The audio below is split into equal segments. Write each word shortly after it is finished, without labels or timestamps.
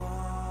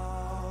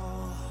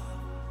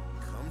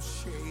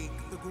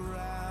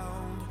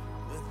ground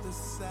with the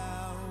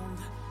sound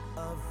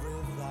of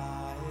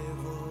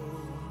revival.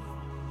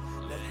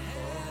 Let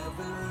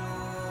heaven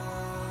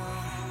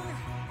roar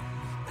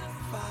and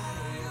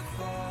fire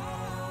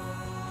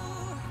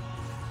fall.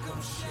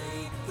 Come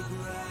shake the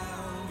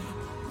ground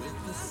with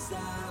the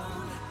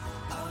sound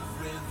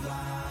of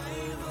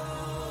revival.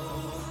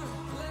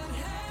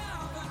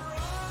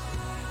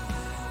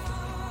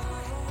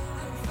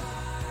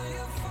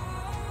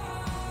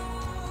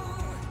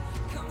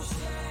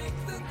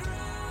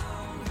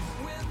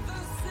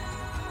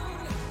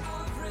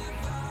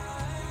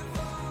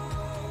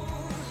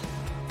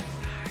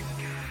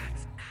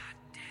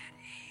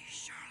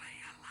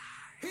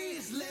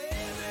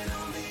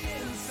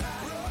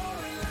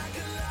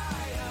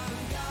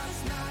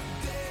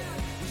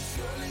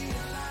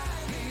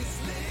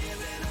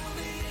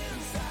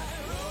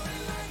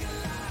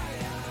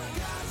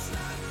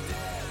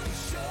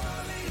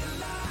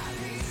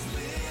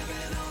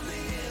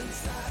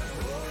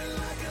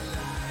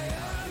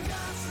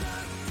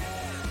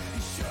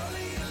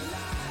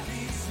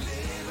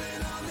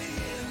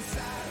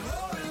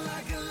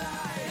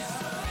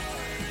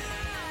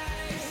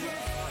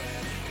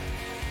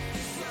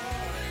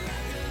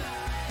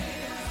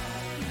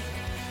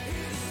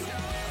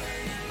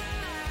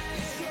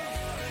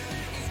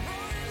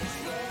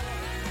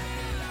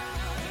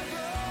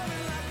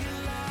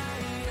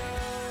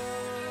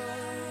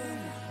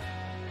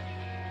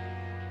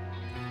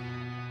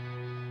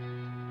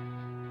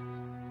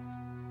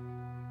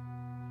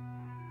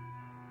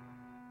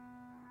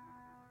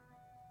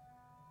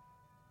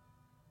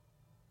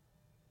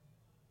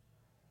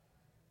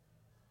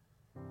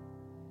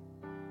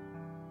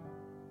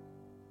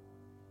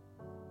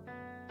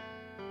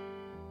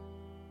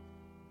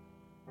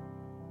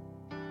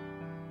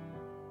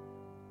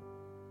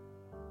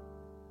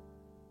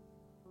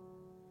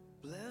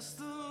 Bless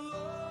the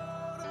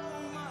Lord,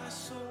 oh my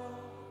soul,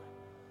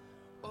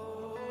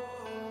 oh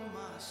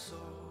my soul,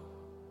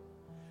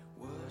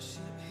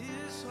 worship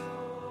His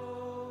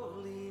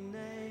holy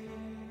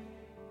name.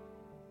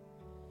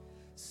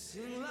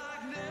 Sing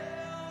like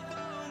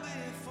never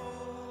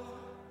before,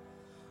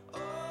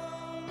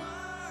 oh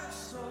my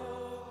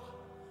soul,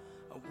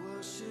 I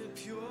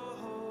worship Your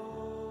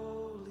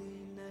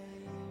holy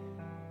name.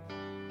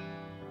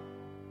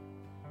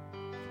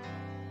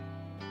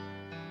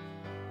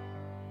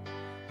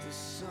 The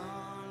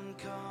sun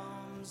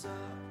comes up,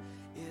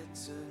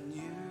 it's a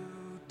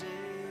new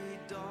day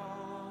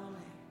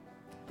dawning.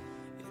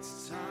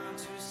 It's time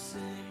to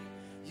sing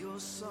Your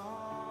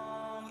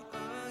song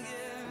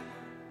again.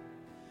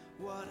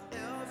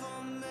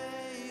 Whatever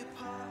may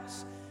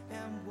pass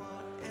and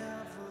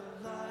whatever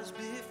lies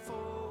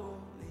before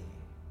me,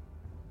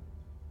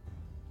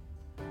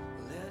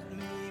 let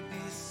me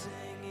be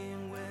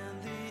singing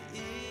when the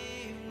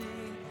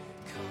evening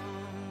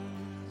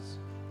comes.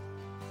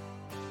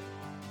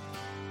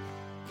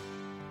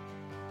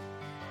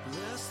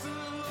 Bless the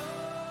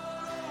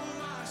Lord, oh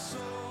my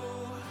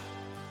soul,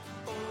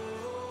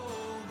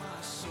 oh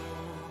my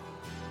soul,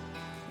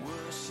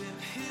 worship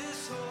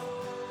His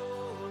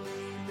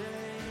holy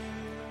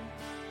name.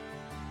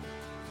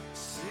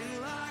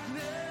 Sing like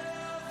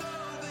never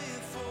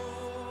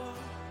before,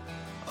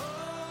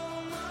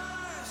 oh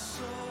my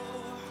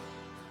soul,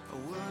 I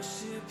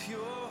worship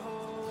Your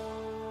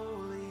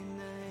holy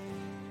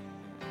name.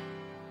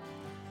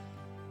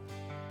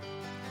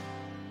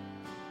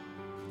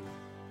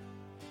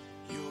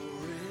 You're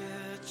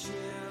rich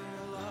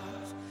in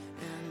love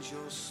and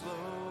You're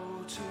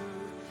slow to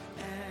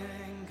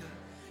anger.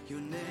 Your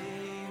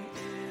name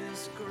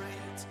is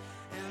great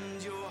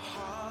and Your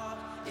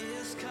heart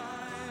is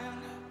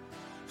kind.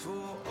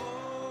 For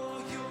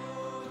all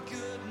Your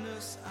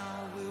goodness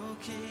I will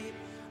keep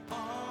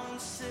on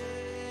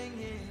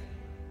singing.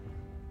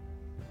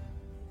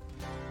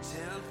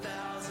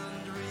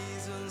 10,000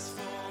 reasons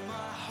for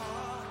my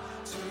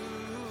heart to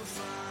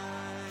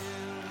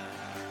find.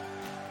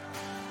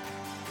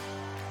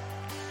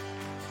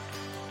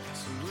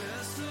 So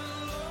bless the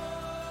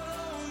Lord,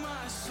 oh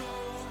my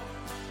soul,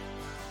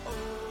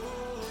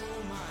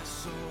 oh my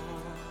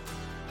soul,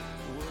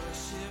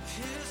 worship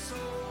His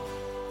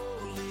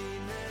holy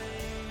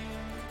name.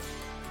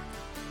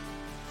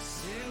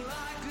 Sing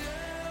like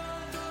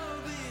never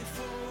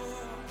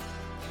before,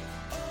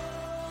 oh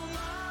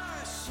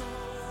my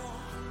soul,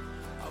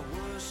 I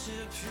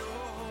worship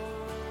Your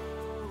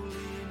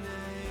holy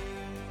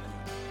name.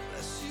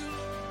 Bless You, Lord.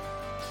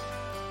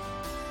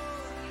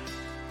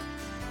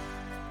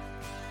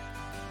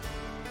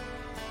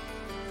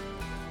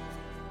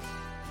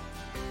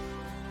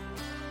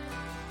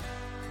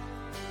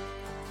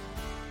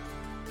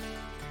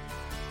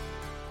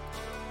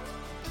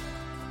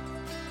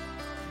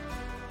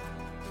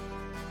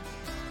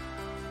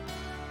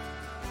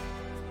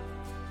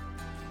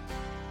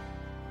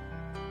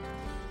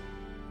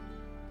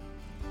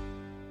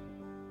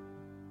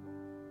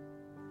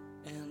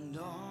 And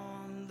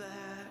on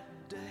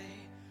that day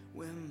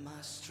when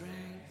my strength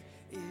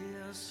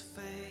is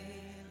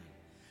failing,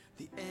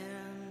 the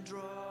end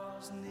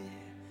draws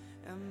near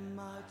and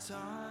my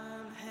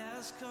time has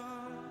has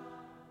come.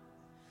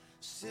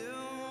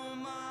 Still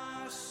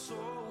my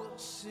soul will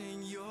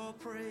sing your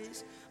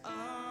praise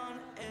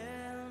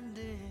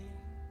unending.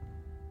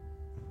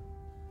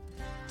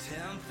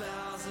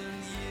 10,000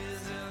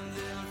 years and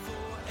then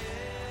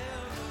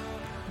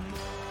forevermore.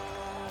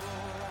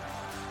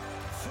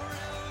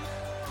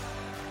 Forevermore.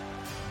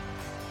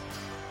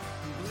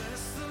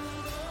 Bless the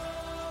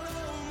Lord,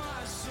 oh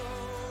my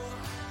soul.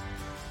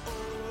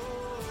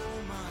 Oh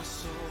my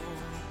soul.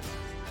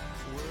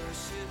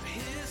 Worship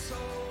his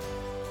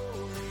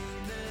holy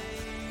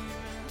name.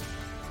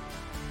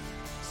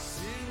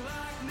 Sing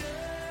like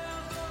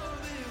never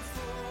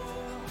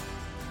before.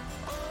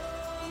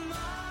 Oh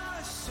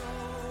my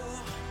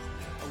soul,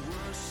 I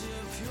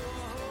worship your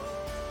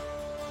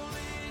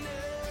holy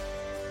name.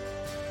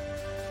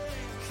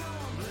 Come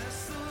on, bless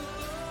the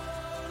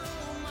Lord,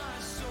 oh my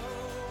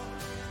soul.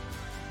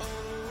 Oh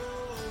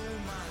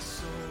my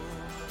soul,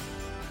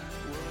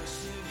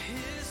 worship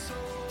his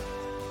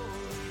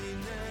holy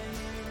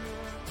name.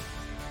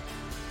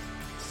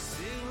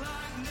 Sing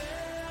like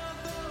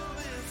never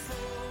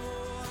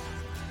before.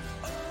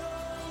 Oh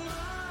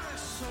my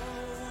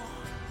soul,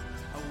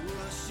 I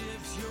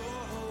worship your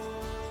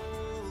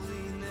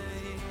holy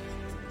name.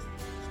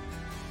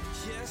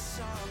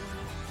 Yes, I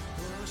will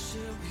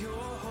worship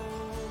your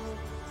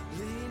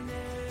holy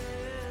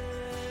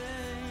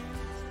name.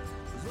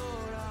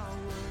 Lord, I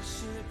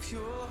worship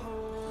your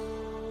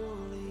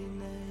holy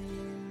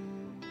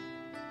name.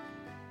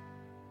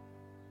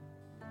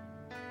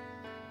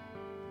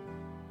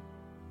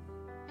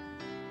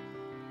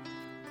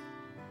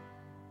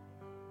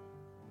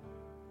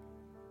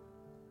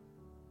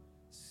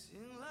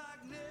 Sing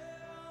like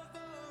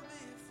never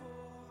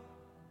before.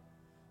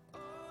 Oh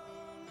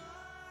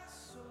my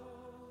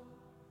soul,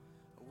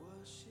 I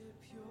worship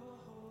your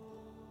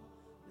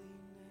holy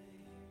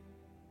name.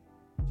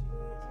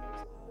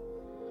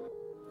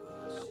 Jesus, I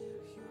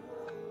worship your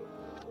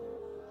holy name.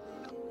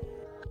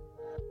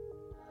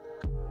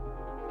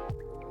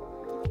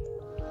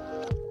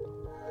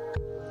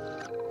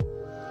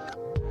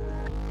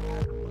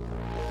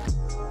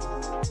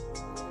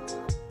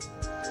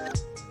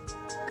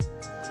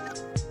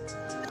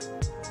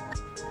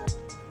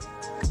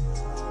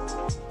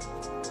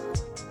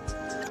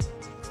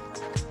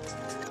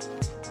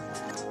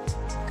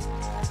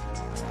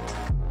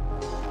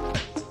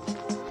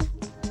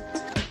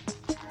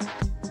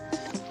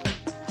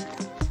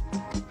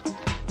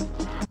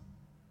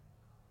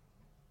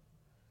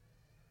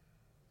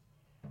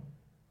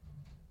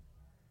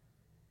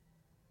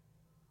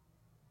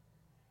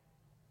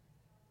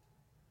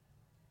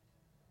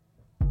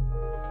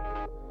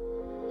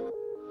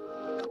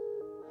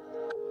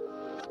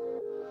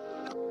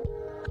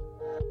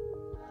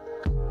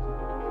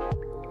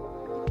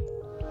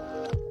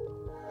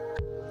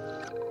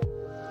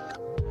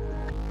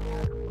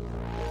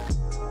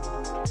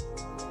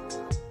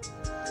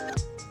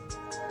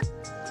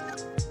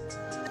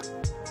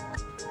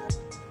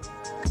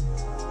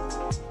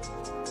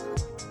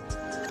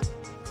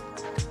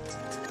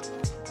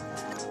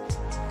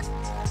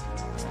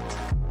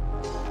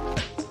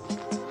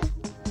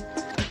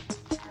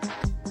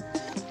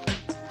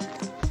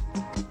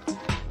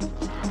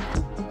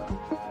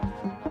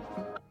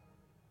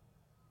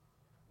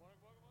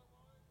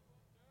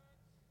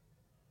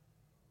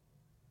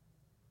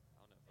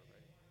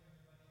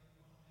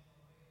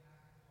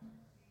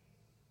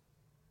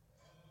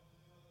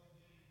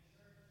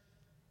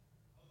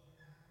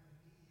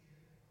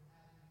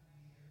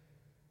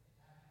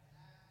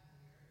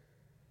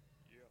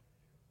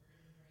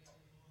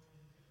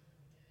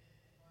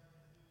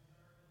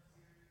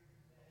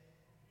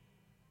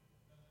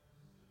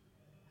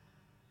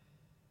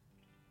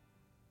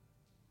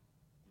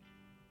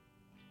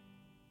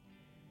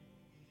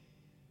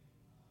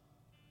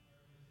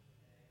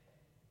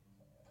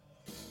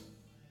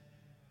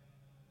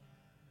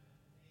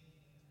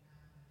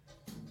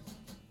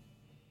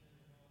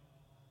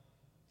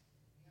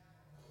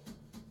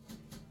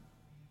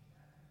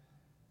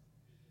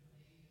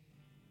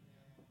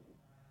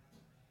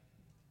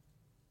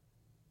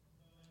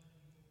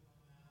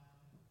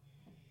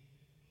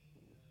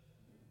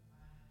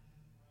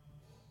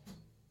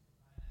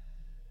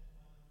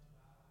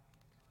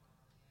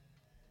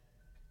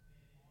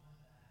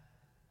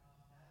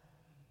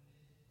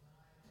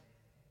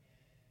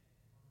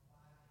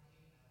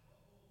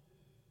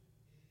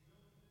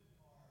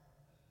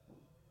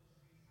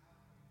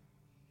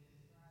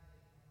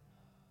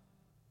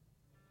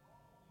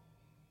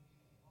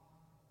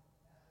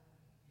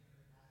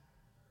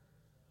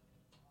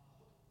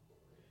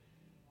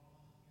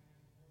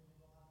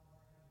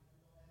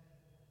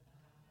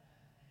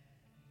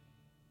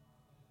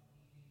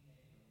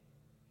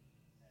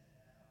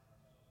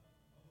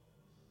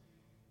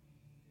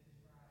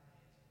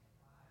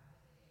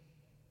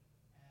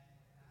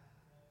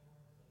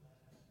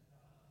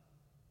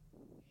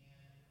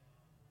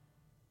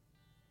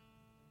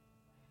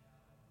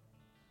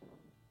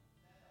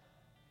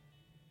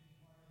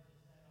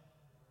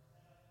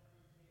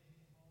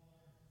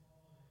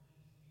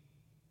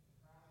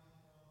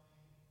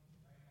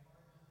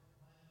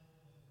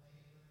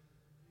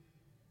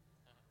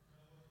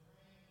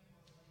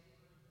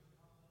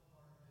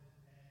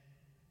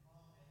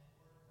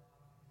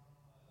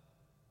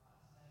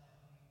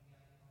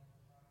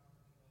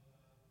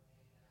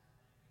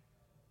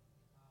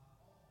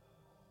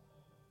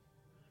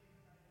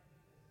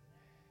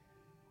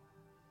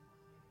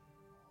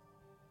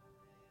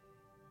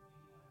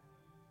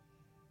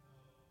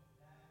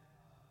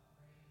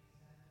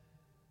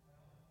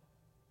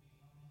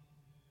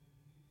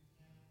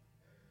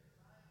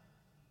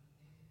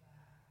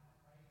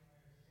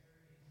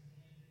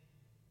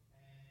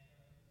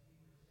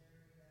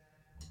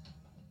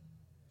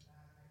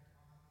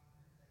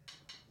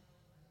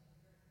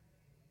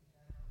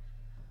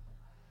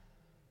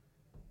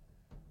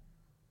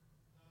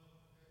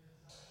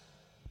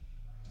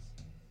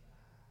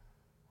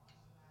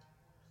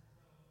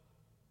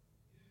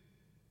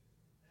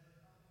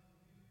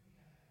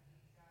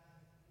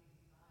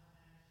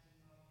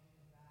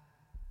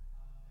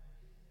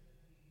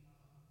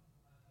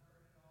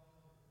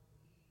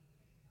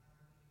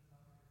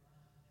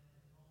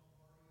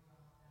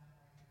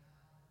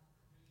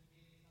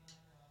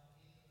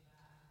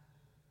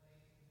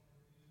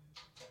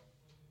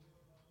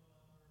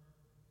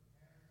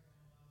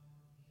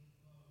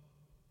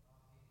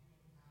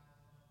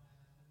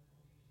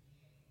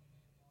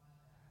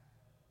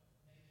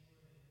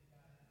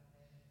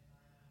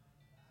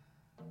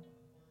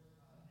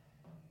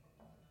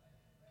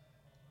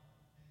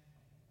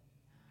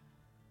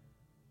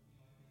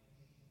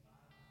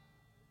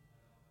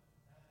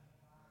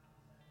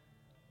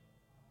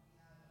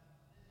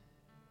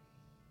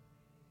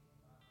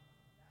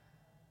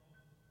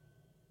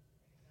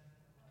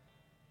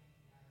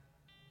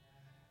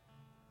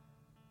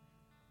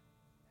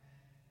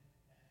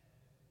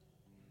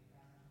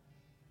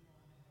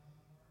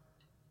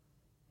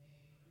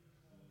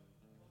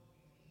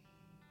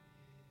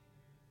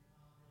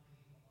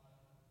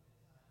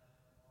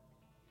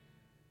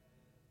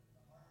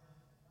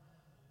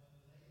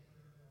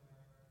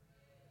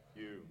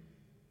 you.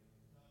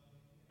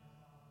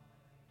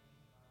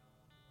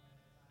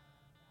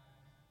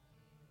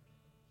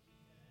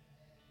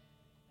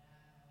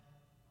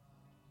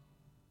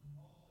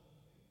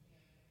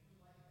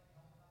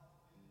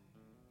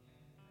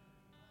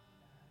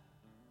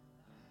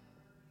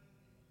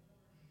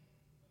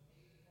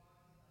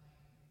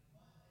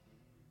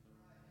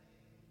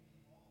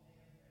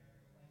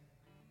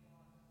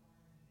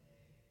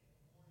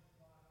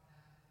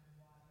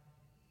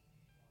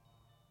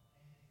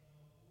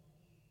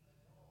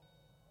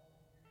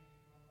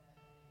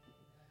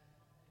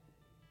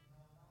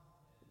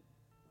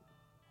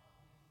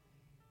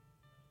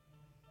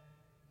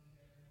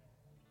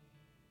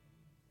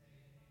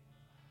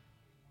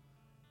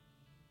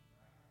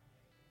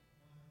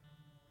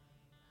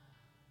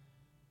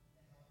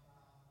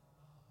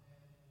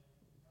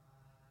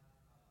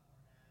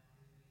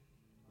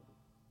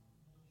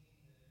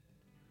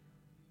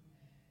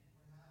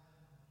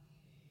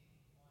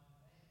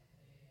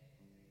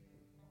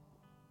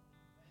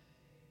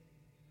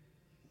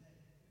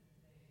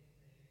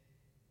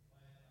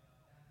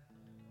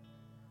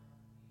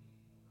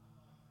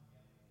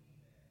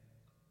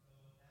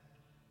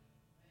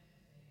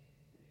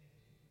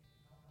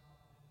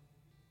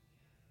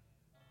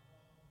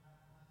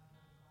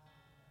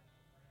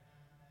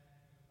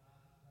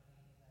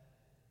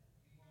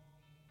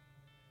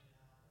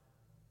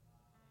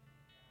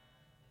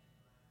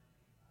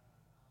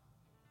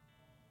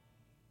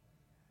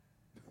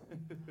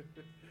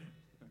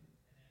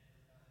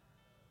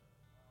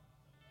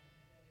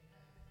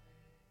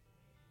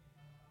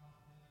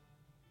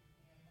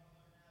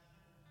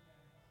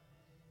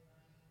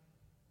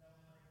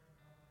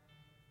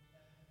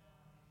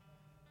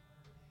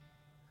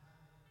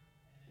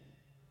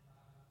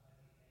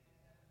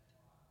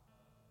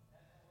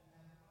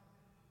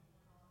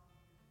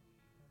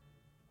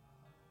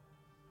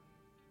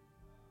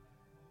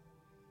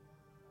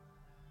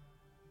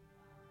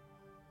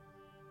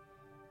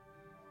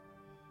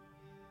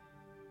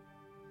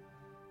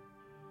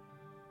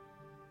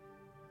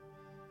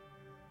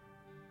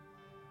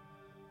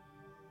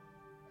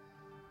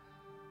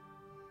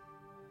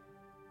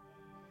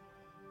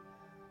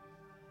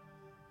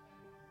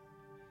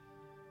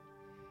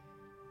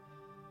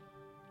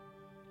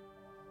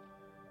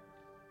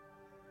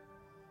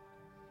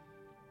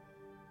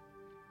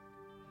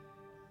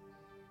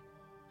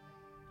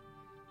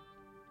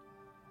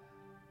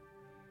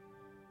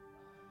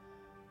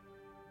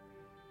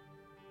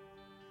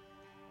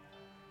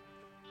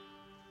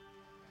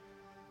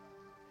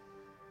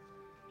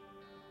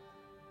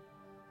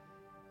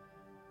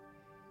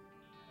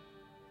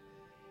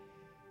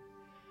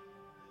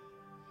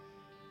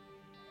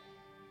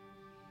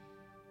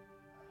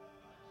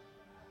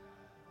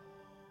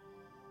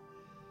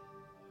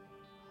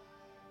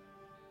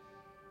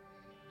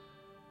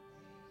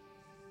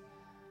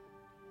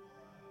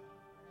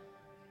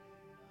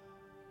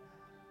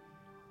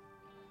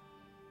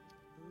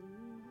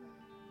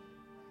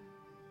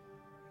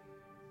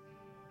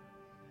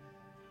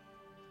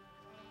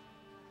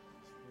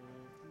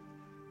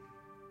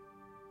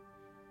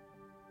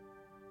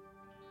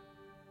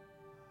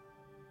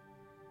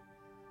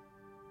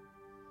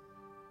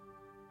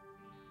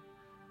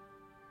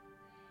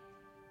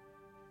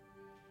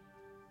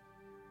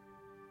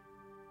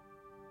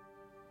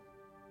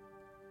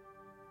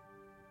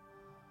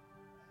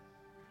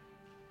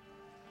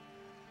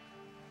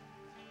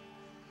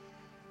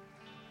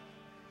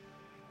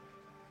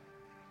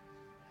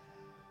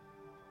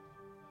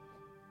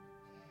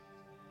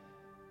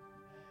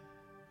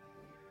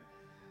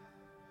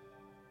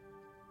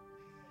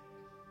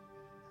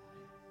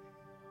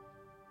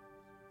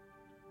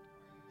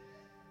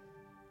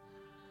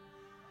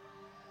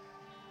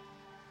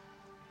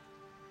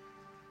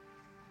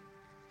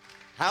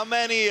 How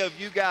many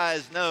of you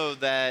guys know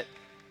that,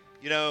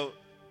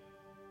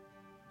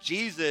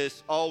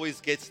 Jesus always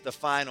gets the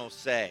final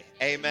say?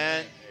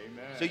 Amen?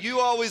 Amen. So you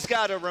always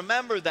got to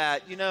remember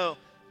that,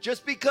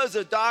 just because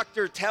a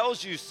doctor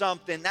tells you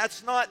something,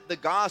 that's not the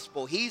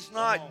gospel. He's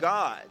not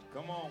God.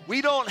 Come on.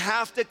 We don't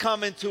have to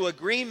come into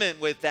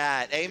agreement with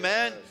that.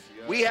 Amen?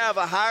 Yes. We have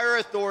a higher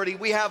authority.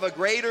 We have a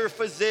greater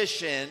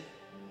physician.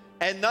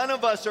 And none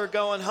of us are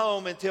going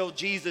home until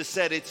Jesus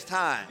said it's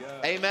time.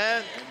 Yes.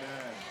 Amen? Amen.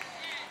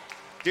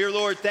 Dear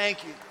Lord,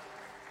 thank you.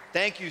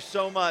 Thank you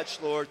so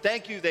much, Lord.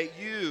 Thank you that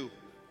you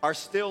are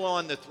still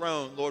on the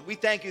throne, Lord. We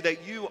thank you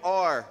that you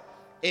are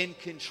in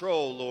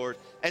control, Lord.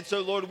 And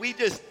so, Lord, we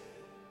just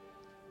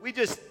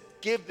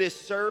give this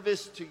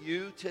service to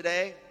you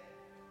today.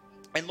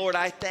 And Lord,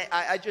 I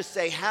just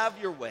say, have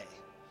your way.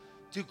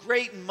 Do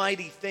great and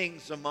mighty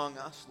things among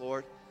us,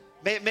 Lord.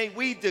 May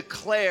we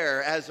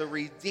declare as a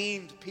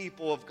redeemed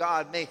people of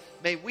God,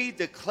 may we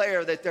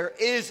declare that there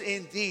is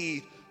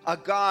indeed a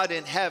God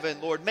in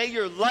heaven, Lord. May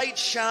your light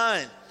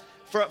shine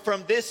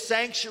from this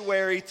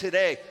sanctuary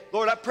today.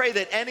 Lord, I pray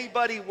that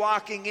anybody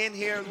walking in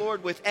here,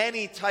 Lord, with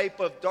any type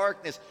of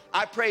darkness,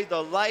 I pray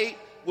the light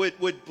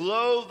would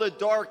blow the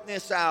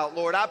darkness out,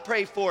 Lord. I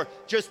pray for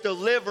just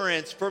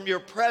deliverance from your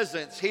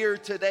presence here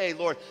today,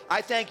 Lord.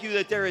 I thank you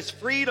that there is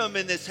freedom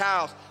in this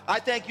house. I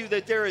thank you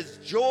that there is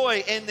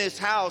joy in this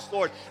house,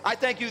 Lord. I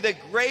thank you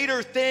that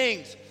greater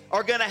things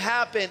are going to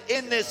happen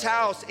in this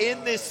house,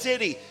 in this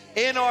city,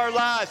 in our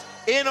lives,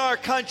 in our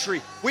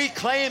country. We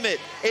claim it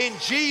in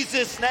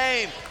Jesus'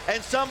 name.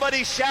 And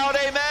somebody shout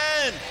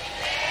amen.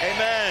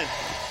 Amen.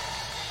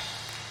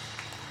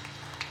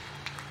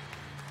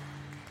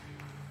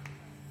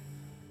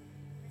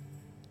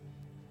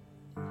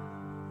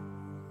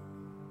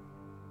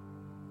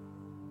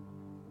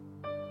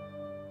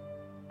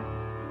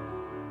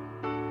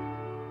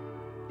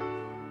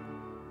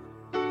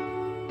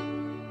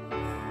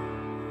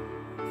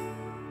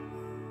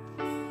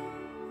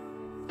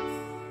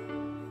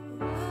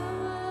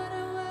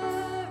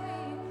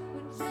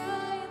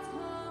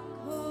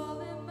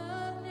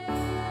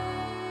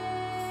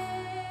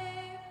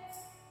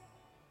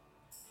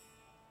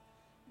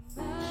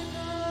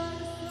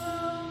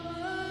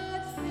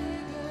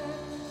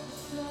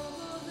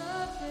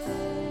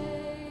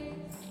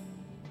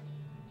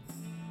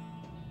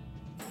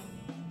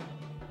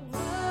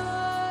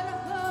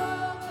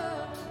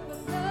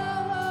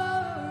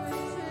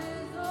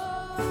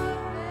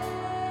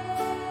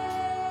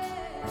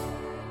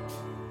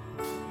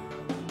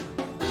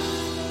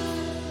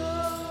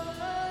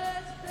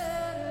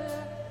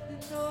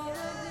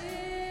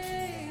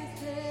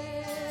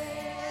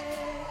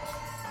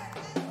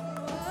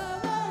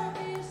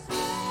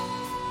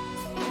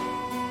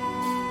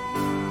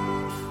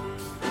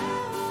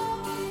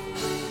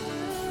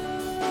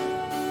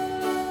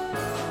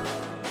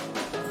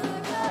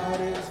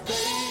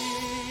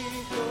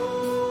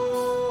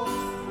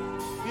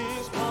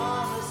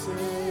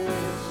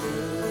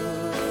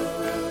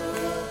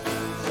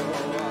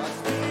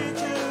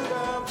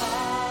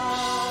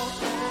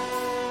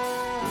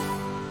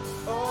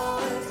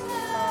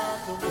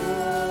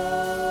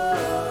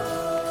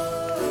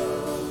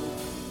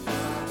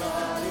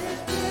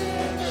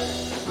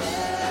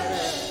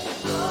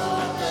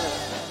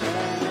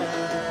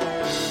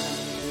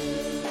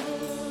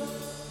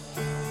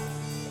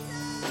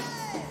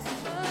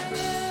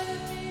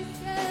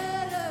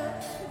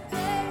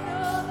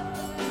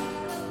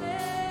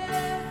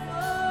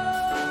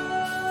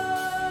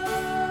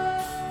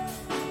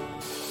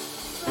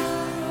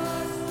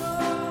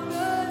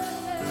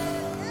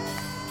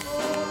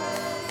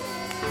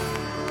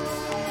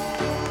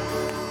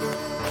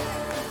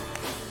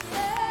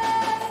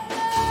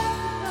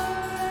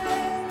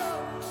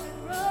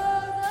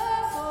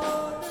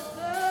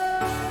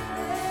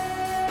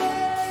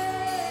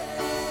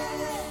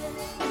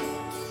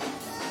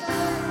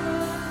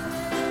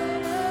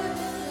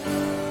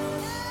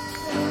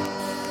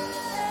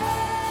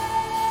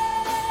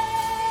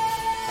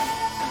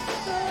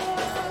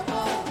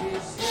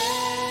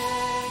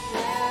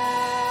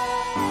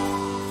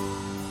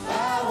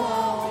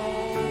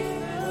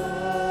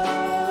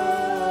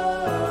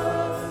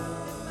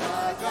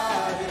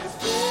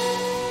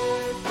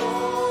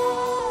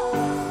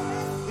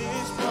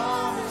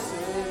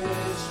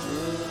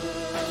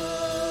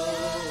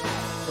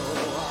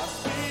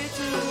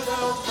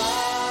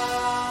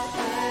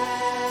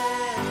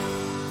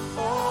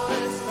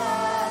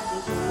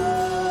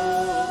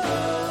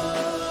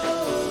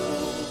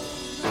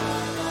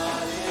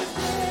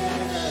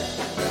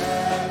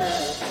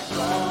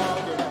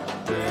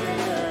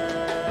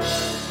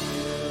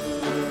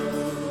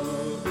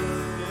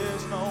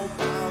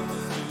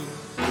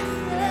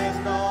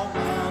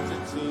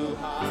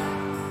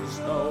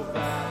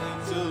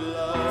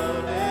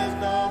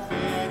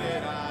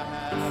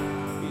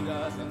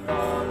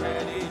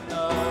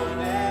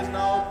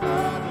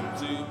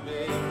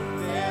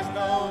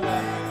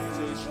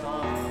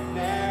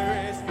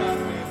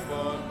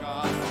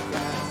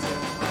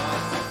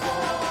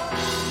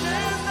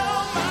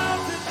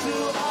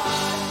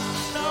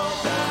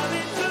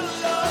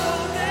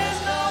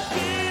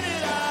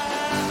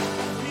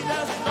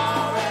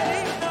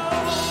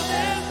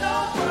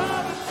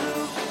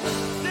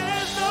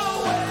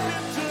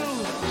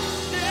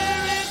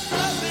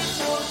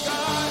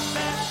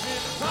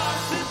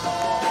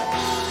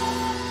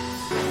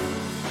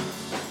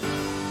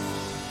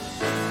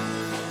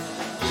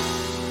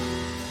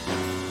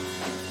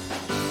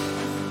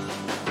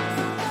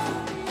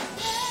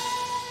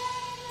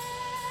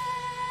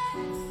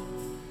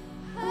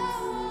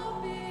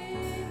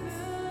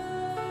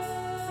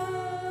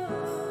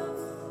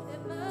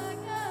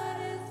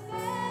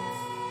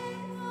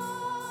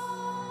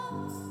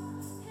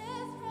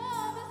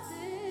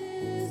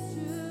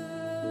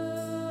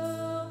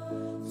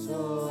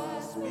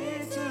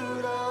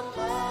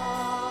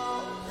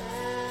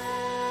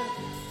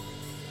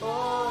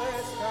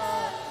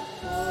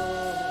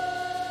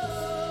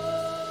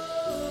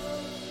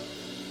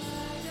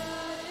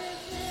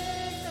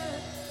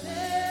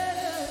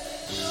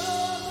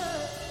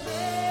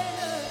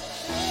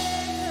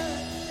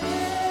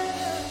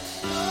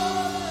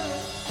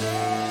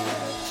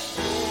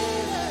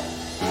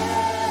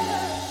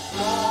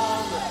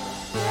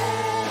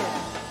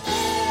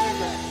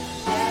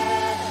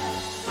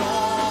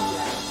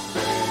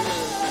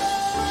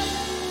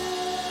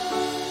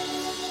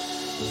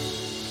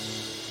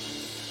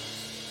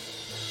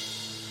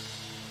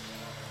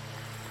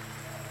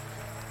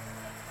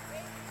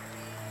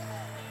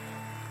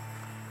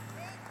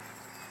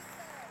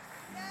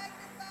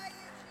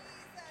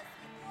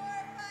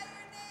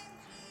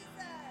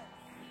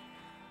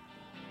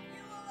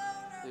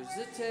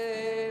 There's a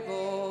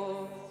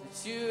table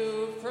that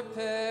you've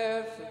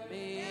prepared for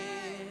me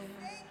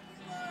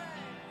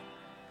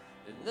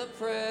in the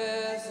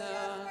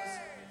presence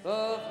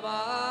of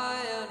my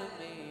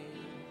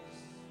enemies.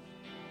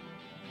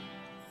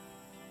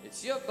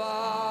 It's your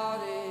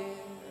body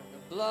and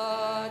the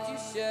blood you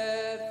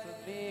shed for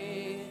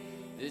me.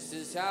 This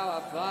is how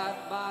I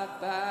fight my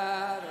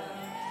battle.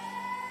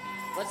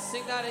 Let's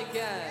sing that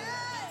again.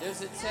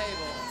 There's a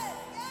table.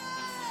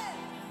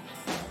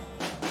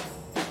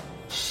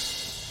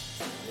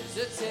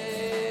 There's a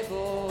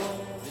table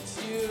that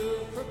you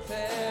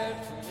prepared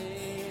for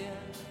me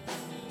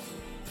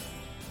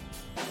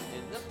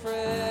in the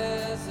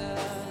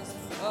presence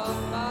of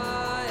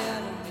my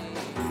enemies.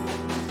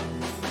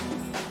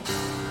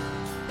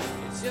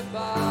 It's your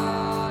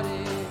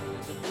body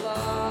with the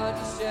blood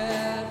you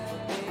shed for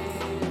me.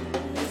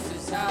 This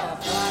is how I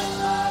fight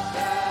my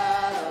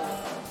battle.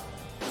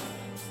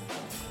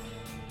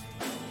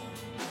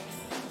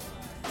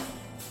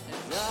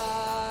 And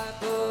I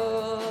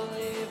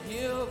believe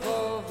you've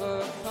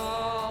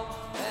overcome,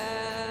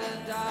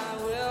 and I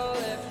will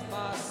lift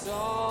my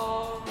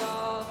song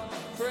of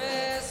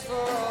praise for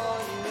all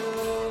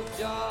you've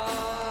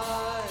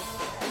done,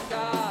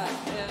 God.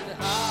 And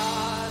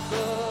I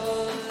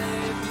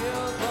believe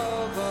you've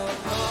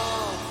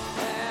overcome,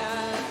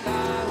 and I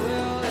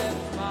will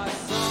lift my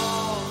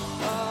song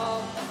of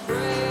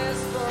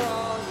praise for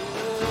all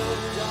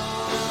you've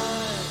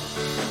done.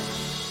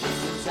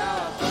 This is how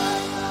I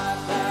fight my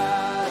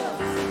battles.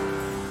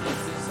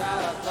 This is how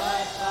I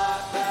fight my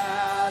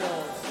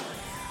battles.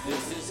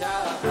 This is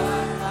how I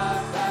fight my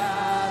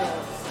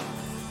battles.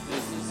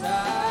 This is how.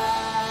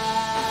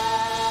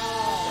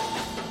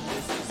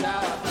 This is how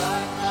I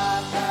fight my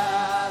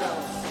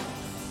battles.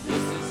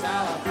 This is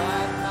how I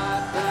fight my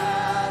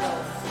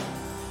battles.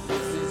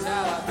 This is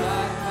how I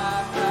fight my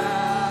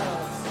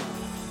battles.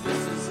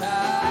 This is how.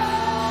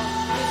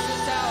 This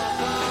is how I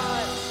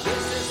fight.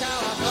 This is how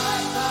I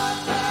fight my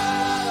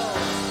battles.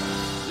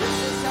 This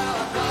is how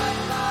I fight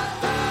my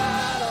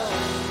battles.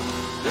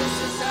 This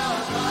is how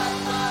I fight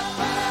my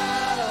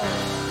battles.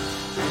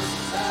 This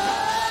is how.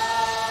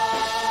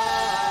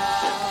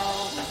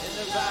 In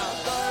the battle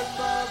of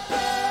my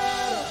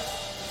battle.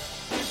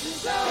 This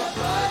is how I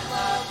fight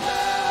my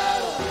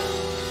battle.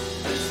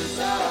 This is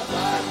how I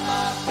fight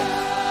my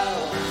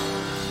battle.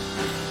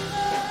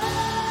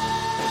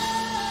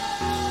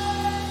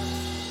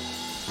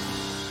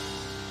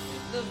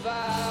 In the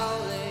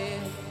valley,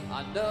 I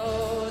know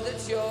that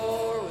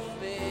you're with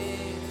me.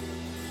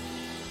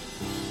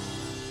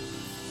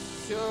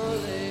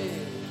 Surely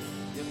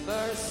your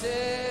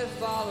mercy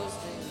follows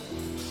me.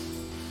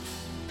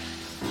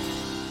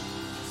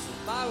 So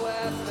my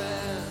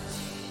weapons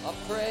are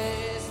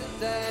praise and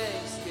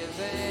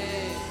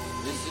thanksgiving.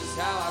 This is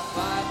how I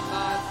fight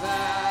my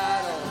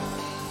battle.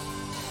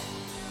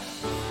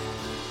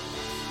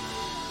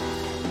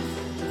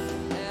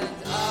 And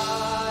I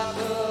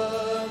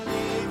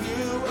believe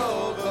you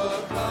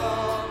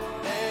overcome,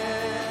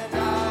 and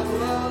I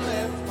will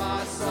lift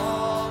my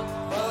song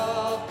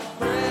of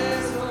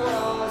praise for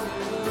all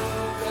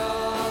you've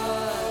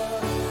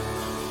done.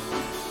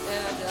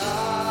 And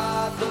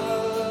I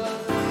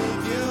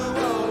believe you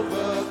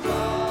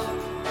overcome,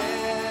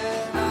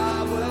 and I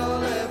will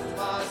lift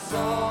my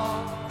song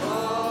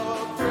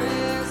of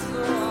praise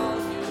for all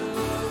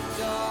you've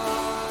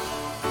done.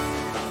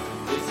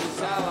 This is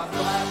how I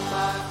fight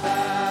my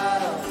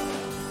battle.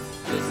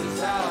 This is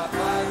how I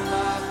fight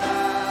my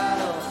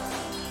battle.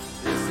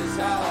 This is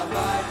how I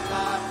fight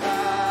my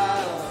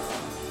battle.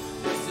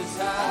 This is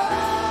how.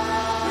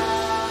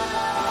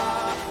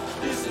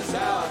 This is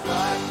how I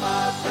fight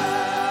my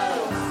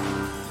battle.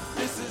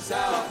 This is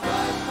how I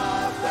fight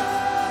my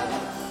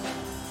battle.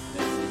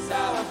 This is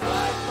how I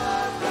fight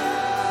my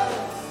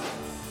battle.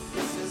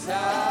 This is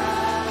how.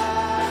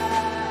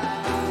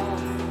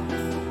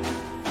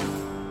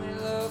 May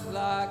look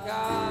like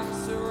I'm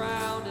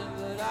surrounded,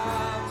 but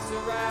I'm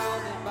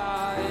surrounded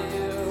by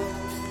you.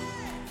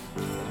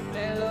 It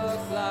may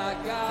look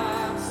like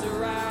I'm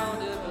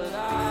surrounded, but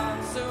I'm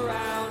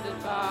surrounded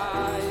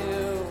by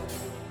you.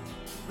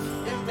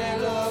 It may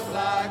look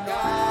like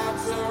I'm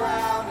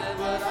surrounded,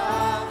 but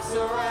I'm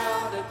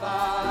surrounded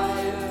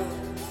by you.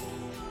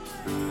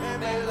 It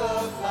may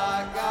look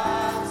like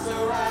I'm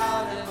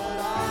surrounded, but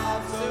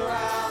I'm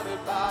surrounded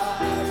by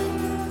you.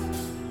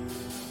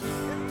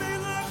 It may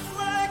look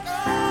like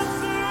I'm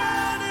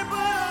surrounded,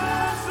 but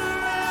I'm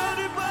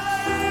surrounded by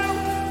you.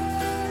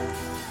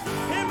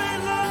 It may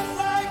look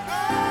like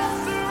I'm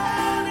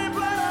surrounded,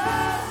 but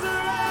I'm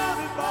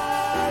surrounded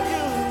by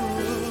you.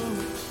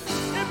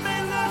 It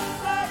may look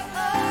like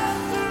I'm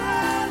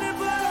surrounded,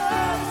 but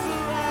I'm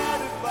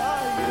surrounded by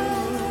you.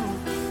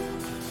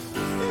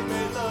 It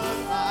may look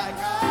like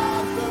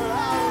I'm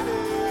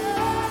surrounded,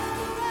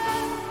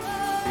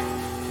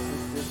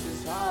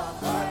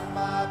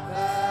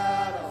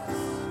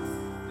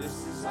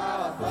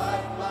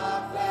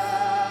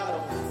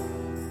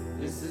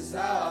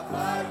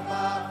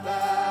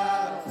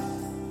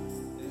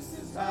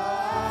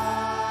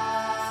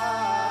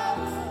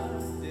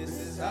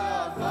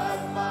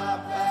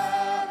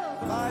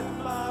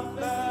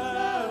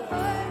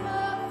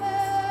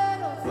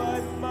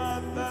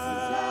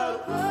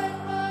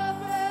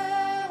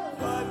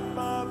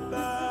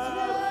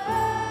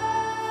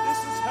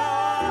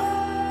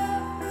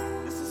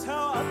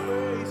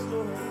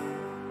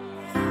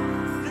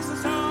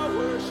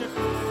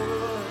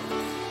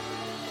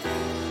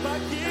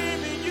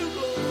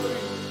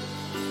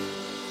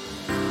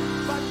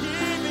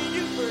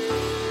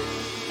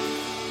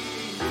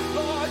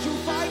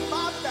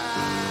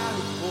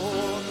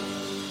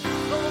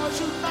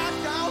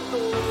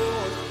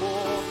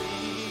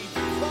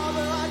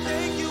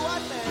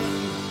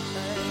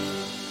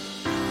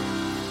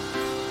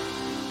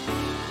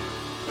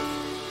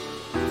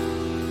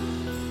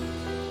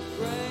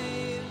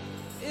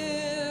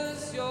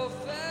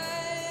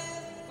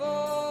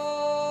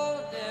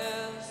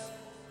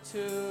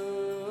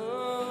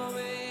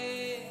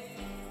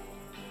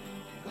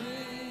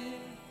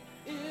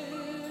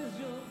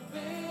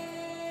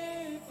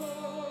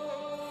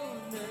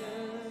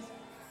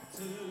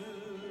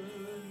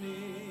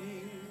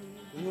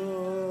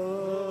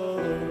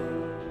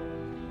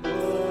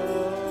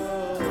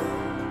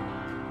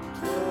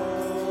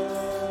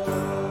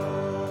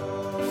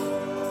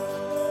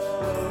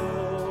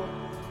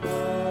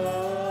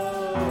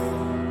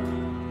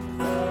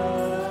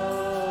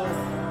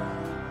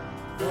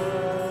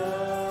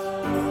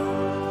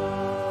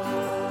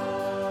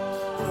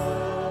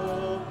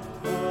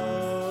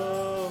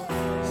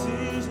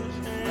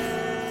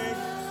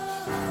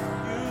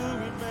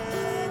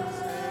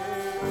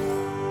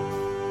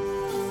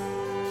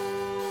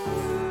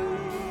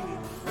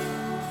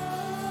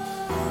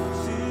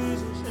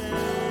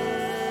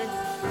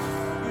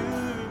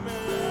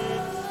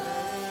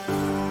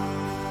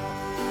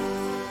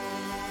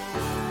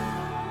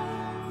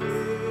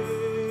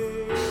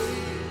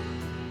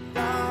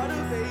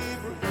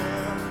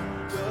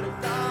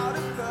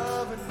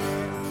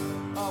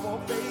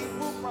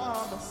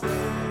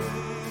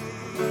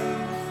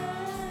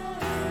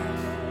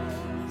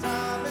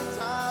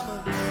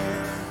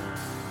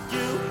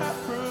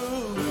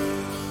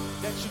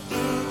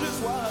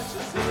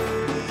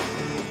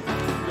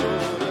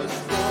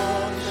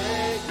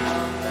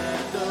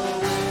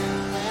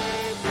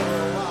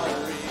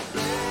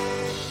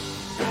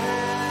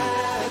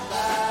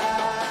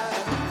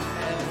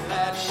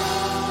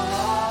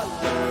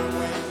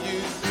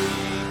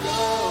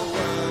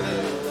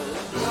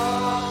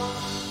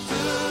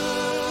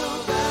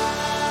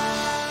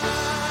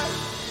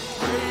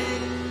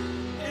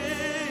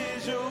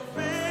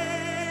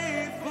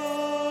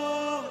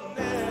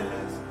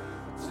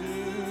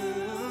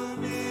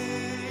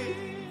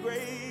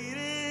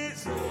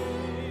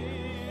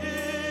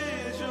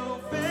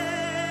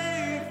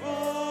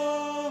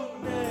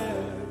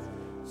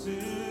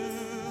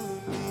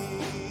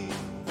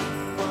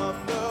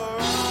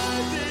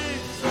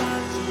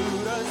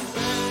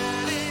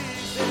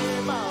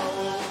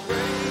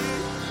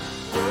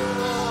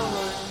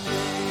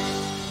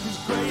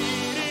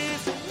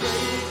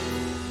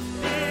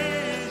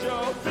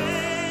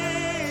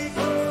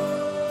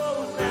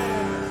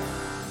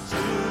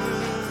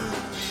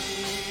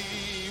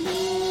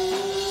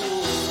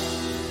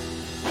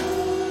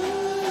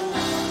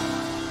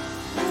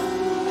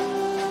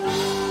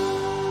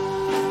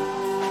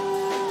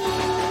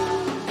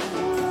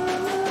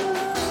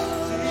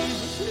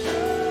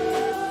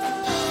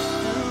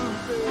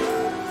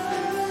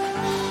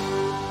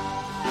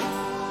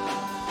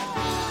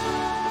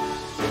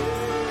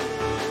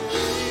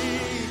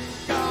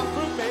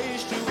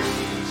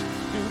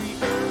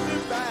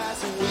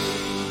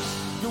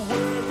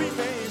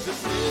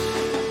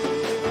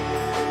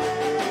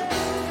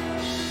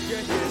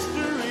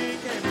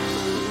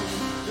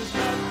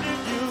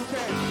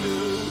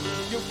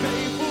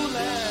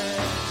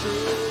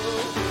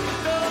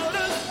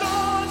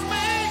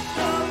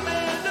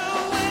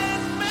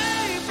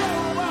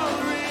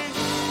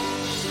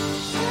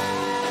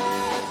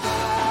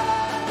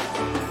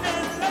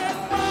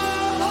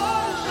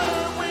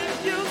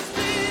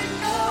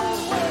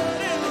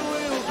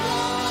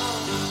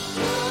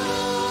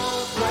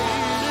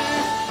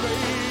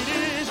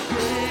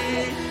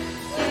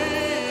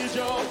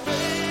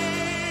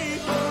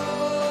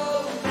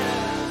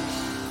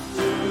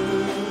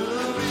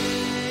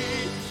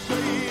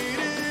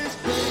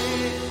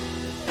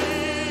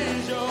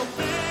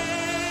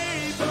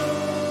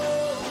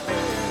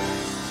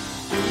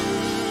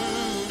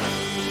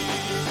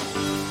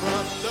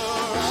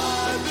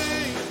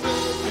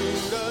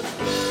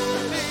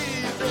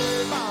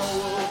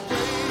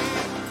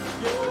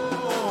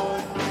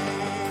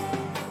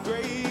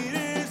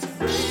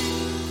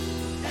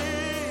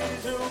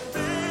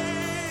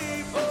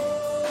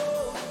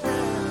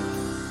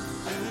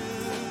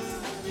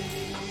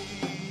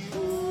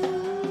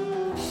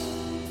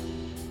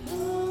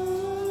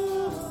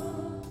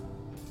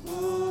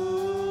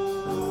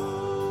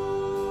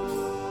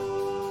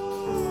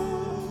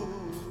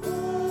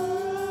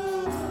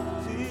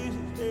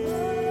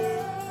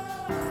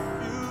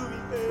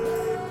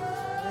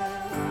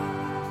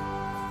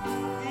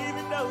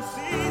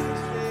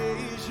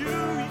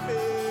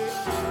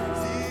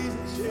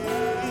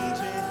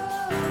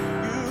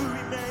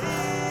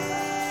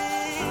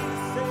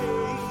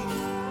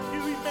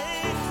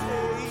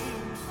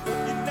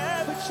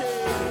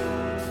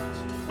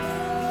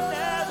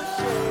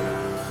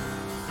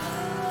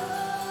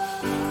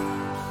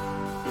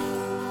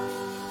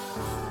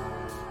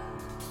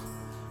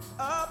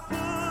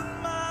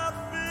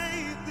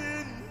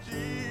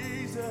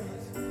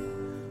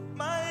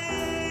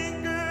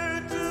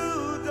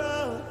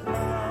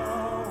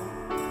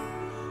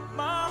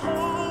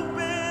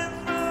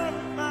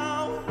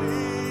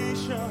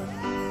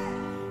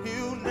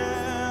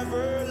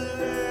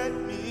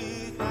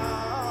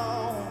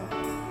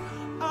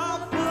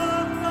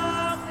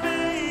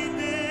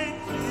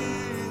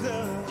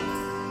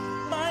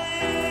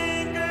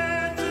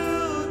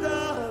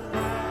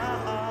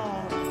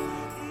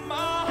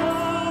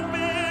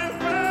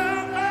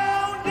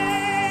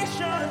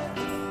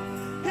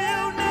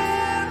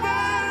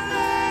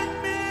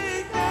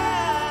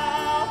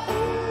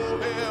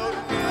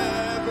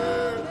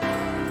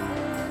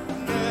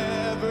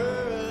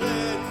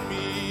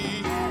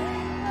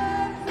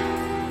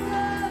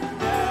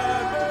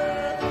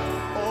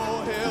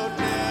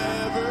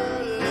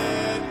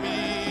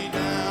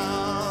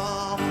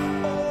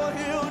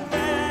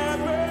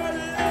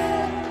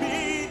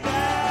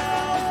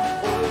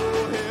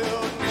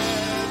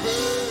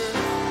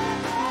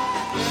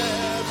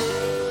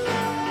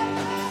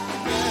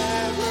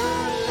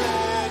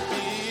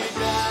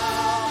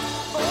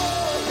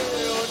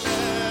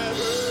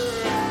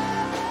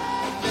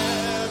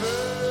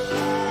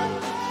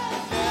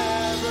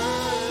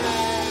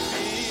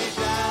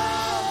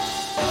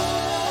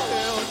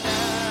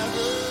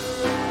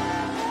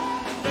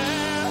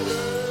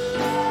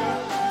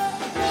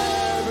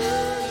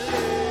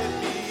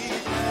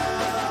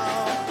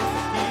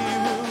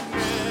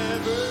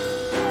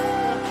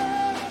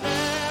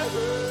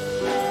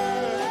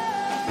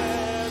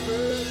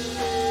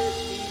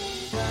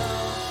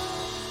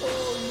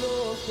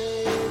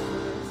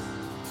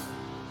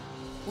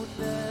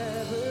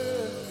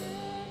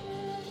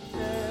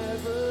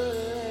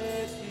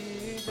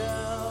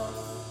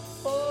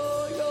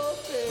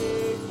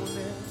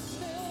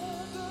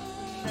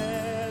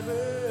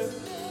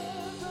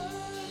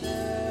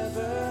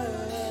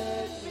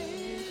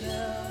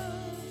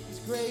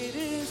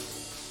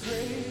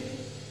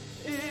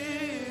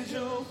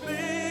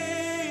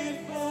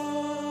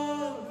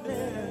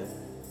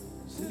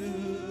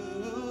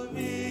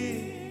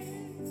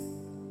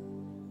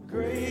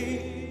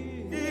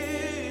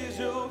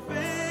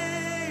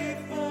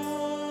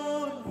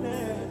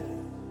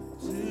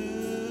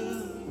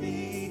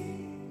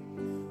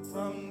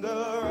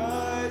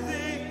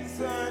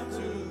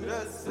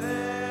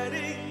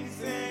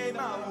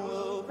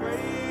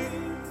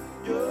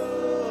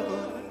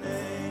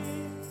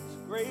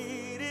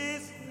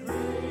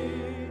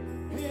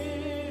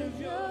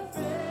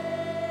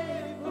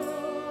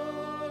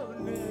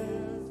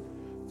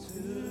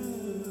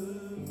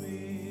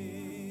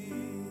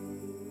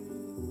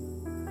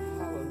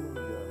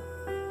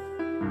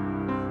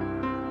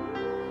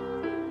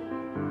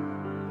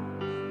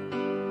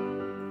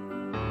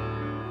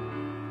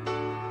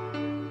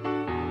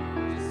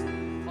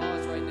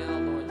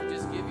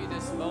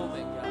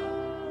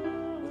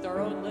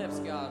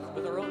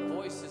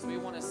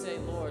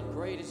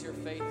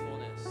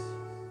 faithfulness.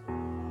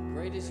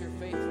 Great is your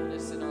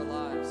faithfulness in our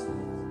lives.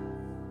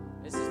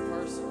 This is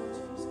personal,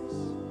 Jesus.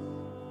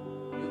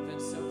 You've been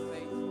so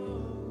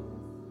faithful.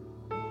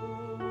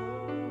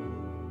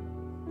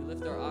 We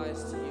lift our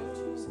eyes to you,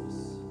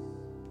 Jesus.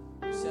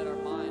 You set our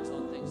minds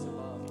on things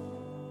above.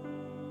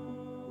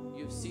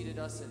 You've seated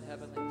us in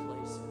heavenly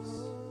places.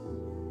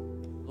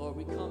 Lord,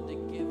 we come to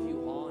give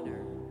you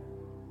honor.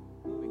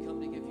 We come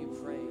to give you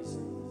praise.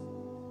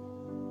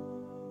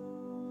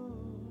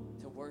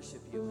 To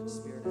worship you in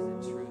spirit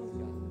and in truth,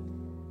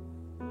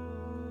 God.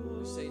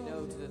 We say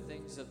no to the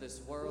things of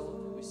this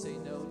world. We say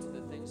no to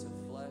the things of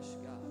flesh,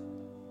 God.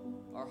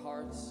 Our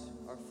hearts,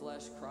 our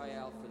flesh cry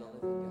out for the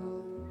living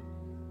God.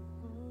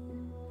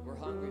 We're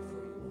hungry for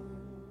you,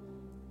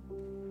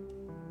 Lord.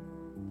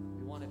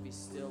 We want to be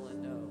still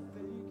and know.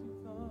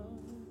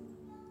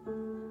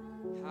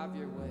 Have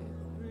your way,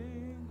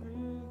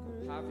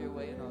 Lord. Have your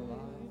way in our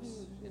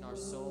lives, in our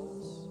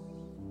souls.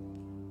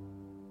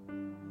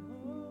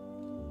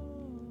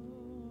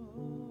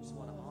 We just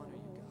want to honor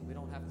you, God. We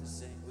don't have to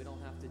sing. We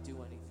don't have to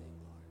do anything,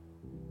 Lord.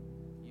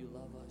 You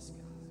love us,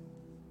 God.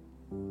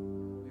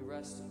 We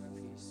rest in your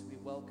peace. We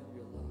welcome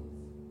your love.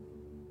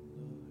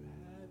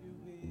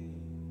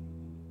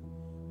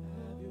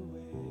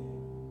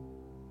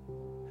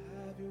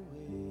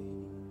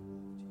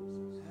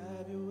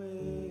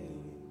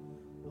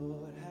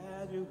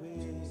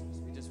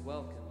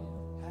 Welcome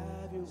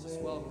you. Just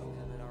welcome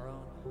him in our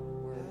own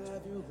words.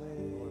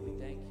 Lord, we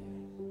thank you.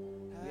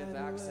 We have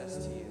access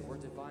to you. We're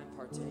divine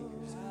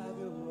partakers.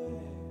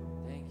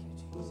 Thank you,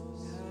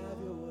 Jesus.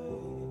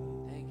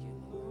 Thank you,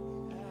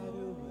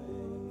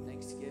 Lord.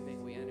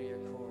 Thanksgiving, we enter your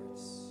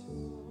courts.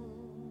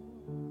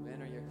 We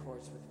enter your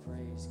courts with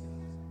praise,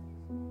 God.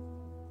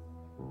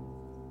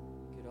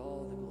 Get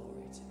all the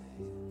glory today.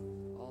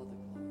 All the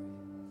glory.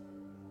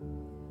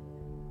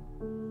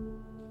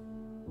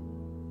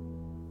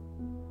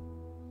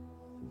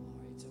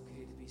 It's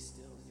okay to be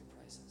still in your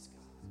presence,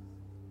 God.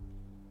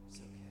 It's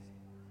okay.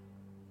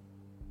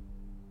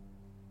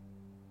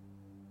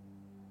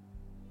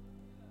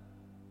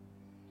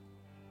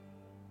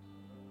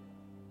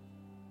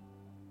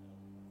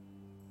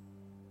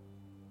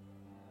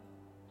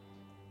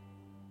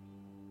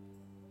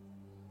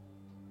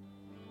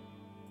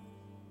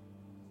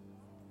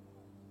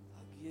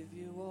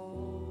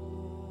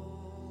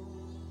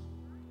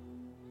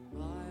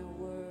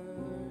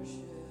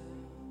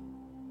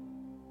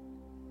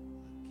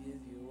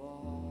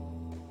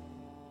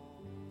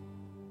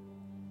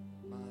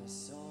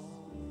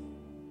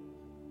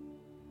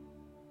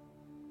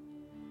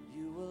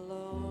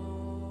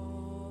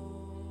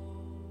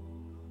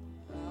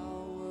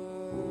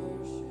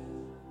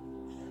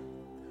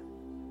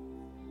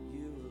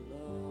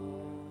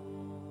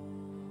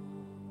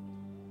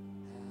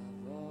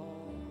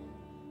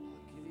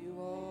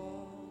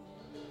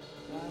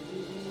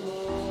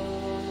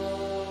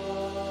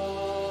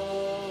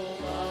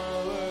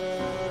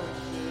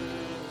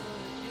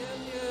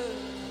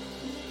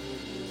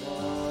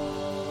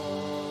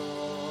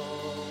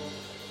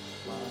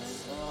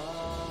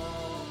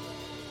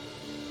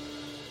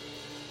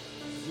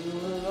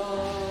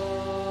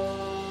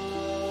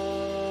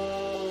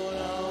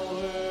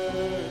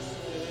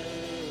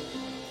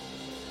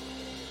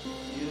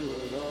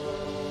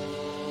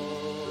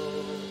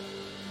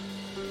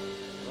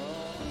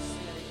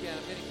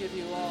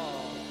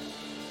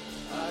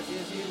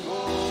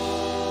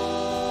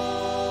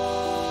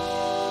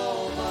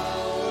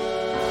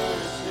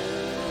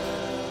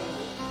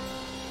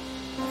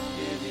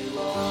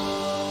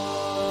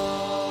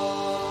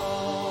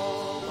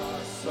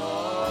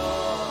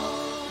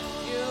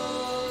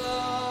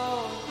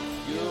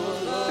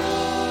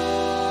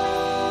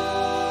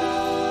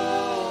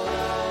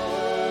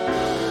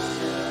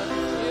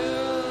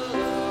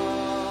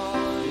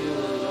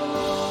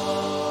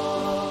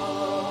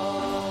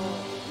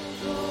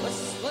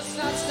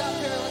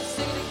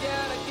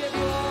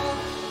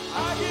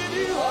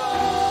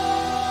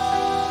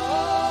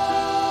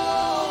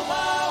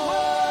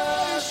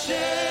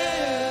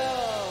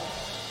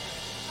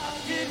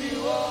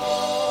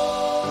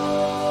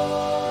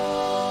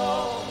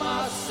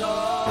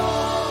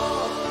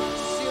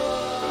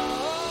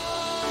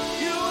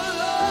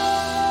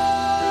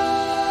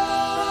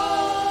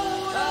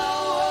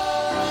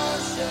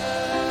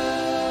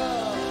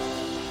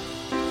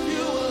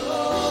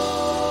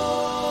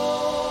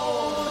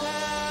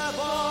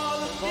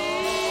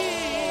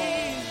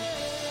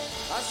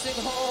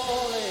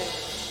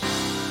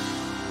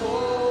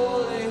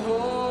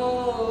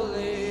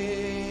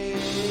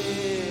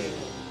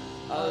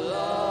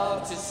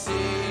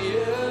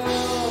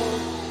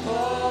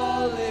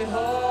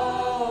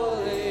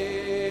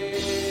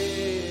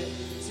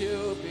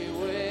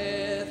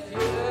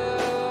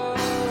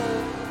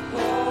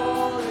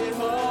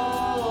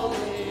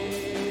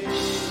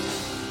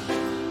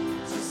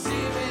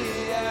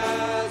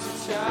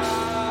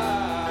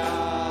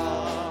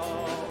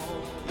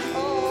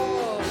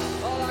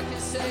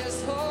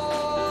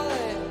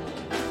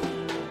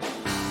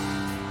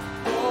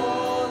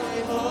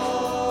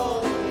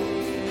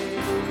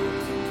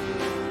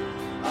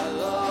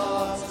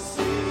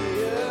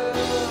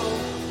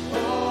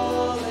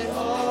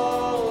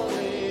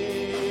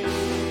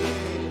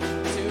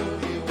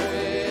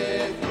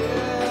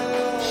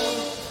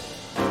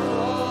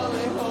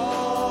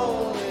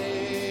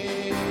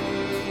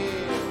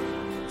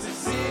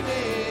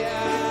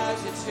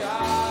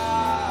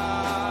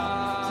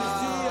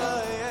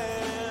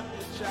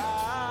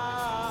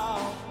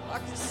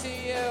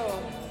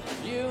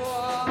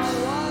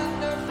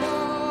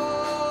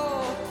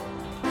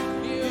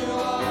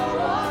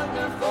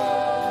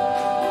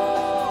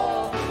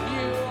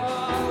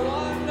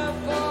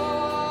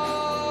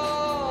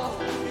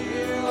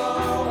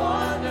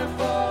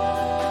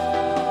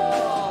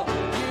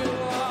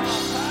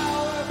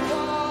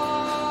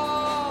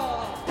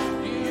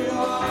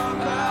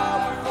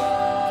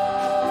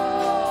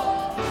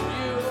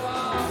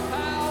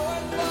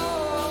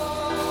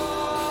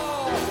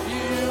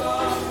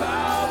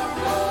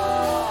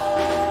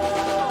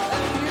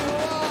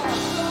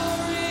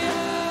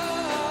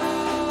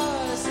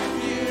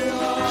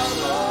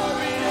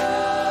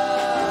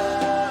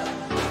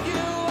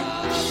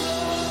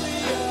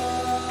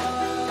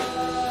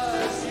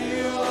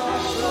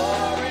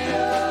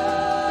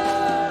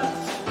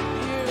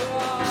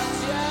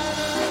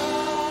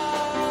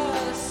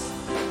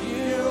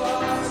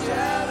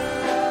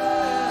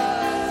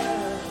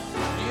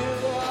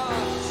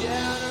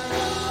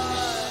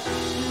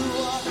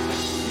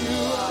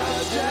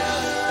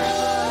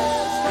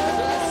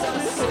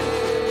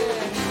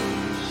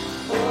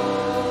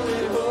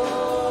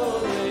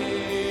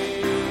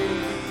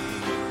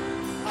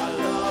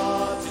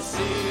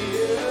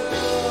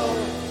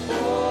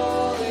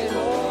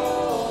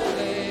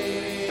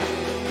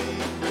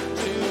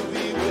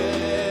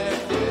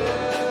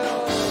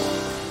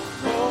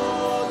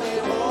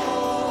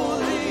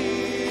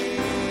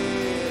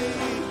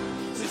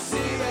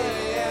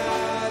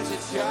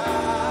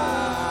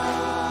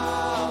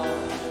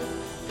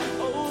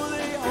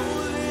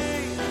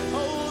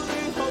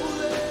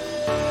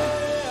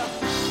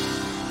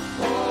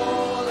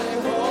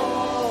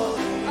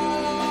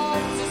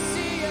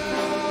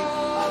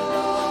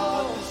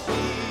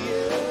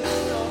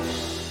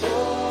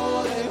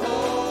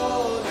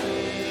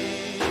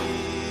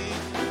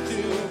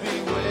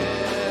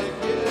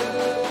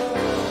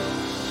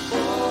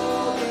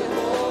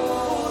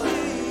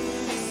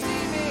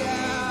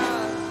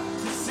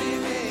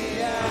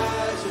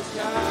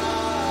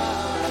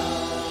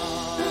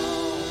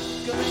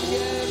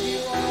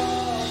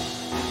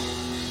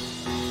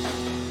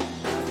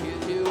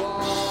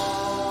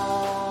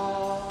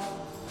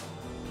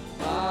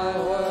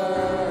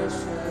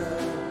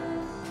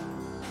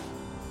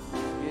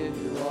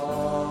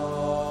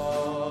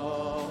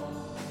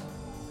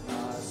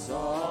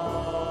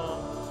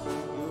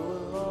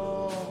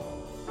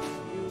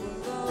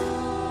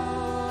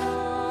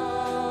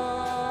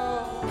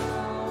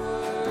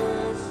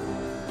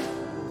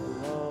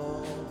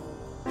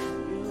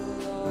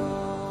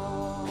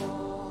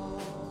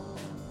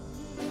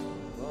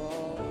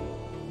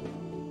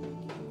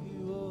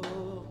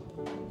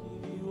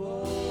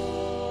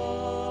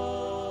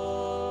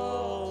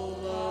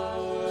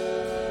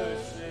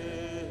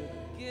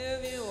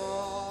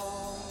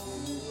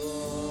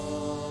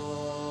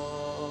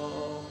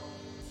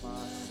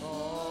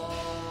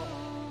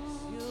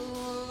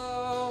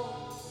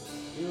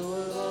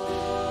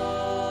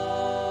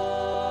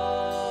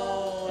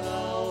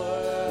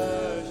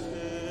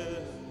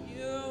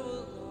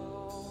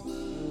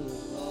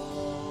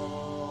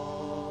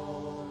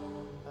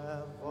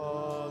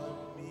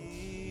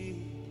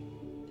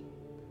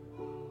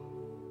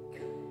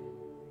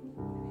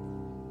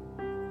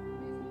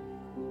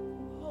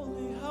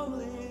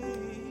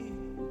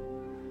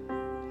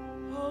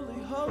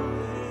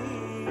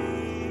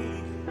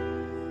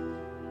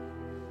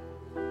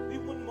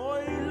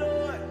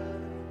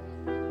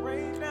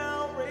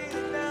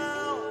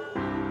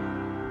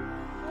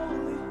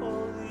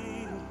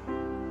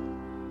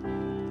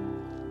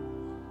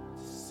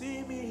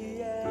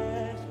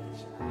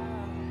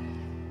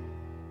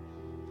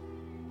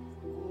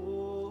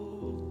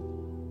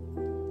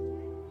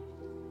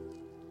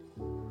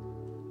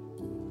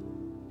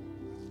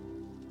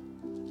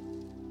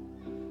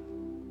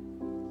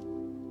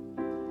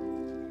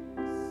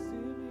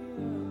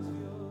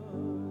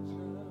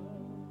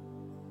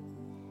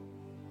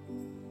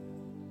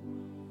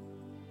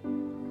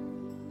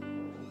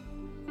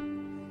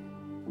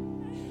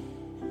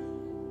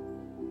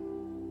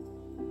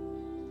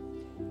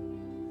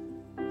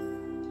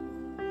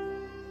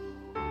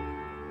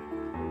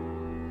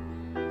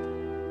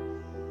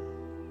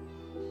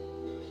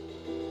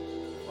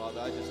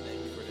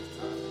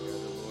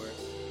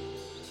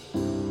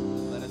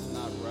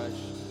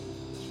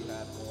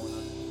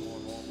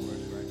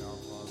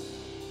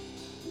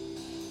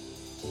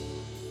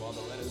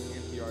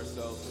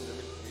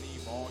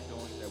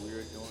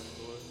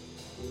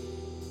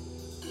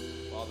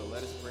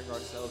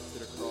 ourselves to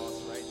the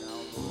cross right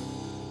now, Lord,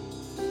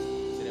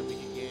 so that we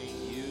can gain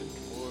you,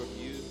 more of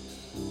you,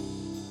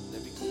 so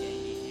that we can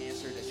gain the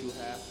answer that you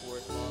have for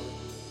us, Father.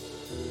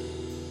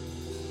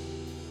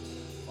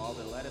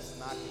 Father, let us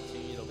not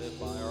continue to live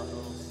by our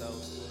own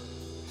selves, Lord.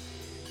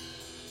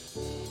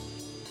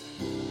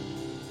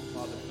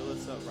 Father, fill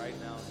us up right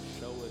now and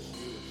show us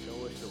you, and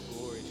show us your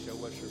glory, show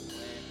us your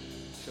plan,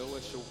 show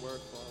us your work,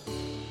 Father.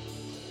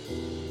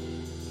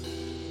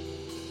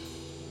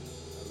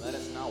 And let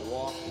us not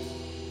walk in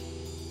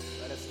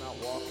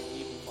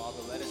evil,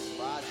 Father. Let us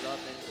rise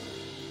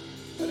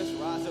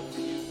up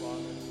for you,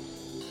 Father.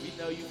 We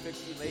know you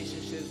fix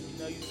relationships. We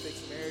know you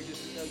fix marriages.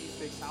 We know you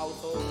fix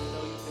households. We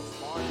know you fix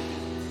marriages.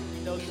 We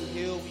know you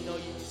heal. We know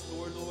you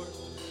restore, Lord.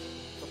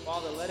 So,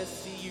 Father, let us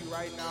see you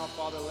right now,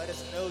 Father. Let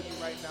us know you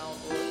right now,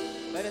 Lord.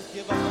 Let us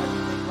give up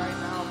everything right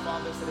now,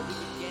 Father, so that we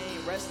can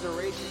gain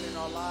restoration in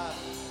our lives,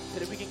 so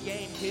that we can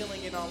gain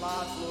healing in our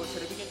lives, Lord, so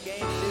that we can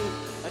gain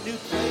a new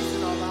place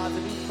in our lives,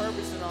 a new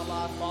purpose in our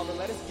lives, Father.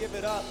 Let us give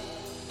it up.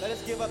 Let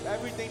us give up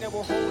everything that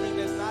we're holding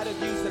that's not of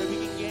you, so that we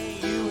can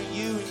gain you and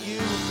you and you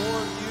and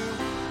more of you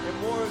and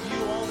more of you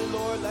only,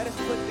 Lord. Let us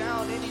put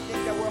down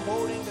anything that we're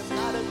holding that's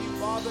not of you,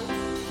 Father,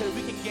 so that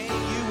we can gain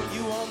you and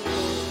you only,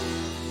 Lord.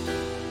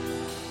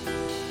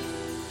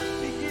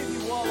 We give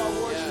you all our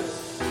worship.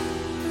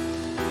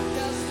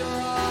 Cast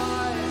our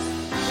eyes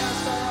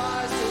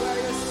to where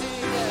you're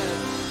seated,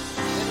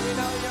 and we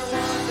know you're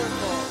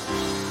wonderful.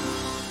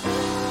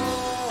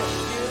 Oh,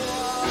 you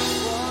are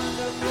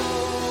wonderful.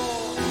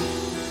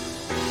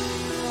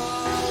 You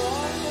are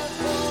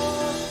wonderful.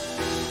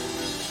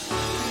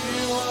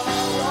 You are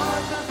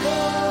wonderful.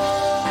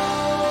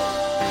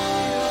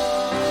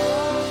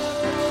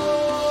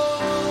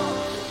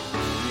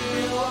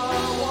 You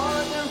are wonderful.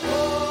 You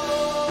are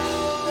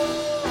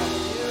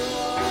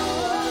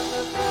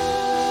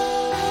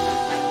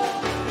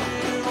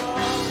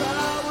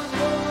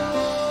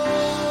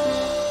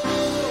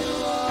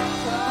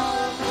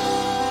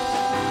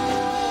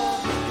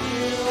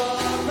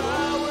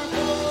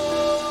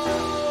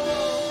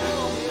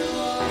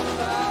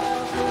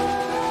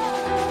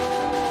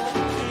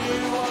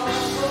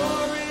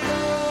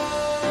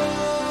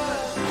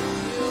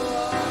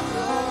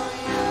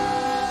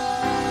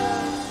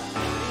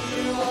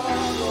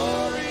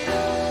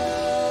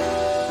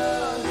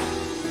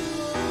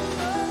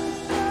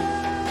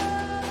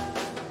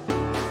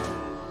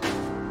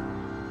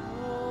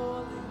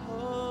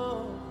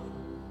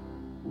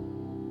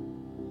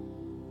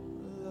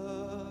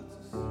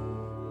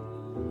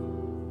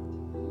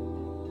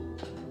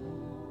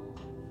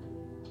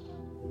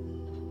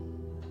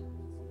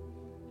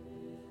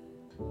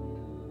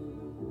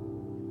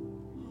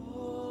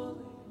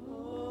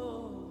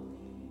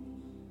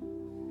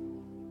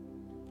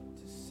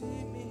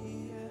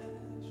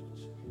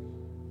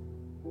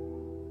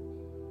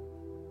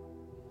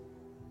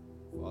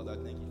Father, I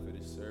thank you for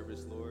this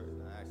service, Lord,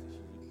 and I ask that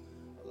you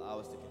allow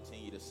us to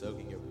continue to soak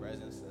in your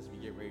presence as we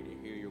get ready to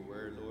hear your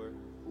word, Lord.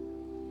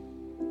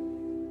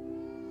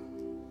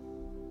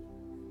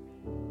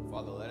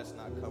 Father, let us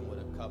not come with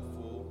a cup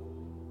full,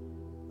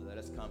 but let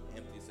us come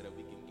empty so that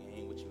we can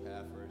gain what you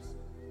have for us.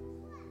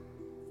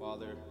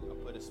 Father, I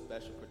put a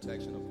special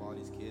protection upon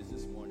these kids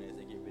this morning as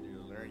they get ready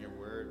to learn your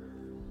word,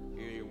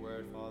 hear your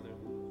word, Father.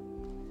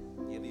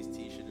 Give these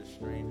teachers the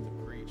strength to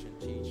preach and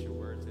teach your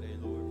word today,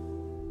 Lord.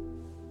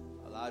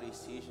 Allow these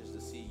teachers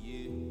to see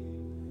you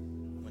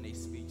when they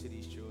speak to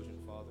these children,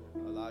 Father.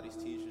 Allow these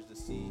teachers to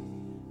see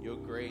your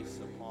grace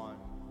upon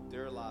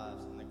their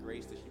lives and the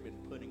grace that you've been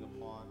putting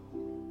upon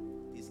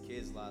these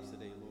kids' lives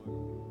today, Lord.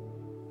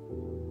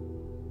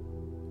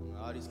 And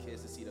allow these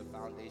kids to see the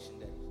foundation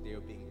that they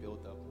are being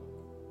built up on.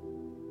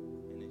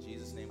 And in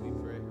Jesus' name we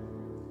pray.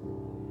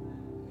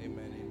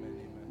 Amen, amen,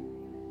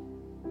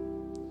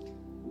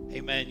 amen.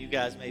 Amen. You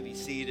guys may be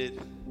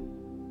seated.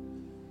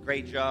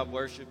 Great job,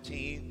 worship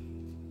team.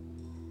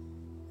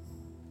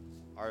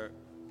 Our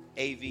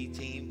AV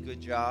team, good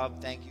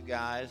job. Thank you,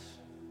 guys.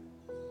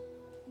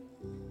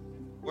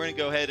 We're going to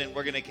go ahead and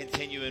we're going to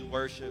continue in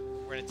worship.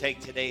 We're going to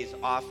take today's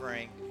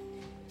offering.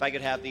 If I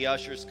could have the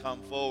ushers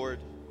come forward.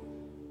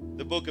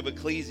 The book of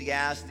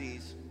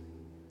Ecclesiastes,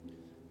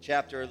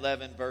 chapter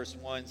 11, verse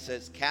 1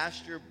 says,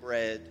 "Cast your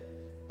bread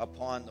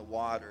upon the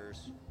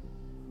waters,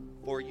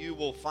 for you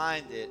will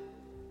find it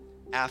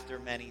after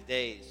many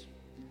days."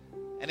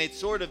 And it's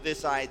sort of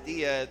this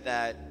idea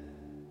that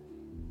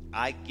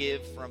I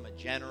give from a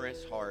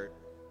generous heart,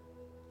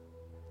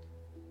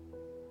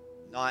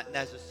 not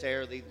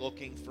necessarily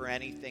looking for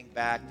anything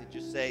back, to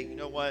just say, you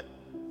know what,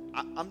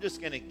 I'm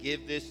just going to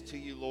give this to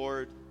you,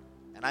 Lord,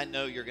 and I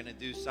know you're going to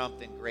do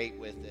something great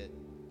with it.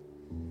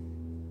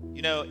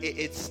 You know,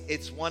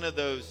 it's one of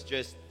those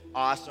just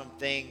awesome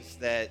things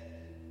that,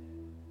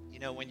 you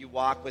know, when you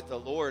walk with the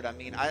Lord, I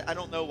mean, I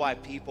don't know why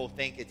people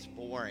think it's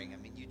boring. I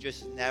mean, you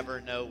just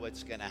never know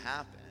what's going to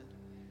happen.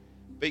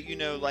 But, you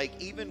know, like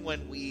even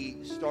when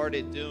we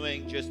started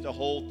doing just a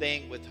whole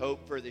thing with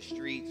Hope for the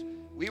Streets,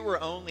 we were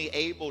only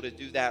able to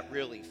do that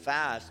really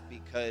fast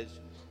because,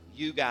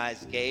 you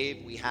guys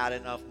gave. We had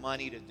enough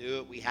money to do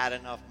it. We had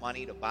enough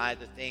money to buy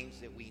the things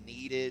that we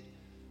needed.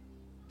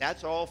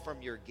 That's all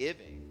from your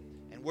giving.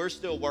 And we're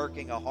still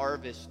working a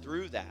harvest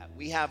through that.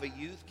 We have a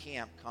youth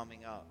camp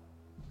coming up.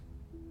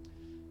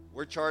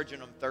 We're charging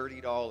them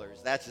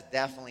 $30. That's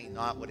definitely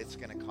not what it's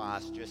going to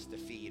cost just to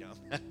feed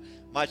them,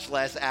 much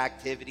less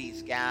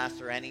activities,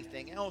 gas, or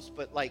anything else.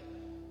 But like,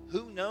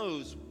 who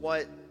knows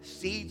what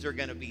seeds are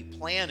going to be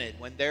planted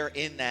when they're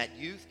in that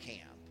youth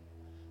camp?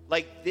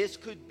 Like, this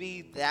could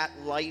be that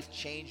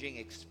life-changing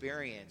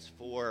experience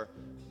for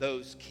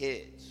those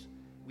kids.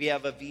 We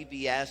have a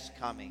VBS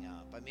coming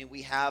up. I mean,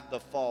 we have the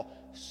fall.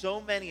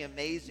 So many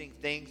amazing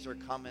things are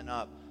coming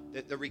up.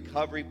 The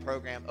recovery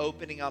program,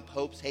 opening up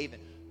Hope's Haven.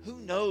 Who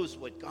knows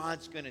what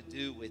God's going to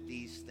do with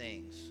these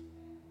things?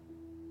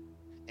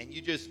 And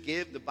you just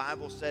give. The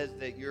Bible says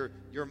that your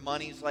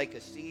money's like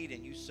a seed,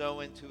 and you sow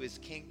into his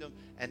kingdom.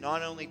 And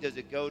not only does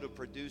it go to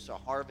produce a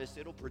harvest,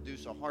 it'll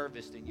produce a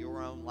harvest in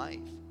your own life.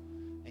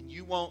 And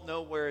you won't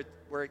know where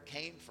it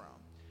came from.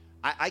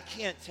 I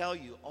can't tell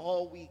you,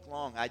 all week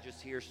long, I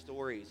just hear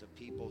stories of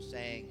people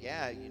saying,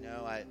 yeah, you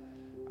know,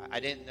 I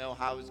didn't know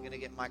how I was going to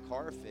get my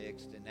car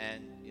fixed. And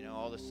then, you know,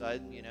 all of a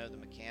sudden, you know, the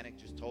mechanic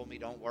just told me,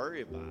 don't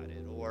worry about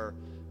it. Or,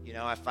 you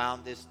know, I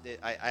found this,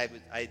 that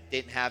I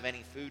didn't have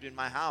any food in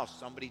my house.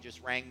 Somebody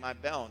just rang my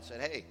bell and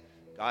said, hey,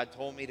 God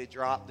told me to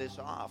drop this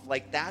off.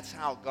 Like, that's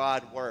how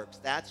God works.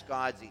 That's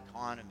God's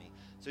economy.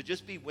 So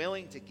just be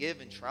willing to give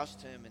and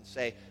trust him and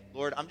say,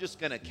 Lord, I'm just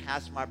going to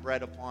cast my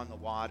bread upon the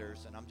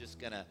waters, and I'm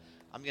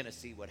going to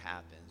see what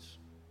happens.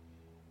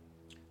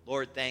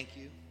 Lord, thank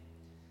you.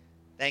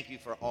 Thank you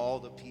for all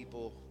the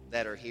people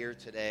that are here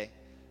today.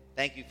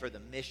 Thank you for the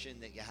mission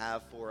that you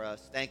have for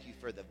us. Thank you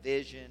for the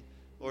vision,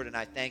 Lord, and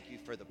I thank you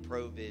for the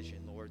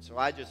provision, Lord. So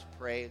I just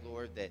pray,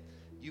 Lord, that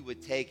you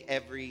would take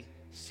every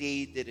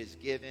seed that is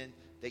given,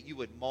 that you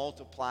would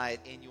multiply it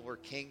in your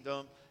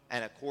kingdom,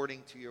 and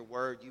according to your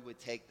word, you would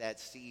take that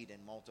seed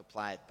and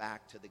multiply it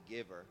back to the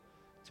giver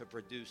to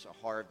produce a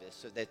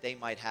harvest so that they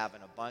might have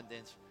an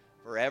abundance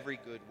for every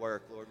good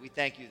work, Lord. We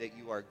thank you that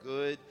you are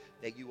good,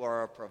 that you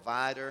are a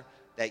provider,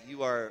 that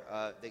you are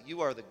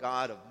the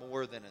God of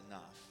more than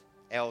enough,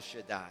 El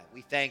Shaddai.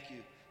 We thank you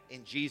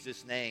in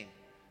Jesus' name.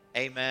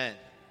 Amen.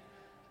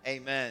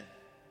 Amen.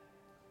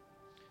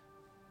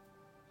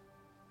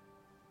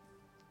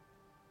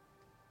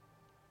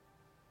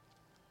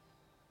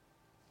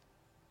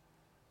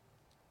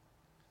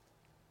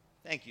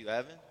 Thank you,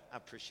 Evan. I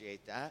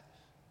appreciate that.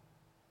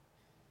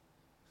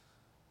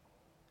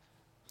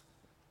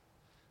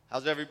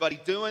 How's everybody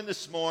doing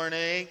this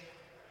morning?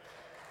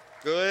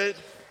 Good?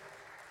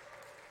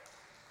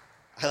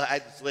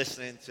 I was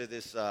listening to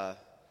this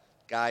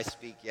guy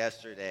speak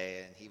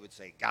yesterday, and he would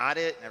say, got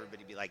it? And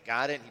everybody would be like,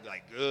 got it? And he'd be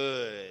like,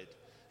 good.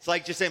 It's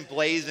like just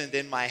emblazoned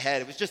in my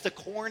head. It was just the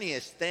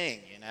corniest thing,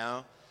 you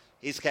know?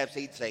 He'd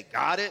say,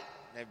 got it?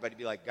 And everybody would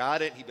be like,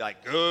 got it? And he'd be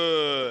like,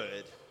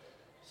 good.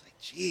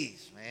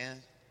 Jeez, man.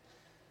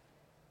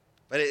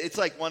 But it's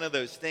like one of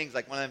those things,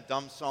 like one of them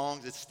dumb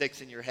songs that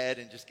sticks in your head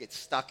and just gets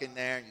stuck in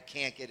there and you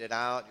can't get it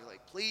out. You're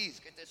like, please,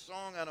 get this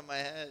song out of my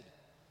head.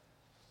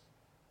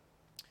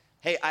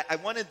 Hey, I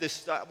wanted to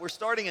start, we're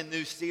starting a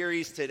new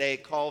series today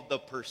called The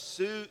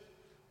Pursuit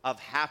of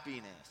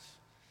Happiness.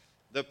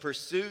 The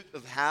Pursuit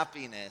of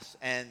Happiness.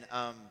 And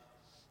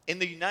in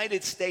the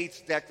United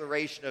States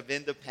Declaration of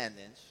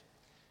Independence,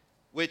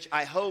 which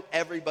I hope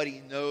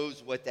everybody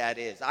knows what that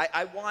is.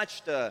 I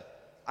watched a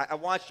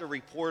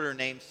reporter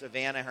named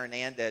Savannah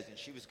Hernandez, and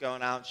she was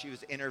going out and she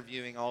was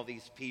interviewing all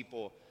these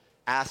people,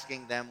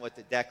 asking them what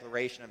the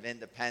Declaration of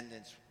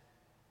Independence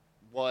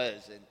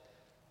was. And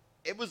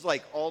it was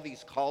like all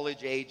these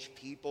college-age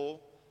people,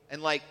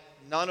 and like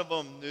none of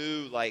them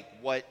knew like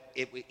what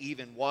it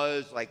even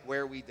was, like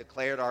where we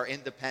declared our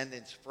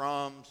independence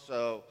from.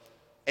 So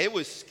it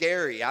was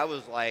scary. I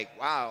was like,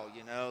 wow,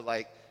 you know,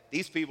 like,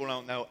 these people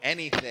don't know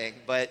anything,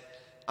 but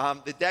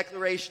the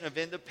Declaration of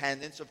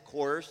Independence, of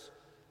course,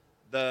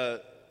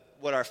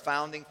 what our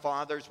founding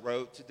fathers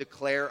wrote to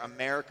declare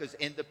America's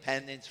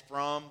independence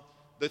from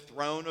the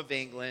throne of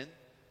England.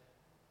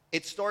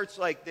 It starts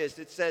like this.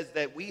 It says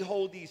that we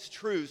hold these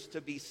truths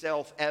to be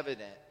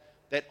self-evident,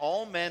 that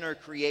all men are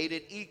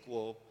created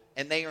equal,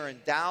 and they are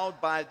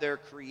endowed by their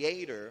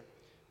Creator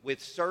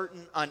with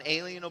certain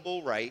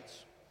unalienable rights,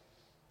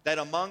 that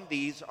among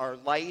these are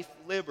life,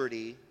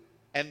 liberty,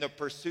 and the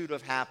pursuit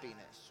of happiness.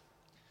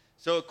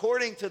 So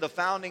according to the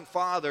founding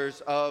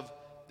fathers of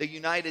the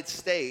United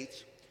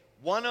States,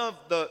 one of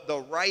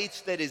the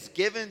rights that is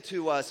given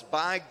to us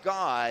by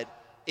God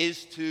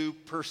is to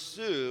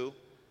pursue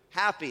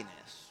happiness.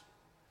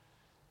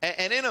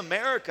 And in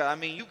America, I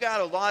mean, you got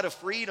a lot of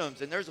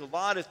freedoms, and there's a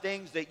lot of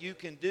things that you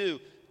can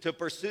do to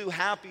pursue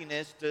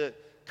happiness, to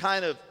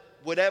kind of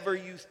whatever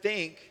you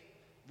think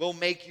will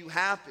make you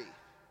happy.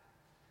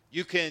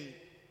 You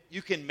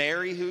can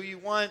marry who you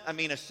want. I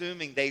mean,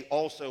 assuming they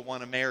also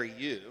want to marry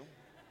you.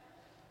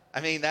 I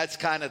mean, that's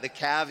kind of the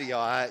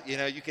caveat. You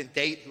know, you can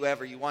date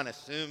whoever you want,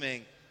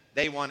 assuming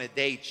they want to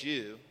date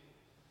you.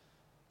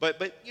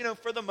 But you know,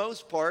 for the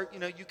most part, you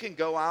know, you can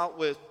go out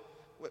with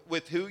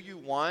with who you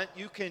want.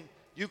 You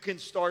can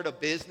start a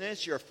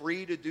business. You're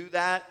free to do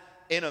that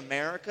in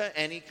America,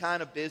 any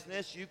kind of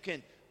business. You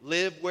can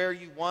live where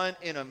you want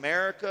in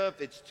America.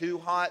 If it's too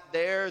hot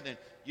there, then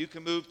you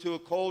can move to a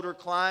colder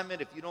climate.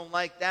 If you don't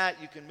like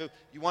that, you can move.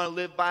 You want to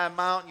live by a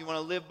mountain, you want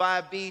to live by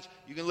a beach,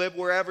 you can live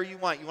wherever you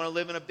want. You want to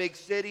live in a big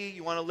city,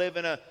 you want to live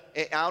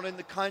out in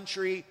the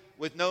country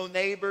with no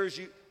neighbors,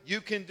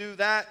 you can do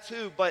that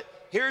too. But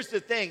here's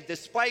the thing,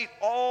 despite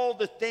all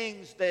the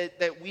things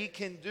that we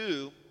can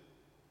do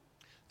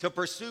to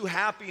pursue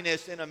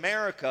happiness in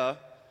America,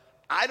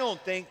 I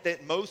don't think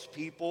that most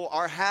people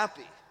are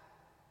happy.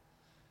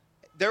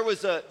 There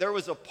was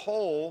a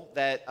poll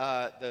that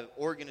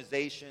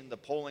the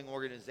polling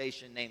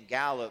organization named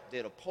Gallup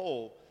did a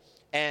poll,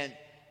 and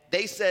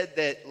they said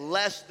that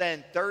less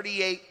than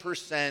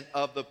 38%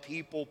 of the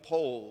people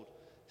polled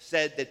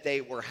said that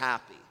they were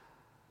happy,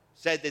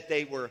 said that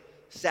they were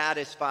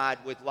satisfied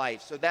with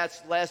life. So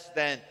that's less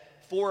than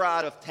 4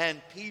 out of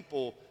 10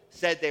 people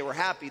said they were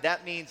happy.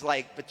 That means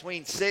like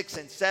between 6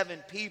 and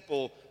 7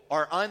 people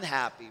are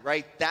unhappy,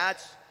 right?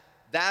 That's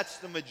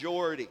the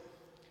majority.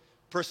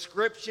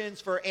 Prescriptions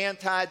for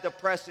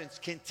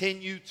antidepressants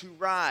continue to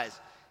rise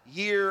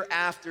year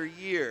after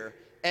year.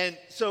 And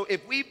so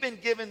if we've been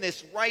given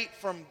this right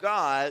from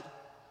God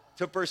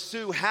to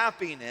pursue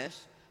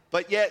happiness,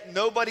 but yet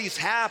nobody's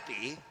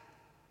happy,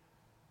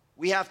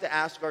 we have to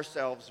ask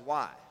ourselves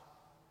why.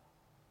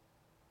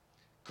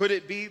 Could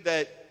it be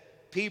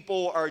that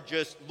people are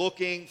just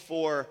looking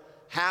for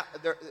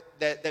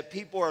that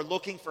people are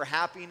looking for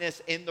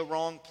happiness in the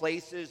wrong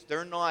places?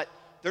 They're not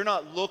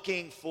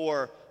looking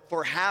for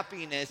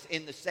happiness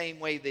in the same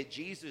way that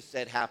Jesus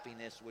said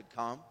happiness would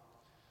come.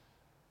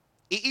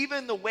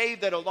 Even the way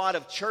that a lot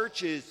of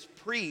churches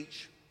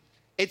preach,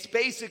 it's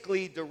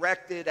basically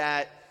directed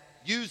at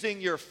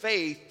using your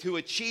faith to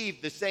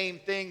achieve the same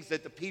things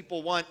that the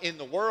people want in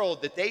the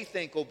world that they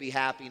think will be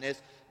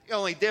happiness. The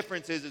only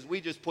difference is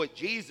we just put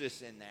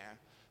Jesus in there.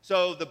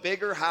 So the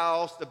bigger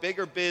house, the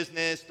bigger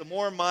business, the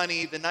more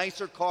money, the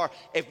nicer car,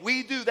 if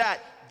we do that,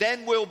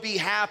 then we'll be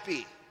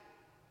happy.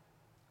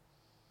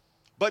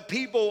 But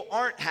people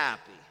aren't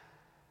happy.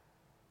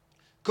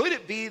 Could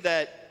it be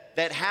that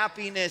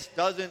happiness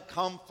doesn't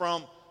come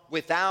from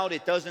without?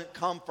 It doesn't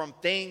come from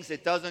things.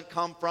 It doesn't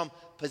come from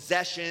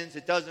possessions.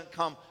 It doesn't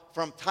come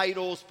from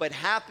titles. But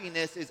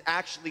happiness is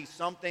actually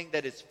something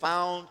that is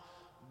found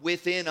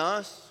within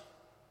us.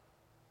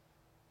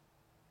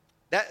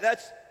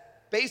 That's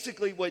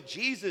basically what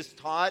Jesus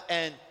taught.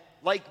 And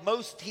like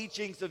most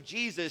teachings of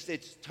Jesus,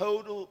 it's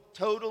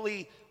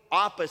totally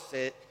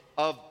opposite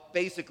of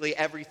basically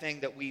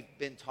everything that we've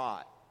been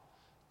taught.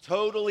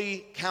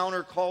 Totally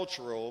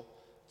countercultural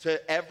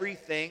to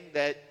everything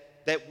that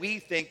we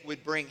think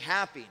would bring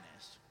happiness.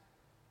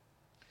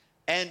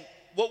 And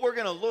what we're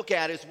going to look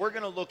at is we're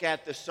going to look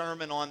at the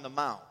Sermon on the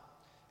Mount.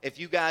 If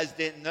you guys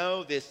didn't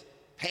know, this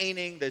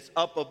painting that's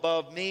up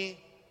above me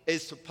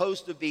is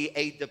supposed to be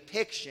a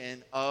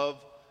depiction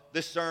of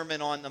the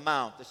Sermon on the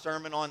Mount. The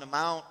Sermon on the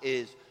Mount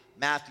is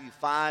Matthew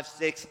 5,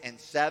 6, and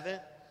 7.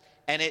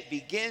 And it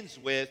begins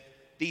with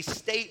these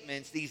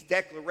statements, these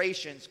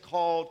declarations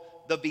called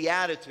the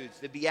Beatitudes.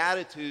 The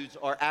Beatitudes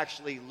are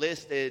actually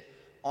listed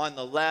on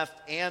the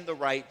left and the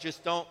right.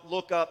 Just don't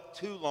look up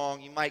too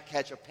long. You might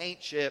catch a paint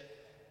chip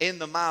in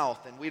the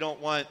mouth, and we don't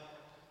want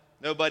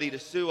nobody to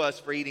sue us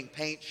for eating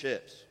paint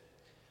chips.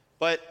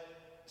 But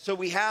so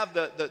we have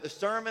the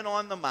Sermon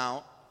on the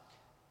Mount,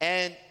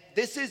 and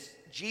this is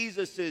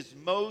Jesus'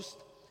 most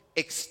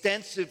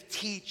extensive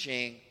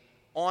teaching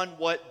on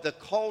what the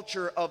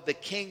culture of the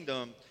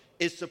kingdom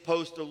is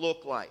supposed to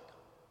look like.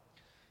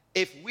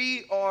 If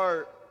we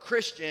are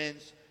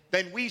Christians,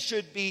 then we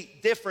should be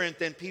different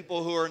than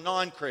people who are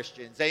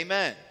non-Christians.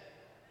 Amen.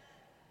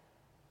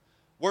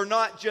 We're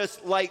not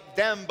just like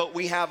them, but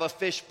we have a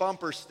fish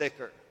bumper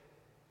sticker.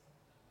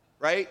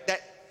 Right?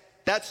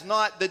 That's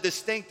not the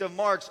distinctive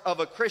marks of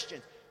a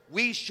Christian.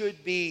 We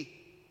should be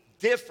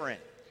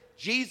different.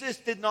 Jesus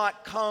did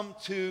not come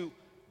to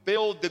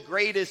build the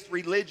greatest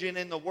religion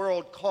in the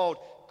world called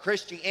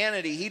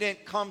Christianity. He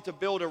didn't come to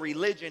build a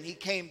religion. He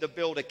came to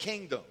build a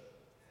kingdom.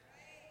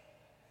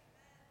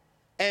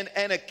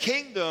 And a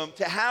kingdom,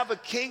 to have a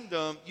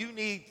kingdom, you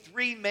need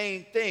 3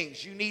 main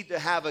things. You need to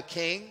have a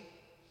king.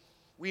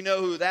 We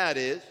know who that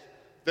is.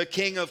 The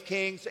King of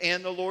Kings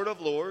and the Lord of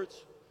Lords.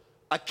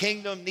 A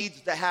kingdom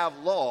needs to have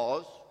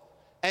laws.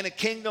 And a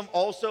kingdom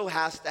also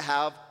has to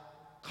have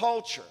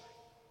culture.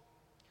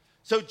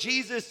 So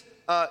Jesus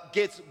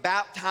gets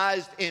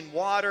baptized in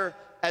water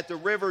at the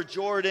River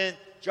Jordan.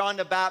 John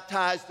the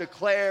Baptist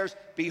declares,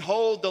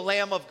 "Behold the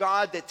Lamb of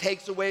God that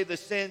takes away the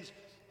sins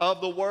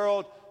of the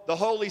world." The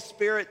Holy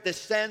Spirit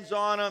descends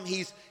on him.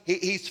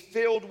 He's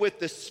filled with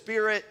the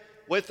Spirit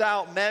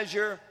without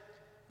measure.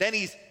 Then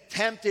he's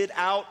tempted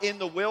out in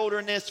the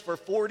wilderness for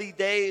 40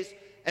 days.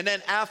 And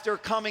then after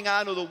coming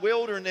out of the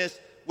wilderness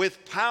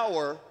with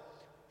power,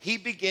 he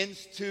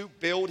begins to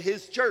build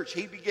his church.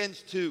 He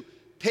begins to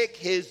pick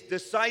his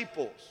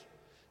disciples.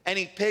 And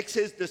he picks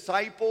his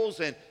disciples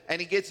and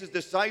he gets his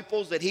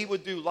disciples that he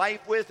would do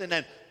life with. And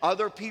then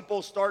other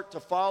people start to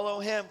follow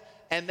him.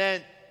 And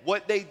then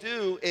what they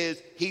do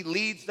is he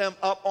leads them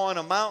up on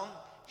a mountain.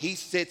 He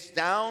sits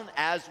down,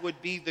 as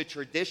would be the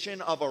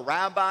tradition of a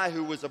rabbi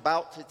who was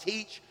about to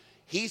teach.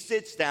 He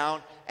sits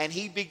down and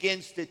he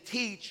begins to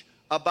teach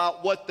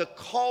about what the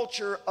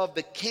culture of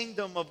the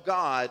kingdom of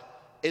God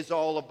is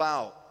all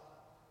about.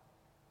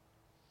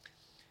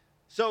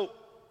 So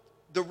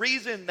the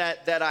reason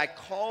that I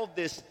called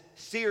this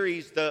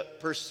series The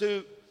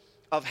Pursuit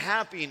of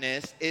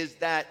Happiness is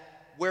that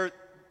where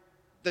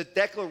the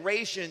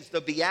declarations,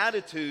 the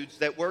Beatitudes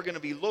that we're going to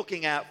be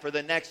looking at for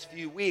the next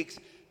few weeks,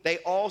 they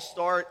all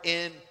start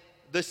in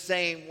the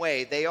same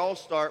way. They all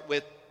start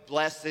with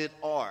blessed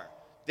are.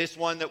 This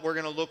one that we're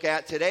going to look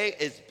at today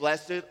is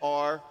blessed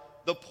are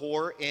the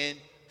poor in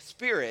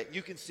spirit.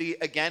 You can see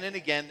again and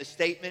again the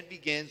statement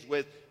begins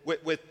with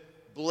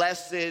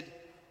blessed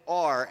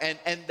are.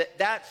 And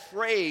that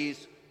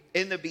phrase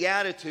in the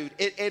Beatitude,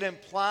 it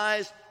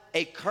implies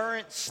a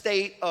current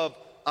state of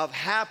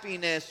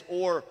happiness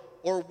or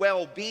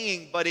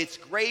well-being, but it's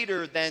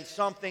greater than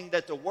something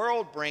that the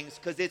world brings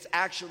because it's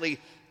actually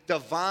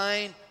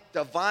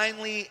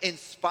divinely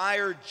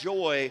inspired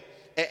joy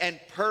and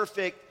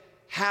perfect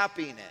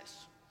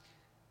happiness.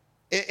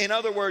 In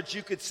other words,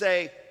 you could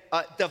say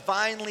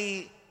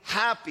divinely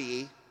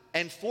happy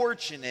and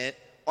fortunate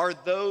are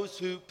those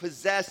who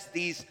possess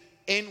these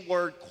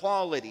inward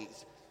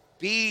qualities.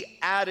 Be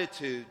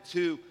attitude,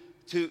 to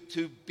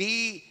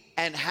be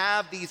and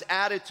have these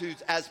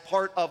attitudes as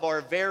part of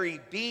our very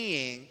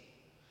being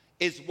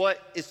is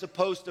what is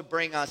supposed to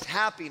bring us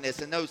happiness.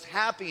 And those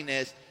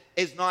happiness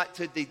is not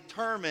to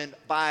determined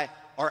by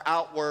our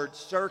outward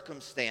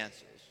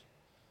circumstances.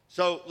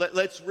 So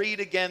let's read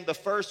again the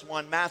first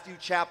one, Matthew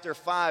chapter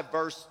 5,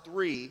 verse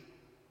 3.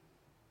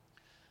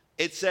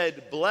 It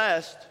said,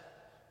 blessed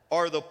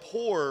are the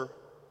poor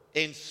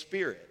in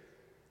spirit,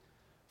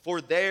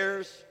 for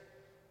theirs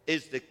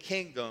is the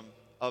kingdom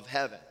of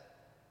heaven.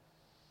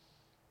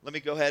 Let me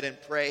go ahead and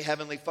pray.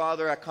 Heavenly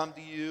Father, I come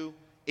to you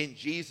in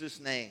Jesus'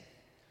 name,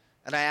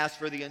 and I ask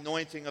for the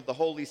anointing of the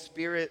Holy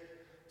Spirit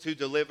to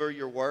deliver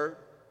your word.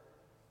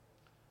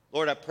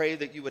 Lord, I pray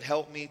that you would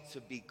help me to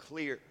be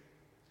clear.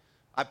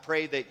 I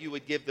pray that you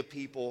would give the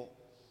people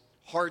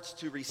hearts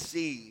to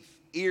receive,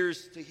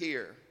 ears to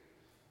hear.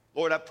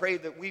 Lord, I pray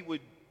that we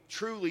would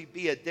truly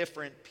be a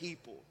different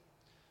people,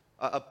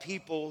 a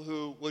people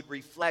who would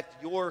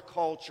reflect your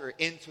culture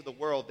into the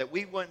world, that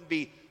we wouldn't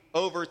be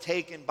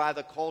overtaken by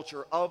the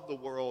culture of the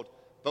world,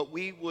 but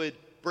we would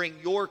bring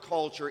your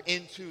culture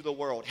into the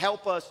world.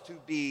 Help us to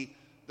be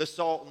the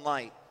salt and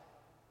light.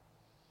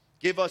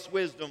 Give us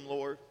wisdom,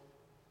 Lord.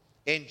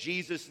 In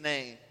Jesus'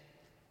 name,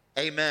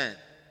 amen.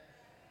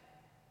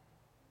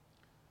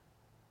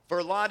 For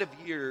a lot of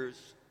years,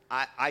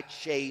 I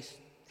chased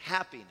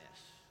happiness.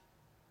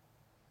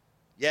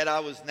 Yet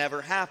I was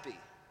never happy.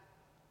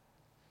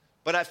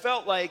 But I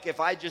felt like if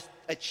I just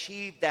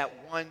achieved that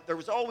one, there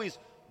was always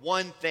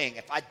one thing.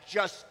 If I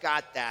just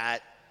got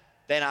that,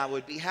 then I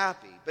would be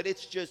happy. But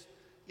it's just,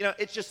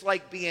 it's just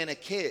like being a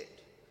kid.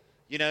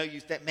 You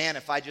think, man,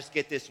 if I just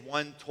get this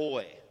one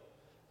toy.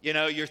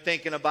 You're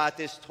thinking about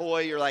this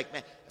toy. You're like,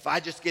 man, if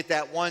I just get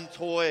that one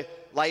toy,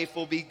 life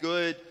will be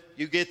good.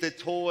 You get the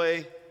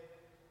toy.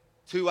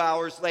 2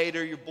 hours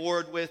later, you're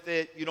bored with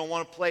it. You don't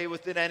want to play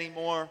with it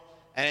anymore.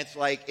 And it's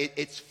like,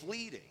 it's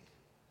fleeting.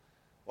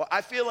 Well,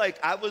 I feel like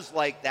I was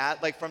like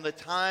that. Like from the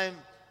time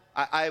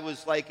I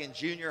was like in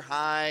junior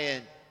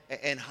high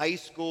and high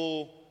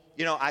school,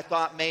 I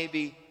thought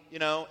maybe,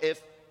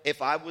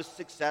 if I was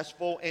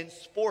successful in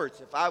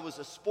sports, if I was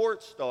a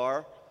sports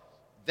star,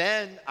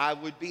 then I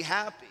would be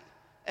happy.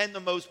 And the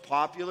most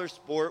popular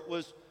sport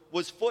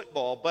was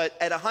football. But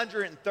at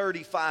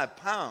 135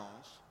 pounds,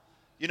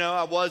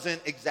 I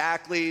wasn't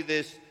exactly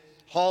this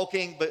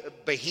hulking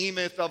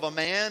behemoth of a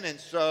man. And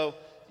so,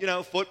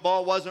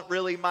 football wasn't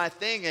really my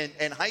thing.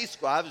 In high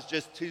school, I was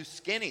just too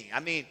skinny. I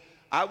mean,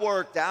 I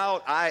worked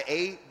out, I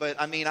ate, but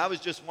I was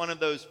just one of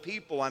those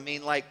people.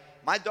 Like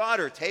my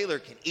daughter, Taylor,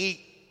 can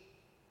eat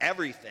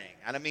everything.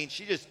 And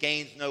she just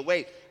gains no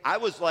weight. I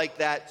was like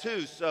that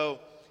too. So,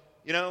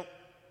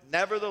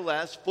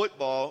 nevertheless,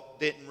 football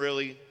didn't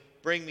really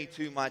bring me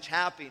too much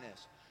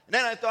happiness. And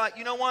then I thought,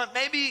 you know what,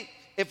 maybe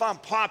if I'm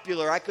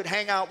popular, I could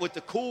hang out with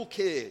the cool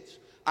kids.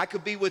 I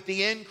could be with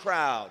the in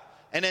crowd.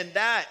 And then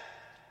that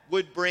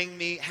would bring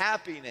me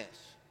happiness.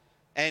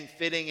 And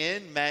fitting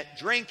in meant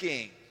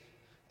drinking.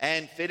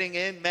 And fitting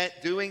in meant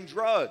doing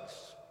drugs.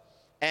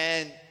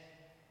 And,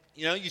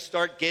 you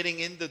start getting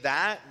into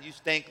that and you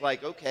think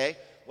like, okay,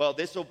 well,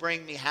 this will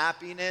bring me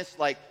happiness.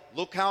 Like,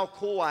 look how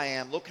cool I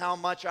am. Look how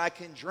much I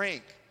can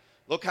drink.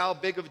 Look how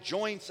big of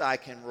joints I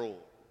can roll.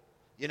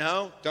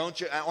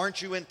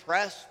 Aren't you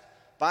impressed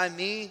by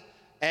me?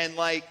 And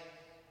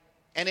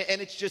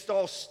it's just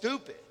all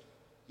stupid.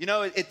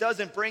 It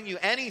doesn't bring you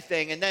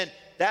anything. And then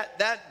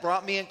that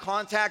brought me in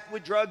contact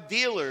with drug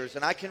dealers.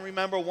 And I can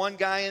remember one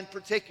guy in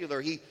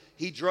particular.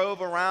 He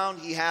drove around.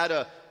 He had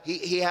a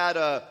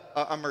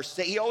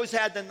Mercedes. He always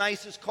had the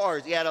nicest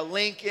cars. He had a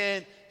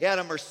Lincoln. He had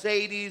a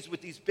Mercedes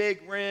with these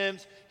big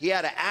rims. He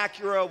had an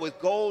Acura with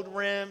gold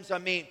rims. I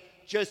mean,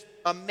 just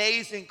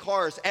amazing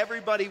cars.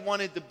 Everybody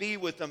wanted to be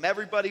with him.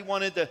 Everybody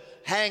wanted to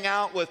hang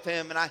out with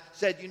him. And I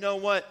said, you know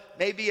what?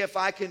 Maybe if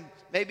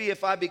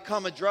I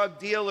become a drug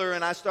dealer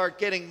and I start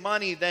getting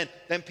money, then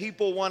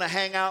people want to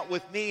hang out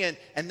with me, and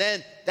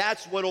then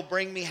that's what'll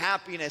bring me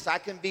happiness. I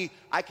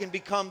can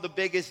become the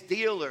biggest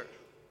dealer.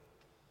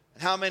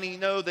 And how many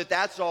know that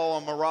that's all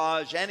a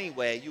mirage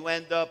anyway? You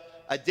end up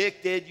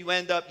addicted. You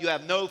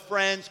have no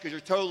friends because you're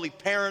totally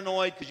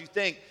paranoid because you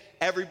think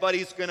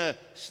everybody's going to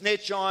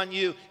snitch on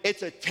you.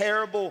 It's a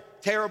terrible,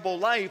 terrible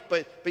life,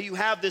 but you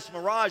have this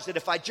mirage that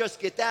if I just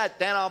get that,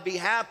 then I'll be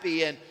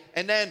happy. And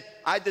then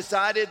I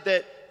decided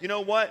that, you know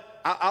what?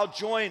 I'll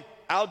join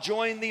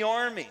the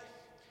army.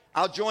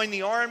 I'll join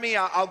the army.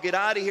 I'll get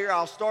out of here.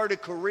 I'll start a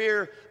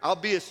career. I'll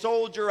be a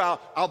soldier.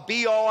 I'll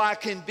be all I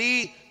can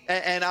be,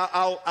 and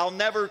I'll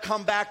never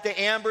come back to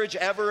Ambridge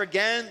ever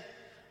again.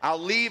 I'll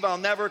leave. I'll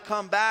never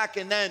come back,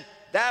 and then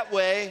that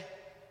way,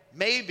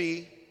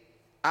 maybe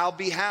I'll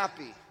be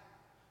happy.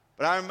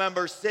 But I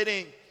remember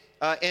sitting,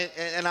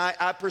 and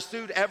I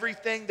pursued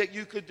everything that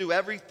you could do,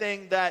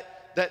 everything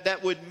that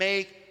would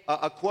make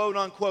a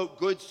quote-unquote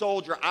good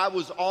soldier. I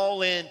was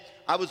all in.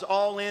 I was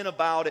all in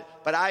about it.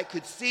 But I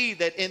could see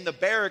that in the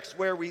barracks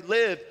where we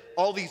lived,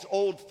 all these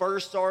old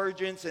first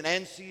sergeants and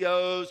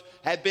NCOs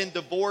had been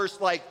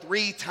divorced like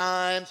 3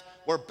 times,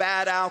 were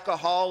bad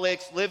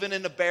alcoholics, living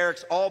in the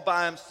barracks all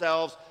by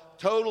themselves,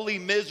 totally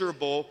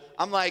miserable.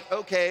 I'm like,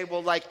 okay,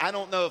 well, like, I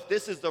don't know if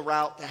this is the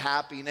route to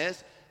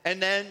happiness.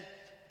 And then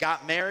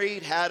got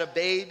married, had a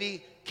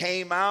baby,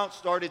 came out,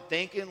 started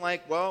thinking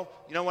like, well,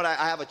 you know what, I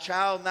have a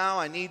child now.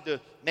 I need to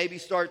maybe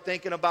start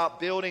thinking about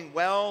building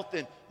wealth,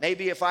 and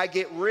maybe if I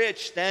get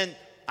rich, then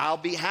I'll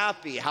be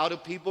happy. How do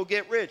people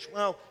get rich?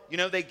 Well, you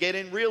know, they get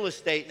in real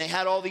estate, and they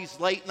had all these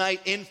late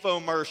night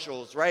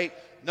infomercials, right?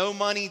 No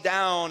money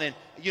down, and,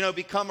 you know,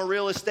 become a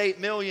real estate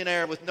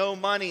millionaire with no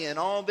money and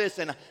all this.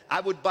 And I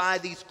would buy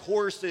these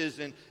courses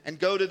and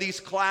go to these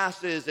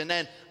classes, and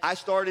then I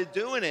started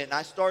doing it, and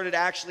I started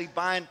actually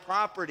buying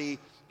property,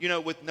 you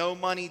know, with no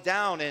money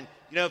down. And,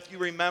 you know, if you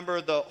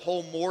remember the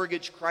whole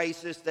mortgage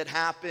crisis that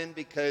happened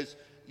because,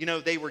 you know,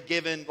 they were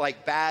given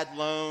like bad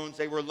loans.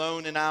 They were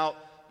loaning out,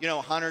 you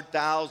know,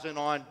 $100,000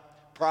 on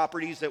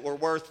properties that were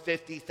worth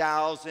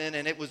 $50,000,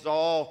 and it was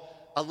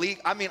all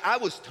illegal. I mean, I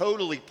was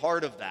totally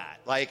part of that.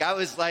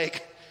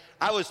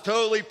 I was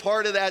totally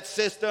part of that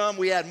system.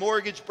 We had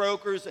mortgage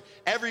brokers.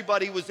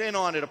 Everybody was in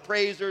on it.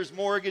 Appraisers,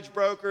 mortgage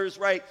brokers,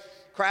 right?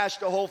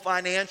 Crashed the whole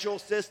financial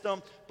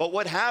system. But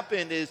what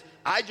happened is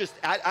I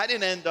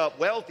didn't end up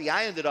wealthy.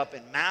 I ended up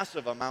in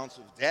massive amounts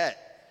of debt,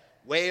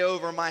 way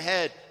over my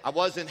head. I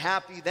wasn't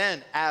happy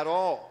then at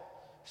all.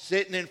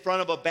 Sitting in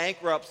front of a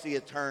bankruptcy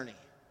attorney.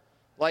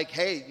 Like,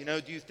 hey, you know,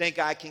 do you think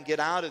I can get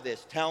out of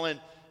this? Telling,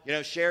 you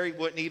know, Sherry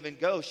wouldn't even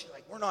go. She's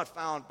like, we're not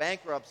filing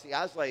bankruptcy.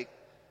 I was like,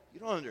 you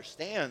don't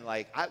understand.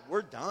 Like,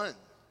 we're done.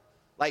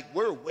 Like,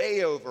 we're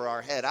way over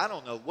our head. I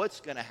don't know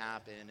what's going to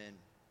happen. And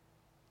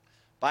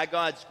by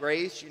God's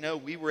grace, you know,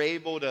 we were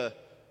able to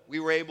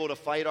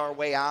fight our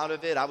way out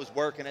of it. I was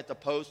working at the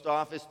post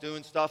office,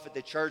 doing stuff at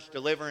the church,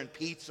 delivering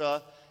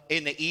pizza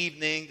in the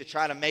evening to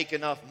try to make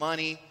enough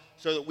money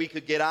so that we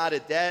could get out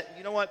of debt.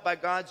 You know what? By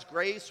God's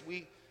grace,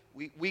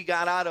 we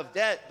got out of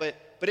debt. But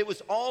it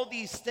was all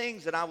these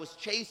things that I was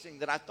chasing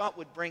that I thought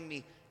would bring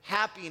me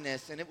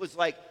happiness. And it was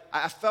like,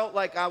 I felt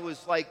like I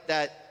was like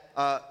that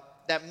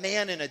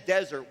man in a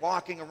desert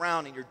walking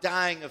around, and you're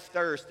dying of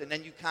thirst. And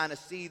then you kind of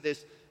see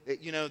this,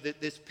 you know,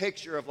 this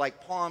picture of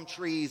like palm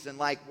trees and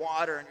like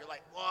water, and you're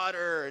like,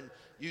 water, and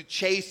you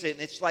chase it,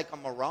 and it's like a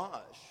mirage.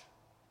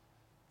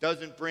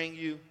 Doesn't bring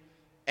you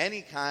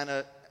any kind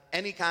of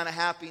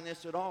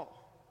happiness at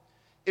all.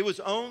 It was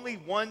only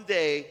one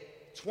day,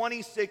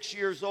 26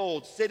 years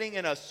old, sitting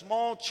in a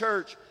small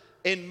church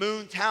in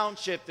Moon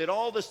Township, that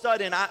all of a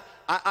sudden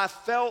I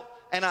felt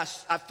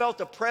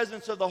the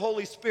presence of the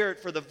Holy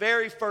Spirit for the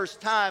very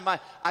first time.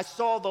 I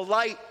saw the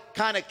light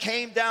kind of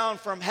came down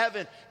from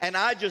heaven, and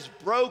I just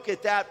broke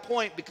at that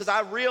point because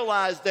I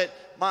realized that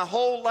my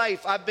whole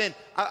life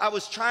I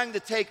was trying to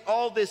take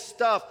all this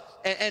stuff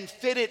and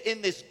fit it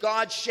in this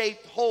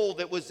God-shaped hole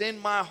that was in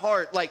my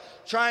heart, like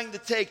trying to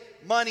take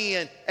money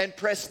and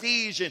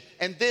prestige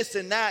and this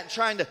and that, and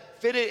trying to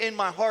fit it in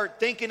my heart,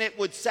 thinking it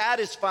would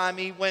satisfy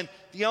me, when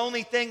the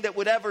only thing that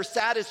would ever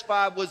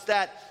satisfy was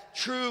that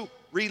true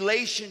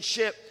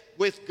relationship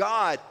with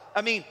God.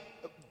 I mean,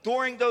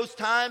 during those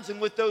times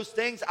and with those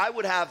things, I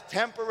would have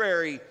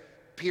temporary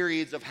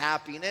periods of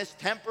happiness,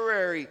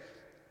 temporary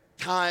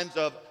times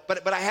of,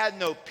 but I had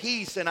no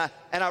peace, and I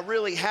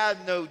really had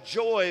no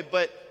joy.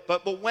 But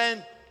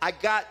when I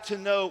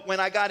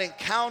got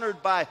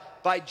encountered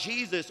by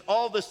Jesus,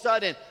 all of a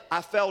sudden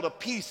I felt a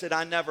peace that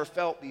I never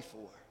felt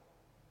before.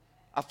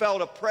 I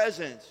felt a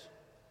presence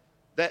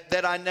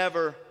that I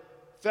never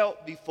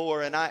felt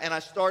before, and I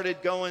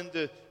started going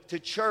to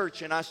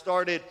church, and I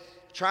started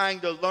trying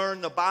to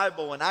learn the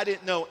Bible, and I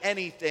didn't know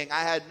anything. I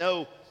had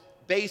no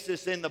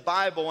basis in the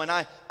Bible, and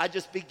I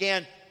just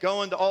began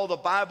going to all the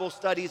Bible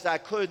studies I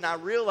could, and I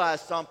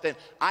realized something.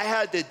 I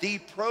had to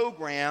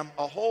deprogram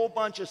a whole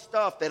bunch of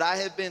stuff that I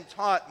had been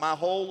taught my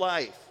whole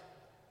life.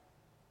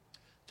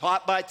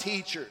 Taught by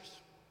teachers,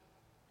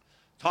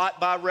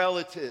 taught by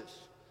relatives.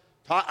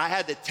 I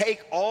had to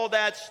take all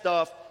that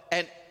stuff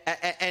and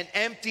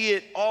empty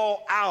it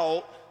all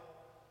out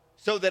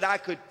so that I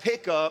could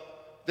pick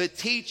up the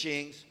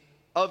teachings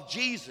of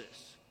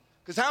Jesus.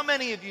 Because how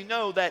many of you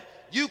know that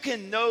you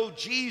can know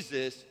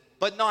Jesus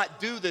but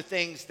not do the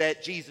things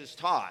that Jesus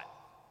taught?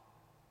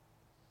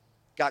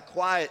 Got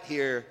quiet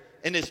here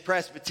in this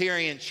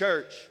Presbyterian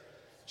church.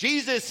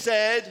 Jesus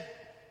said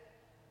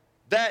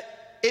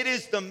that it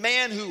is the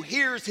man who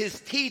hears his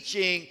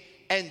teaching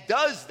and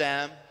does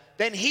them,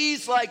 then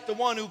he's like the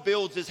one who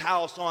builds his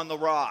house on the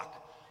rock.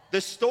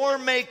 The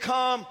storm may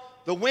come,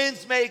 the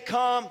winds may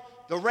come,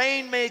 the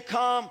rain may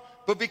come,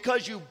 but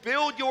because you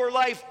build your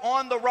life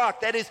on the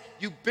rock, that is,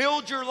 you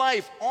build your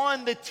life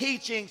on the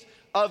teachings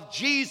of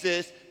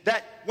Jesus,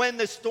 that when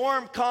the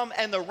storm comes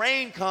and the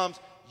rain comes,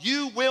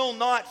 you will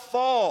not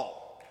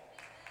fall.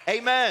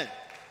 Amen.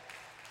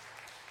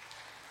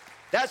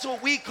 That's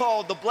what we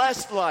call the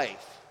blessed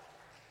life.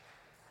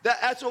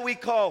 That's what we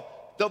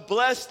call the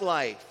blessed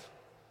life.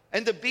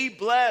 And to be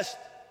blessed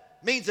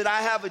means that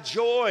I have a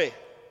joy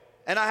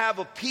and I have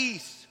a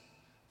peace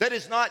that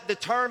is not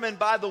determined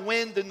by the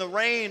wind and the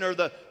rain or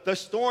the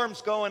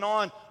storms going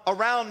on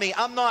around me.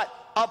 I'm not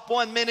up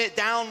 1 minute,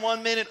 down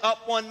 1 minute,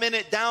 up 1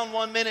 minute, down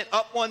 1 minute,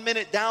 up 1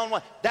 minute, down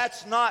one.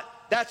 That's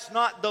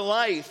not the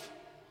life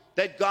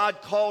that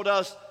God called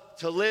us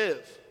to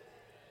live.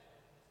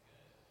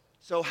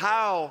 So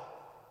how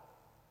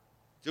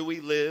do we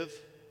live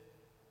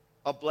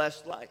a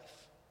blessed life?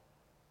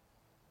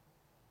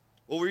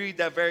 Well, we read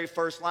that very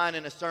first line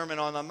in the Sermon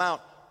on the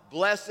Mount.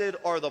 Blessed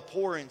are the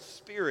poor in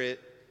spirit,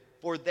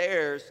 for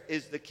theirs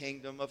is the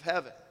kingdom of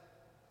heaven.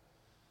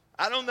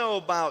 I don't know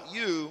about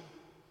you,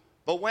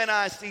 but when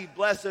I see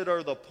blessed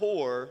are the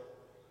poor,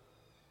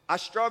 I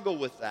struggle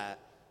with that.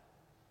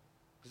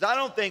 Because I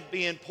don't think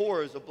being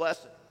poor is a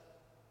blessing.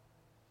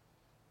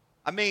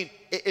 I mean,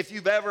 if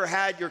you've ever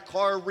had your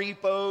car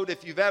repoed,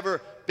 if you've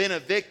ever been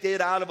evicted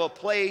out of a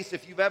place,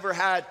 if you've ever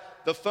had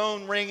the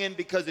phone ringing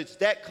because it's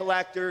debt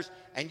collectors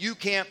and you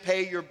can't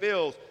pay your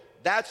bills,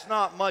 that's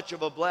not much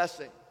of a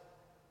blessing.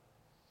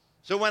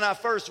 So when I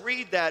first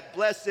read that,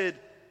 blessed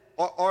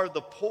are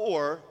the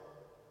poor,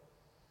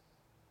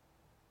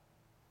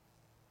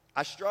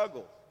 I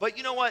struggle. But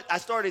you know what? I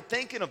started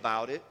thinking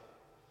about it.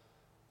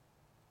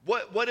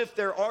 What if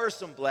there are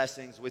some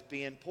blessings with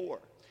being poor?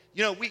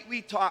 You know,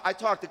 I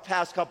talked the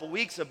past couple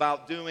weeks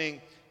about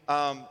doing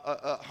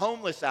a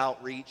homeless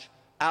outreach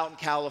out in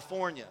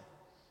California.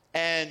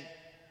 And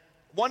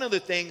one of the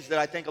things that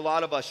I think a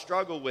lot of us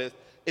struggle with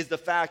is the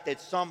fact that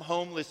some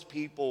homeless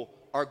people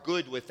are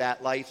good with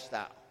that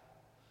lifestyle.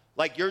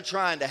 Like you're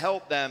trying to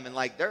help them and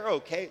like they're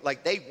okay,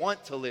 like they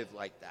want to live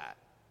like that.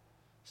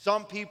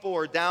 Some people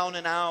are down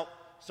and out,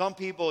 some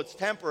people it's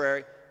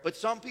temporary, but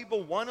some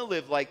people want to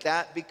live like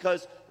that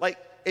because like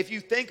if you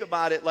think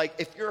about it, like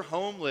if you're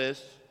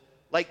homeless,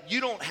 like you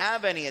don't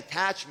have any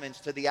attachments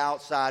to the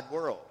outside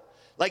world.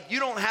 Like you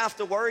don't have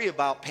to worry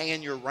about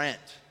paying your rent.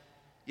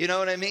 You know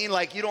what I mean?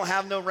 Like you don't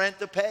have no rent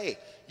to pay.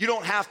 You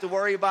don't have to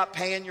worry about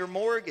paying your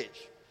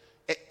mortgage.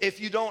 If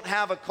you don't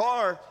have a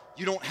car,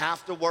 you don't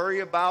have to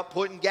worry about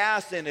putting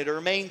gas in it or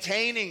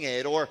maintaining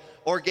it or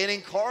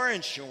getting car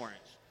insurance.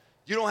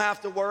 You don't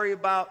have to worry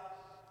about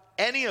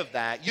any of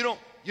that. You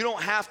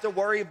don't have to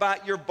worry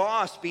about your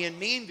boss being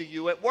mean to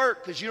you at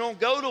work because you don't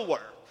go to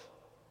work.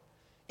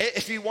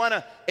 If you want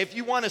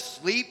to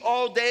sleep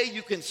all day,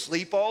 you can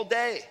sleep all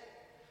day.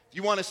 If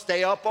you want to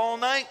stay up all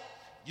night,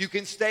 you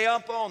can stay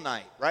up all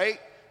night, right?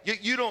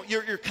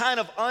 You're kind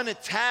of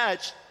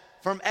unattached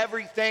from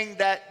everything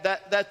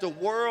that the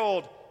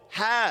world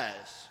has.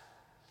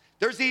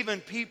 There's even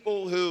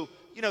people who,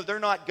 you know, they're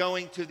not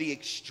going to the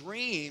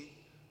extreme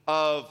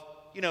of,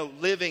 you know,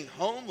 living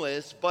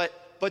homeless, but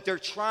they're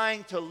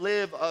trying to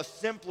live a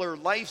simpler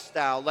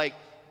lifestyle. Like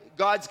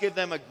God's given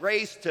them a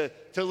grace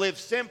to live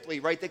simply,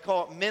 right? They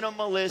call it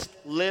minimalist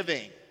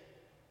living,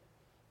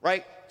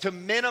 right? To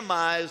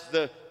minimize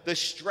the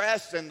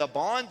stress and the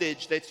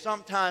bondage that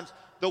sometimes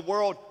the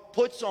world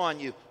puts on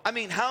you. I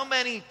mean, how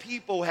many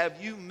people have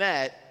you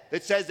met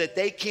that says that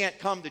they can't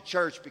come to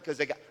church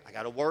because I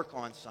got to work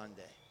on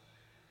Sunday.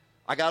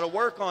 I got to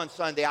work on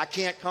Sunday. I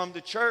can't come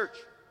to church.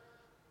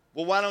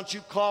 Well, why don't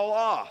you call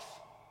off?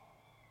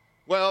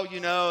 Well, you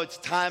know, it's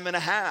time and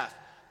a half.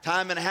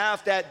 Time and a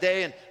half that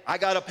day, and I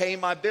got to pay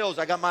my bills.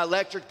 I got my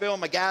electric bill,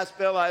 my gas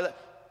bill.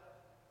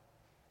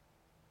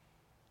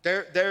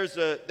 There's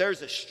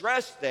a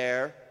stress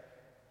there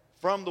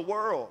from the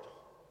world.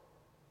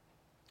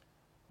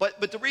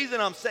 But the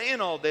reason I'm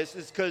saying all this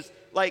is because,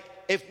 like,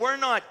 if we're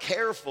not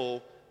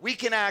careful, we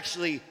can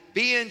actually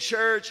be in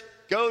church,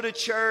 go to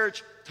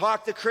church,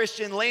 talk the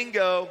Christian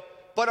lingo,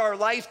 but our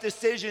life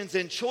decisions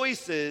and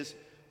choices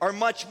are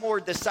much more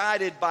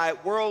decided by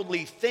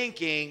worldly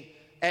thinking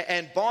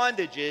and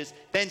bondages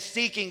than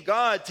seeking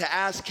God to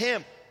ask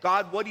Him,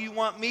 God, what do you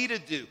want me to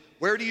do?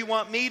 Where do you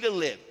want me to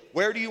live?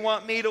 Where do you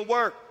want me to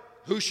work?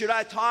 Who should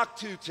I talk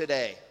to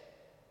today?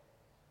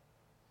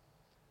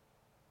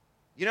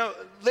 You know,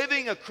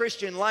 living a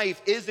Christian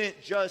life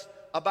isn't just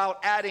about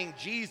adding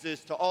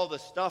Jesus to all the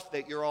stuff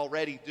that you're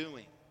already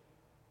doing.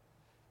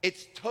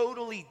 It's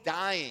totally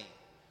dying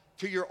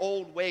to your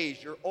old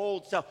ways, your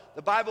old self.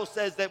 The Bible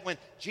says that when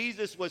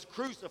Jesus was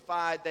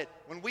crucified, that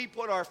when we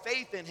put our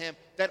faith in him,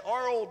 that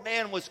our old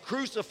man was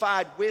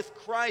crucified with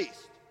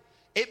Christ.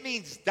 It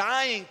means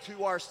dying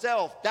to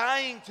ourselves,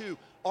 dying to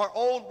our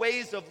old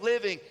ways of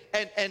living.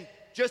 And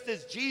just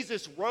as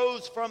Jesus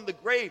rose from the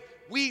grave,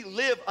 we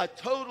live a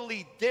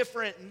totally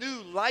different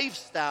new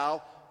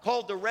lifestyle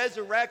called the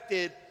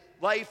resurrected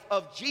life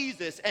of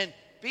Jesus. And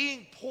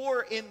being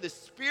poor in the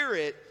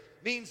Spirit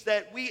means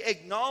that we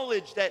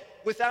acknowledge that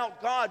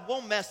without God,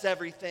 we'll mess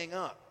everything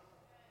up.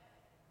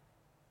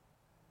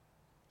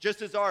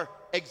 Just as our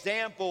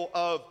example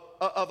of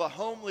a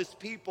homeless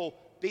people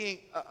being,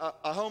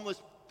 a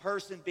homeless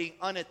person being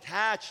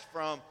unattached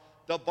from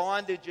the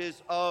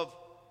bondages of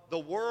the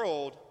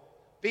world,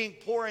 being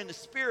poor in the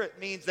Spirit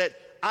means that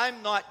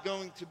I'm not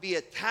going to be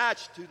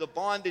attached to the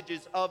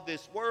bondages of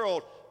this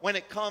world when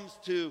it comes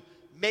to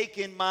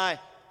making my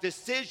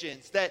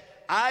decisions, that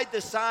I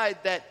decide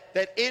that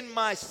in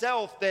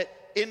myself, that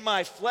in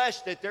my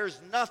flesh, that there's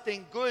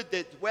nothing good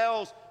that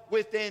dwells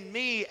within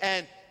me.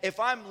 And if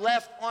I'm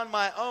left on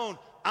my own,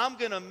 I'm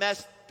going to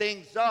mess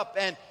things up.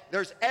 And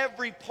there's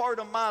every part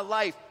of my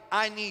life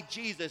I need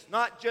Jesus,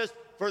 not just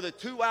for the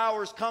 2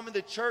 hours coming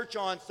to church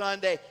on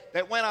Sunday,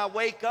 that when I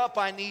wake up,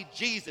 I need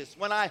Jesus.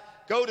 When I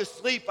go to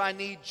sleep, I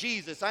need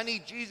Jesus. I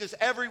need Jesus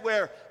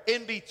everywhere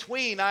in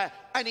between. I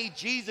need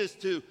Jesus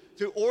to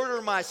order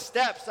my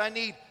steps. I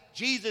need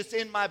Jesus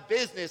in my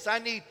business. I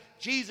need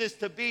Jesus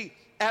to be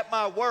at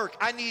my work.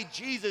 I need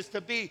Jesus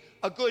to be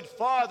a good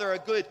father, a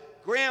good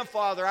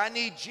grandfather. I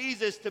need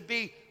Jesus to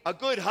be a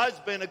good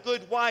husband, a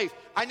good wife.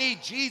 I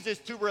need Jesus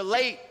to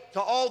relate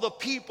to all the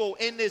people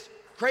in this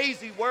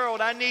crazy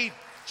world. I need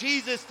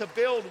Jesus to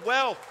build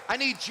wealth. I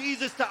need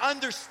Jesus to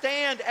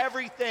understand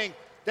everything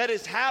that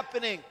is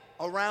happening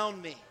around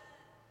me.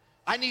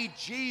 I need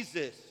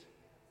Jesus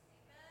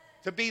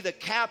to be the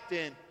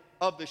captain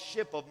of the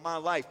ship of my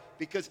life,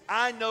 because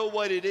I know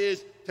what it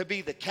is to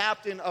be the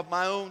captain of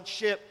my own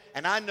ship,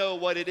 and I know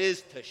what it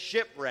is to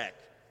shipwreck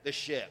the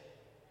ship.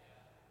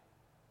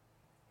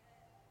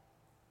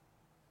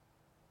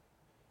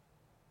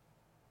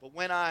 But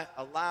when I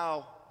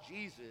allow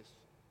Jesus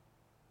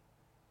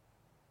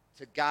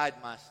to guide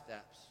my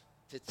steps,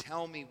 to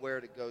tell me where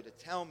to go, to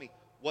tell me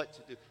what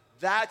to do,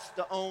 that's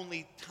the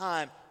only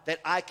time that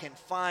I can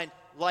find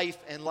life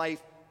and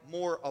life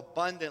more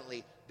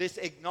abundantly. This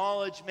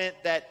acknowledgement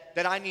that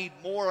I need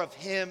more of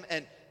him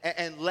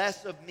and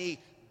less of me,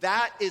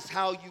 that is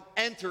how you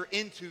enter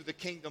into the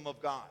kingdom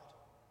of God.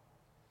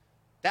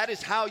 That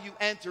is how you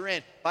enter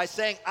in, by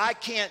saying, I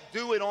can't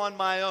do it on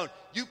my own.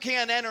 You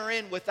can't enter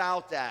in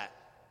without that.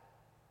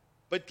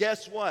 But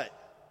guess what?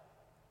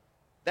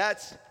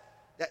 That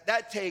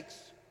takes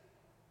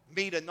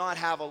me to not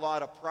have a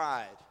lot of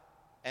pride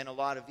and a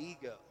lot of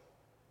ego.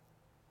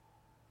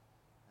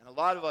 And a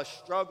lot of us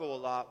struggle a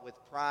lot with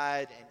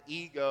pride and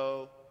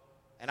ego,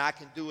 and I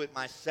can do it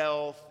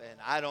myself, and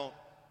I don't,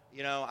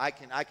 I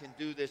can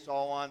do this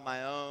all on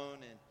my own,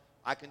 and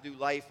I can do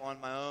life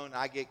on my own.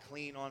 I get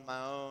clean on my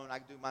own. I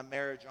can do my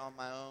marriage on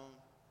my own,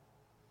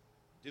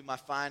 do my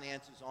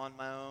finances on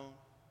my own.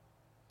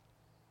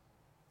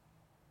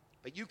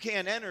 But you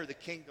can't enter the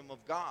kingdom of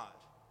God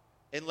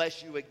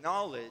unless you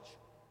acknowledge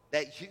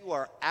that you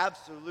are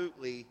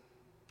absolutely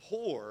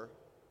poor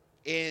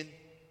in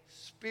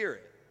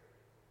spirit.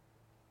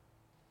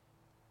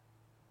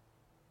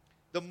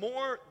 The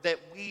more that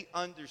we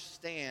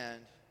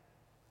understand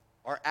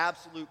our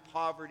absolute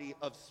poverty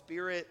of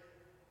spirit,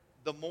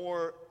 the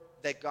more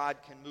that God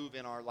can move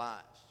in our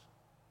lives.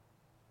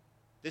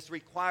 This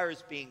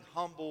requires being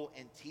humble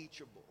and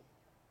teachable.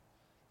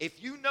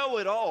 If you know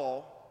it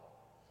all,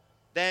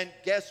 then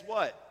guess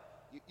what?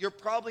 You're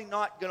probably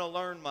not going to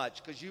learn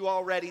much, because you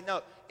already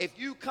know. If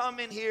you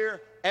come in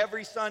here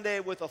every Sunday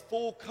with a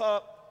full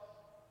cup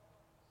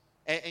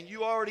and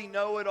you already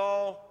know it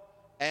all,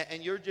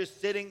 and you're just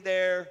sitting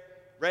there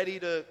ready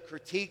to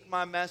critique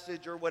my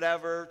message or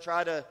whatever,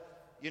 try to,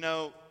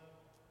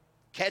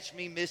 catch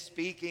me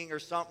misspeaking or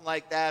something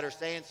like that, or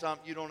saying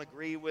something you don't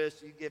agree with,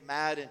 so you get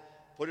mad and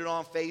put it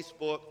on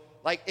Facebook.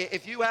 Like,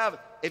 if you have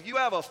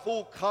a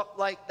full cup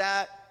like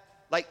that,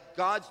 like,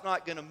 God's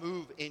not going to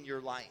move in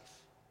your life,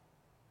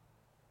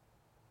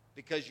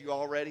 because you're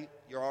already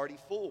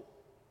full.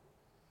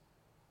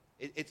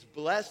 It's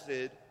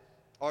blessed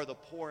are the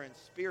poor in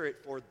spirit,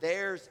 for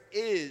theirs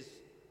is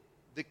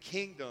the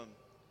kingdom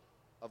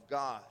of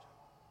God.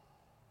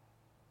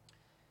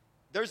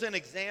 There's an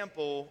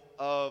example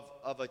of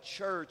a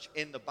church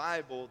in the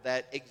Bible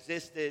that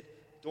existed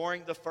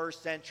during the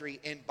first century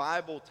in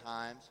Bible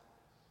times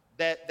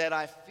that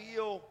I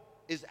feel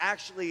is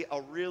actually a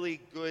really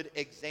good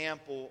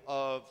example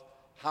of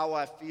how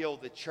I feel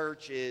the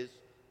church is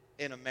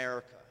in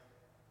America.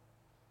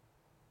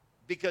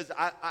 because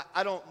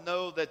I don't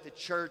know that the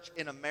church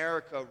in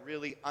America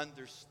really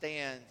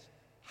understands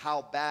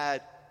how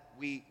bad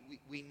we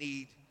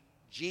need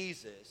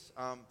Jesus.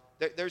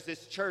 There's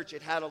this church,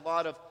 it had a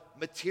lot of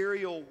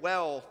material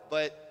wealth,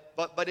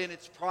 but in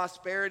its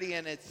prosperity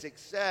and its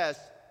success,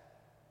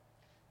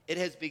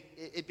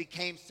 it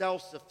became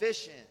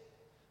self-sufficient,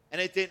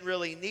 and it didn't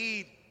really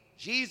need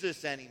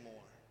Jesus anymore.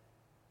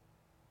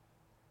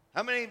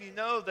 How many of you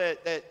know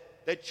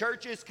that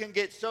churches can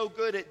get so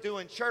good at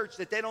doing church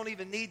that they don't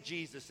even need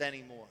Jesus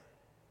anymore?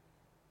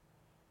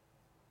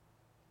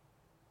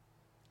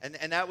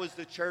 And that was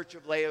the church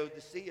of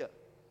Laodicea.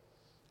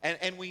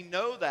 And we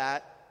know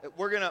that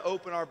we're going to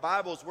open our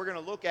Bibles. We're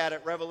going to look at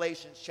it,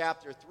 Revelation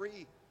chapter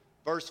 3,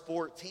 verse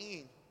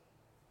 14.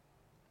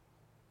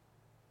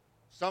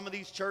 Some of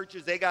these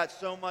churches, they got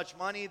so much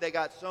money, they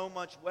got so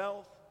much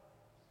wealth.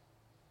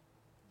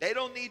 They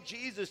don't need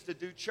Jesus to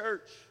do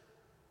church.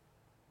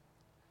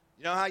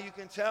 You know how you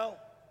can tell?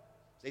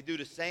 They do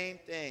the same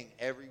thing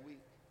every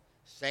week.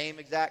 Same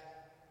exact.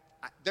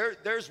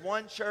 There's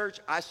one church,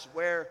 I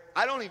swear,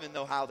 I don't even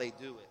know how they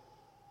do it.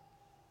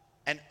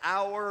 An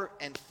hour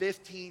and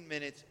 15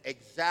 minutes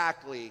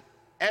exactly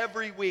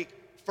every week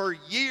for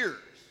years.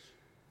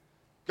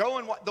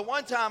 The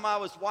one time I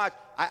was watching,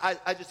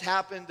 I just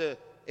happened to,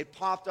 it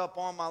popped up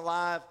on my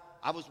live.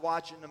 I was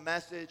watching the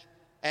message,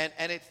 and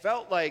it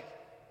felt like,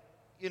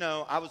 you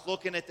know, I was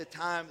looking at the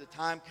time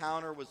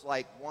counter was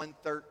like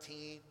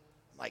 1:13. I'm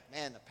like,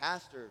 man, the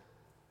pastor,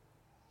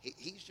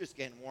 he's just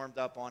getting warmed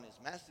up on his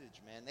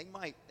message, man. They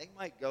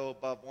might go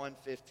above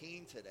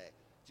 1:15 today.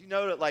 Do you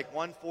know that like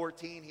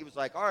 1:14, he was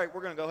like, all right,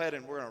 we're going to go ahead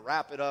and we're going to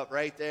wrap it up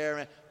right there.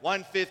 And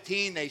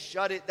 1:15, they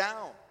shut it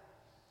down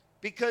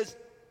because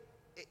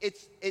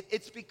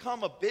it's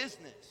become a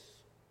business,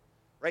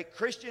 right?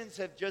 Christians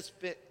have just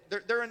been,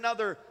 they're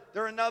another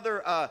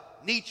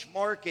niche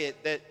market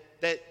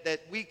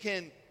that we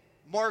can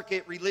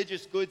market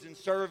religious goods and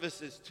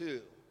services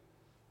to.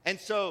 And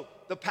so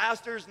the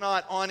pastor's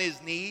not on his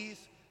knees.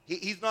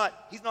 He's not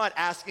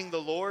asking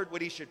the Lord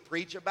what he should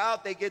preach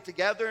about. They get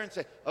together and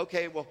say,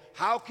 okay, well,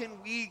 how can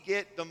we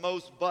get the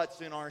most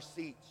butts in our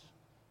seats?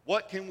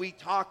 What can we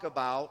talk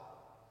about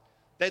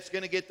that's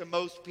going to get the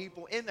most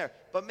people in there?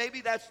 But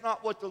maybe that's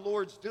not what the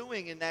Lord's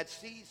doing in that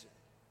season.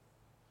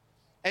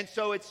 And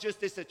so it's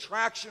just this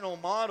attractional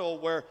model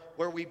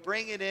where we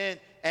bring it in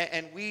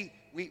and we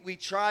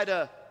try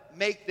to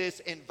make this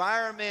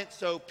environment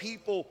so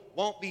people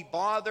won't be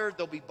bothered.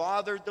 They'll be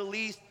bothered the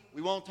least.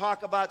 We won't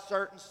talk about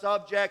certain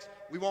subjects.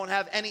 We won't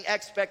have any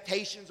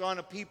expectations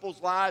on people's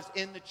lives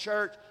in the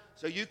church.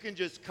 So you can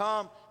just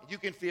come and you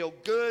can feel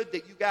good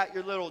that you got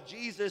your little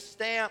Jesus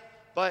stamp,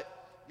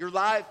 but your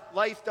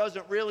life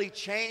doesn't really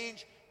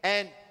change.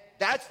 And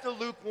that's the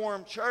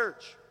lukewarm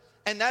church.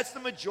 And that's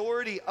the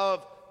majority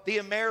of the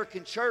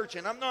American church.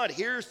 And I'm not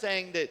here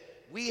saying that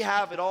we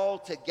have it all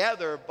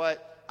together,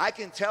 but I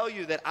can tell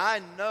you that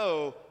I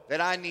know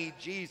that I need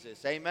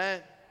Jesus.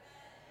 Amen?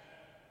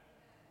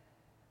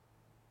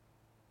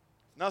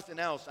 If nothing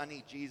else, I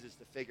need Jesus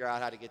to figure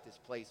out how to get this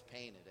place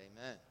painted.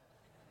 Amen.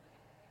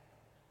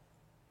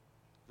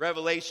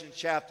 Revelation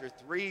chapter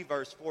 3,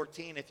 verse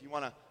 14, if you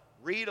want to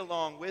read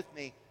along with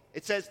me,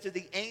 it says, to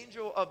the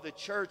angel of the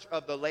church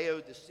of the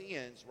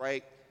Laodiceans,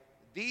 right?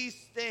 These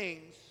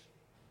things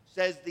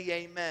says the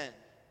Amen,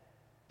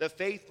 the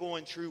faithful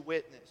and true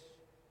witness,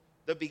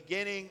 the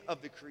beginning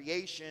of the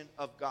creation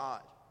of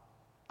God.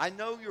 I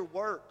know your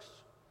works,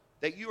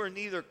 that you are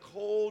neither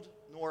cold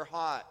nor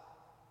hot.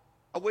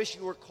 I wish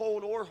you were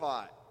cold or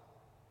hot.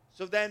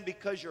 So then,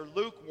 because you're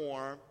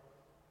lukewarm,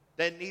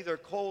 then neither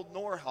cold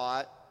nor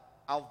hot,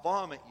 I'll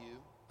vomit you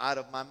out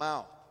of my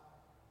mouth.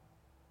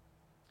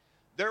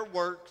 Their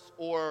works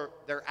or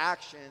their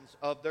actions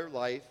of their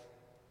life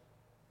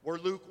were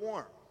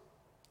lukewarm.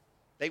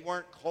 They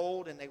weren't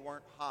cold and they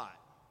weren't hot.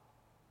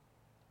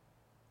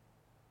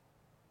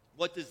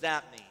 What does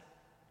that mean?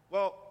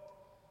 Well,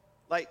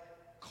 like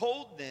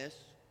coldness,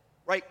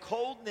 right?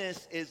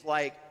 Coldness is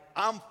like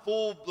I'm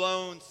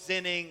full-blown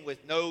sinning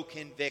with no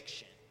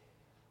conviction.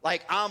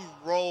 Like I'm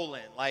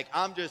rolling. Like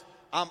I'm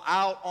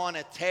out on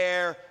a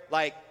tear.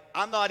 Like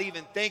I'm not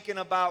even thinking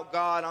about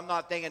God. I'm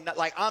not thinking,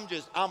 like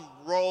I'm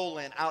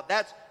rolling out.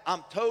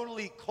 I'm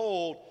totally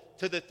cold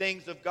to the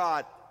things of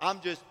God.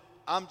 I'm just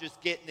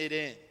getting it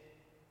in.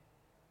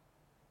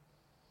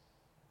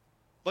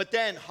 But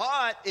then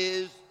hot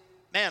is,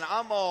 man,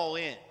 I'm all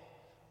in.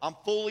 I'm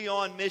fully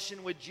on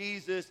mission with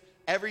Jesus.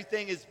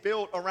 Everything is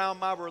built around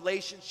my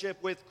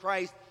relationship with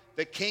Christ.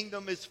 The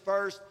kingdom is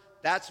first.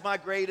 That's my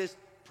greatest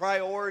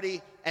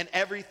priority. And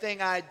everything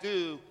I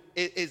do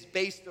is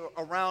based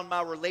around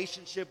my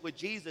relationship with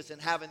Jesus and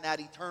having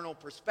that eternal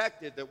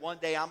perspective that one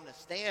day I'm going to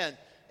stand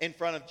in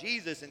front of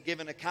Jesus and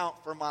give an account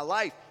for my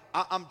life.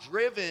 I'm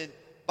driven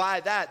by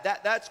that.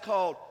 That's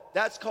called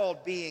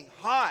being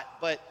hot.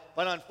 But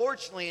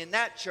unfortunately, in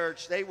that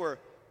church, they were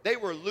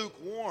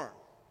lukewarm.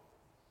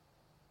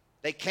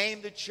 They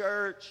came to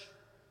church.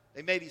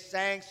 They maybe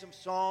sang some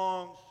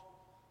songs,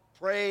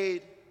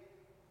 prayed.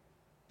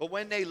 But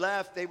when they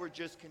left, they were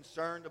just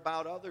concerned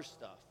about other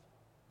stuff.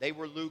 They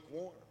were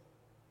lukewarm.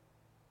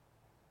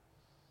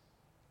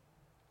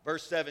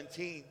 Verse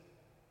 17,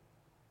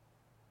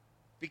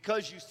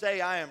 because you say,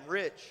 I am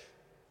rich,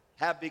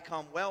 have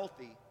become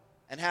wealthy,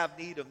 and have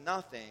need of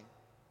nothing,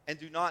 and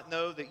do not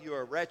know that you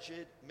are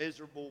wretched,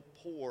 miserable,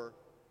 poor,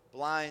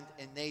 blind,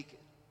 and naked.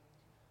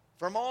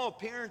 From all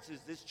appearances,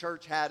 this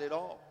church had it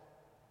all.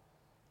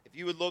 If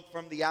you would look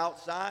from the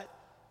outside,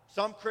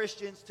 some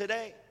Christians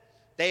today,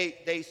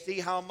 they see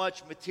how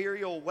much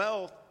material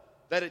wealth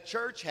that a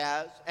church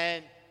has,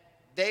 and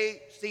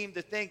they seem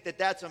to think that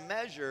that's a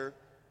measure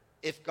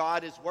if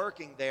God is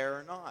working there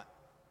or not.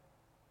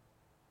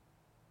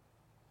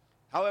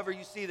 However,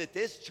 you see that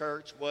this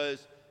church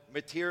was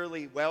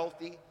materially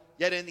wealthy,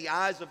 yet in the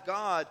eyes of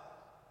God,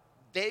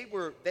 they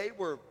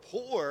were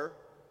poor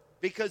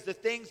because the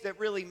things that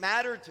really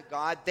mattered to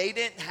God, they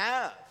didn't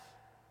have.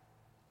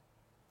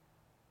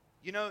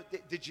 You know,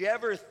 did you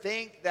ever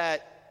think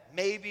that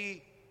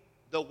maybe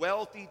the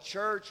wealthy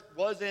church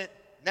wasn't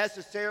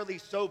necessarily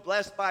so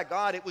blessed by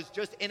God? It was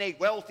just in a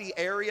wealthy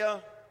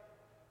area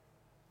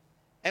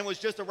and was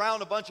just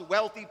around a bunch of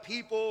wealthy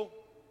people.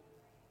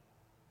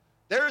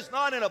 There's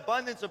not an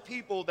abundance of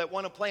people that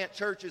want to plant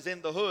churches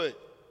in the hood.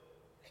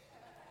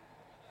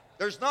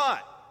 There's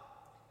not.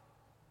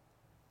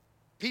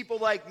 People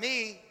like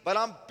me, but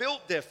I'm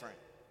built different.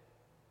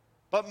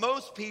 But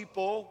most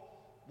people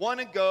want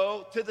to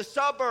go to the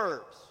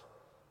suburbs.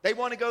 They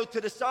want to go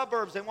to the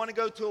suburbs. They want to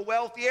go to a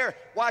wealthy area.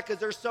 Why? Because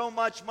there's so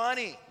much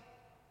money.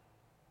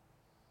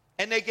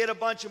 And they get a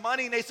bunch of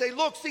money and they say,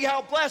 look, see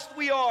how blessed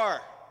we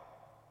are.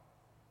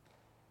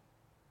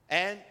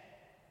 And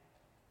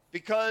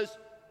because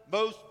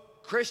most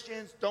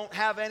Christians don't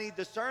have any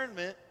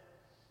discernment,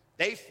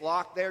 they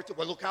flock there to,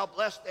 well, look how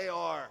blessed they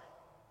are.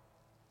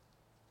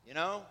 You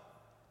know?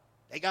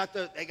 They got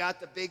the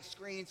big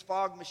screens,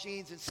 fog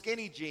machines, and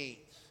skinny jeans.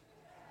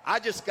 I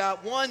just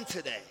got one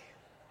today.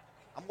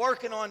 I'm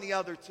working on the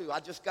other two.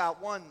 I just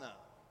got one, though.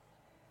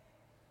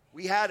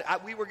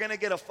 We were going to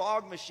get a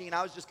fog machine.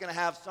 I was just going to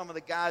have some of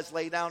the guys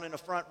lay down in the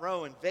front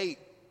row and vape.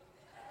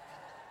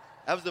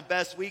 That was the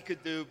best we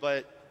could do,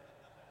 but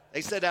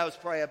they said that was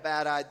probably a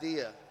bad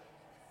idea.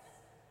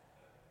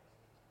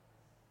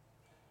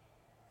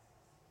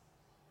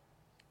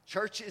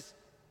 Churches,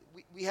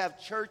 we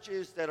have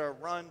churches that are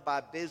run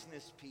by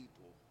business people.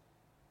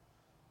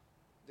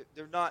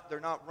 They're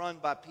not run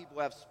by people who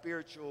have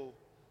spiritual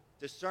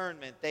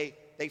discernment. They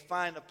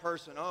find a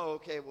person, oh,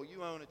 okay, well,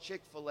 you own a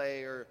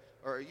Chick-fil-A or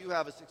you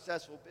have a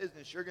successful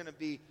business. You're going to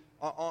be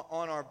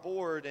on our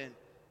board,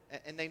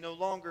 and they no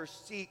longer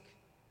seek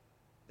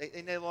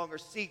they no longer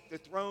seek the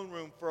throne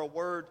room for a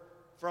word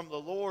from the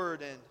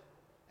Lord,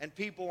 and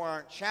people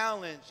aren't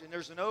challenged, and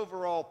there's an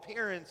overall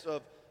appearance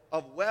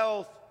of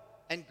wealth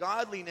and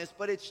godliness,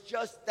 but it's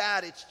just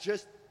that. It's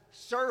just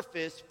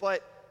surface,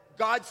 but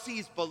God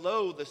sees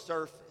below the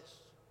surface.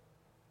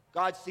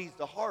 God sees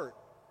the heart.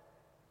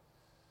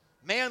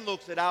 Man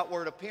looks at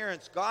outward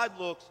appearance. God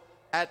looks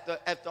at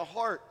the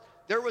heart.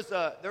 There was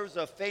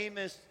a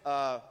famous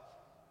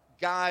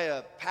guy,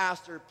 a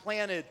pastor,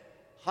 planted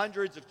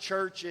hundreds of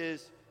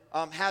churches,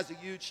 has a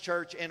huge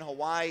church in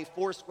Hawaii,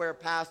 Foursquare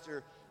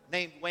pastor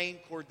named Wayne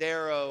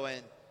Cordero,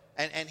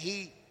 and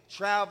he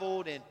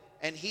traveled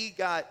and he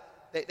got.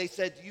 They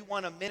said, do you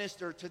want to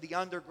minister to the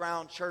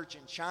underground church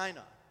in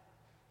China?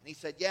 And he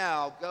said, yeah,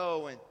 I'll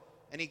go.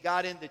 And he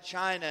got into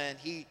China, and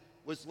he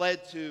was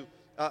led to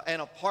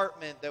an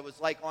apartment that was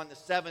like on the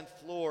 7th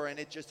floor, and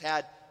it just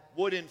had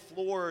wooden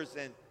floors,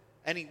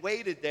 and he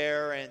waited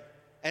there,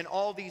 and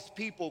all these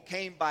people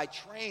came by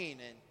train,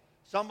 and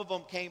some of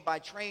them came by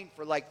train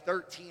for like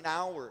 13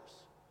 hours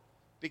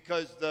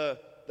because the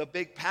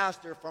big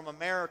pastor from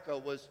America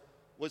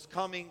was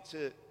coming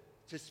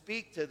to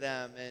speak to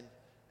them,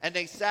 and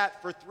they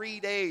sat for 3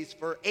 days,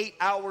 for 8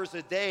 hours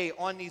a day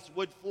on these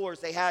wood floors.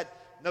 They had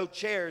no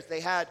chairs. They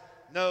had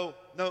no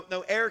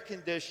air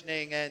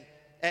conditioning.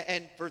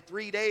 And for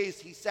 3 days,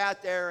 he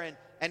sat there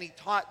and he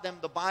taught them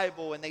the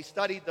Bible. And they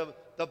studied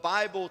the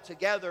Bible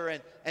together.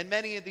 And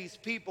many of these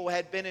people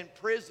had been in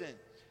prison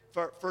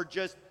for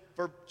just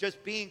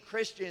being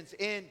Christians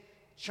in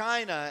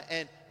China.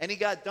 And he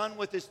got done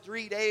with his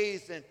 3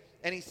 days.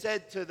 And he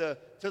said to the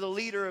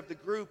leader of the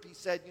group, he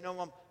said, you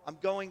know, I'm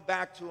going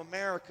back to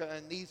America,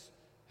 and these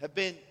have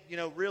been, you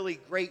know, really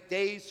great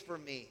days for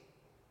me.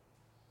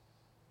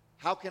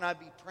 How can I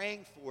be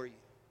praying for you?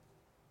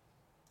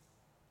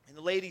 And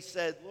the lady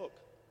said, look,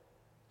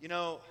 you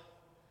know,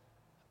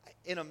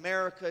 in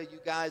America, you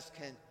guys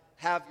can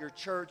have your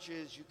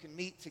churches. You can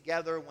meet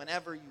together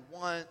whenever you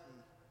want.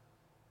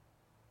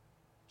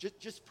 And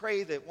just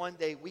pray that one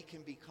day we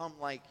can become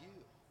like you.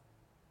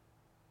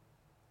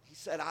 He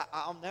said,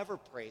 I'll never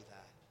pray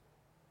that.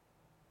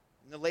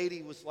 And the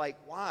lady was like,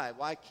 why?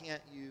 Why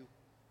can't you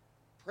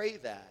pray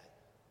that?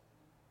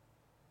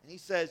 And he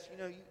says,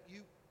 you know,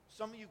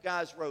 some of you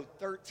guys rode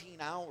 13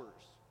 hours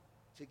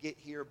to get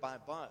here by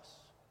bus.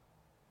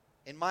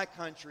 In my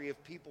country,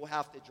 if people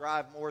have to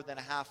drive more than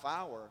a half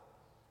hour,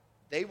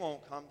 they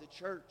won't come to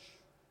church.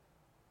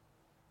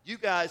 You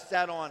guys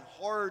sat on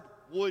hard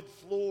wood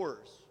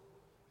floors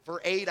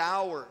for 8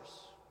 hours.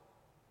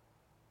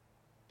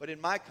 But in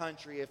my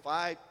country, if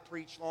I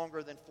preach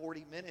longer than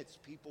 40 minutes,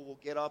 people will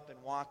get up and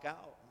walk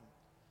out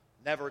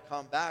and never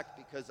come back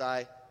because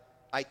I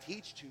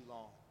teach too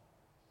long.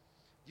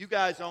 You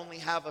guys only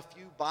have a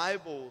few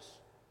Bibles,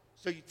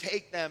 so you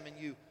take them and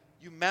you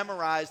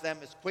memorize them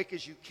as quick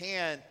as you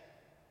can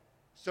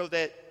so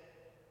that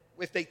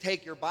if they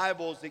take your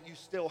Bibles, that you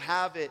still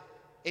have it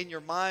in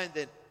your mind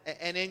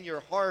and in your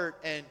heart.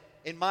 And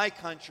in my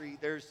country,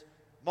 there's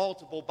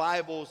multiple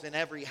Bibles in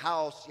every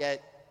house,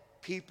 yet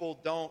people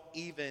don't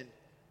even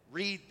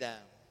read them.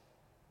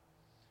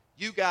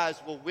 You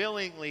guys will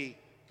willingly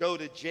go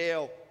to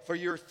jail for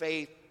your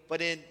faith,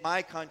 but in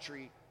my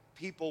country,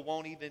 people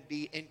won't even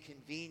be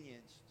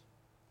inconvenienced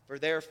for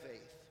their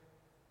faith.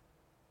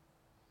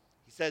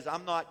 He says,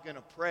 I'm not going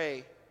to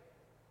pray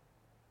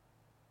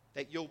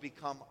that you'll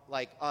become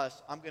like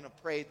us. I'm going to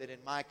pray that in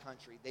my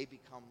country, they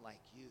become like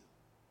you.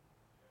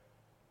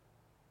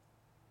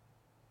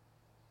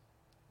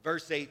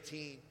 Verse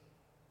 18,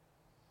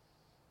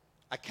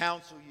 I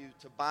counsel you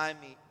to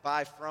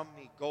buy from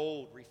me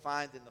gold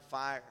refined in the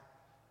fire,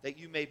 that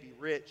you may be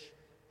rich,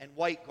 and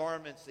white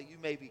garments that you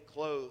may be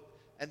clothed,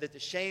 and that the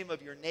shame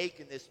of your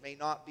nakedness may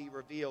not be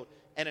revealed,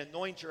 and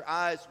anoint your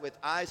eyes with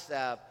eye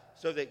salve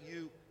so that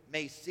you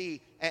may see.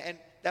 And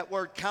that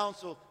word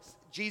counsel,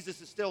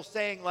 Jesus is still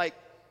saying, like,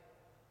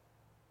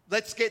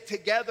 let's get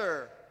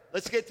together.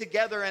 Let's get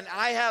together, and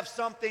I have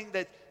something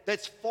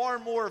that's far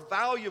more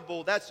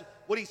valuable. That's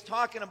what he's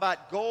talking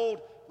about,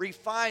 gold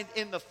refined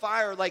in the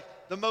fire, like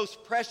the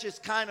most precious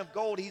kind of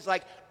gold. He's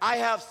like, I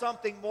have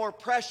something more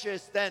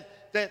precious than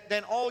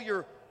all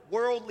your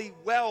worldly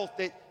wealth,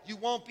 that you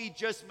won't be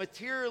just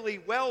materially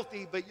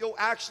wealthy, but you'll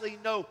actually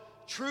know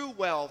true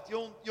wealth.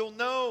 You'll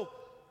know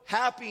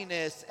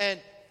happiness. And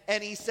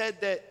he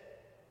said that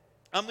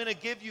I'm going to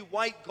give you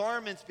white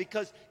garments,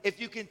 because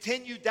if you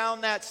continue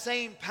down that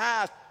same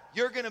path,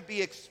 you're going to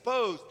be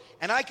exposed.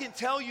 And I can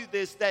tell you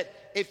this,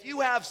 that if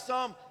you have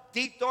some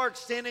deep, dark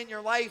sin in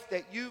your life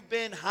that you've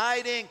been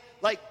hiding,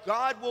 like,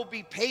 God will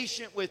be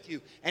patient with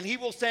you, and he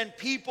will send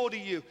people to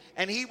you,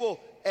 and he will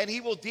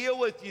deal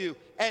with you,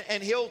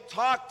 and he'll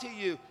talk to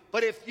you.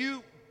 But if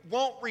you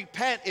won't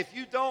repent, if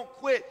you don't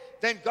quit,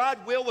 then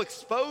God will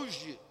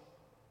expose you.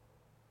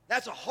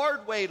 That's a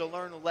hard way to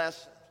learn a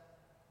lesson.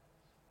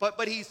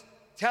 But he's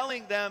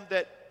telling them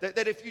that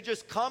if you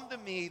just come to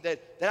me, that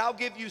I'll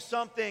give you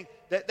something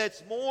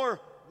that's more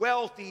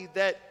wealthy,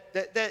 that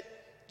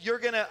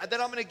I'm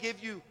gonna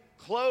give you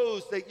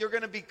clothes, that you're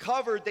gonna be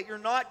covered, that you're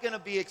not gonna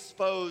be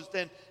exposed,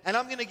 and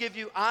I'm gonna give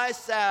you eye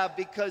salve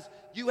because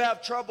you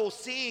have trouble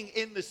seeing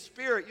in the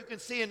spirit. You can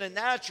see in the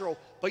natural,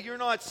 but you're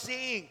not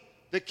seeing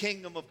the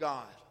kingdom of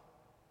God.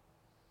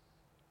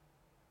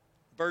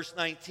 Verse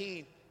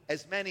 19,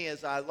 as many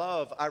as I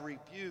love, I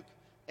rebuke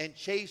and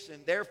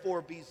chasten.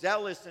 Therefore be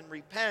zealous and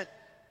repent.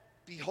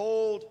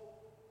 Behold,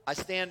 I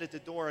stand at the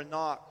door and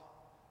knock.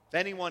 If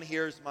anyone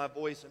hears my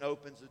voice and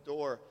opens the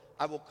door,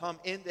 I will come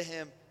into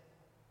him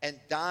and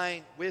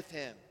dine with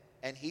him,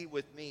 and he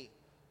with me.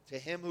 To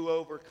him who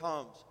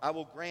overcomes, I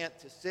will grant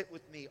to sit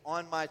with me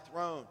on my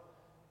throne,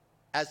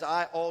 as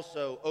I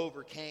also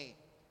overcame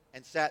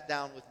and sat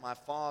down with my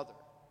Father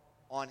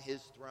on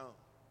his throne.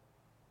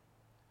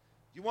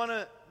 You want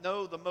to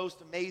know the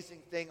most amazing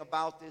thing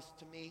about this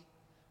to me?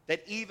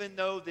 That even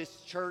though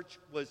this church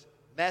was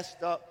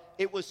messed up,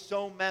 it was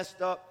so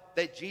messed up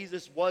that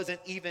Jesus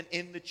wasn't even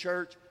in the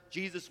church.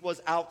 Jesus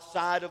was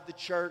outside of the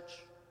church.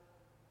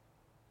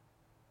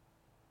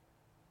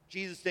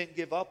 Jesus didn't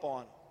give up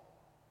on him.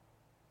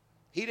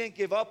 He didn't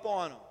give up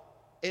on him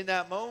in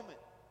that moment.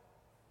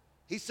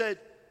 He said,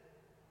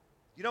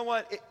 you know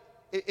what?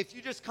 If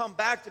you just come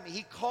back to me,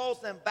 he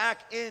calls them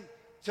back in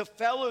to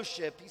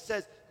fellowship. He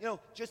says,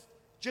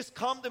 just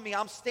come to me.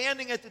 I'm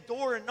standing at the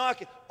door and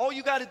knocking. All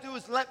you got to do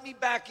is let me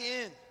back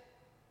in.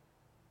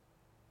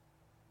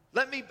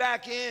 Let me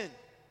back in.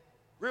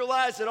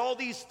 Realize that all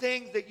these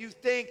things that you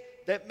think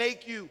that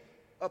make you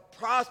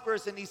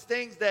prosperous, and these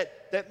things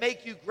that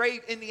make you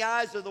great in the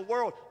eyes of the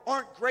world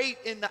aren't great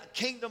in the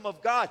kingdom of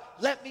God.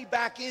 Let me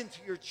back into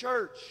your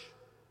church.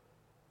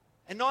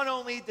 And not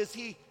only does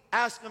he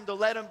ask them to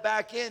let him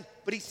back in,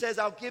 but he says,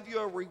 I'll give you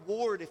a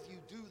reward if you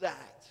do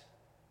that.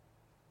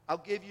 I'll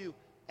give you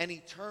an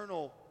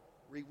eternal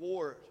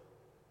reward.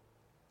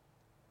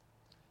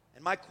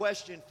 And my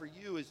question for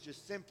you is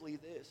just simply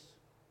this.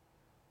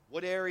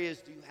 What areas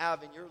do you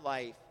have in your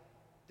life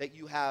that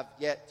you have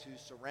yet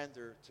to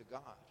surrender to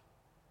God?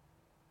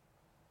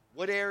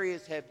 What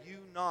areas have you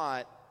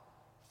not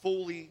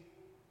fully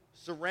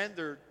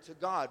surrendered to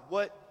God?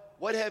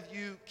 What have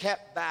you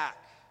kept back?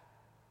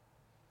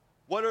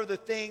 What are the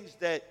things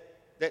that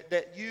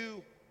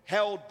you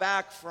held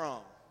back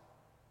from?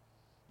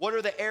 What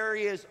are the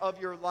areas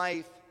of your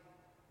life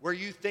where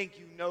you think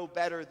you know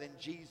better than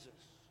Jesus?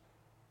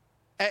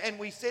 And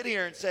we sit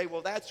here and say,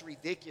 well, that's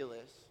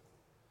ridiculous.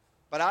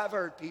 But I've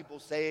heard people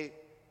say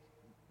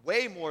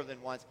way more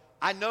than once,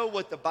 I know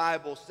what the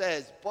Bible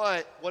says,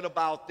 but what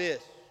about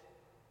this?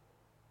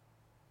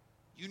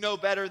 You know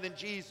better than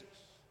Jesus.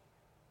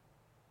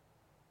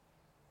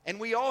 And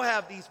we all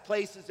have these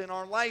places in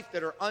our life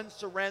that are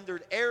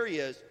unsurrendered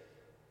areas.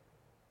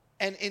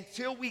 And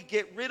until we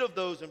get rid of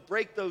those and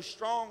break those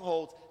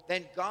strongholds,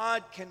 then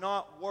God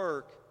cannot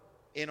work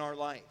in our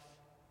life.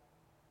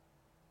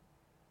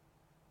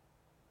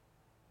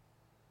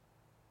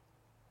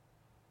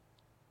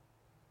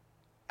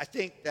 I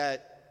think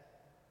that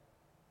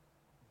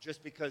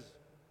just because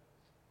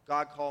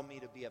God called me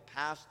to be a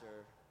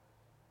pastor,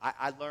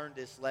 I learned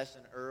this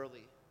lesson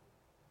early.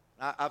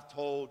 I've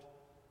told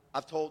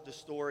the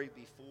story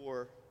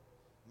before.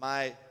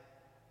 My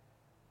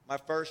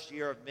first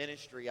year of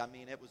ministry, I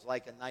mean, it was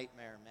like a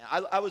nightmare,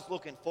 man. I was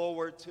looking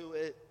forward to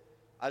it.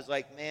 I was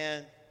like,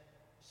 man,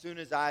 as soon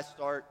as I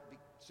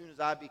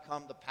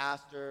become the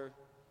pastor,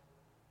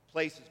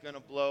 place is going to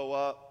blow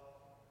up.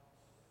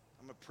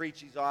 I'm going to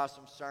preach these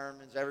awesome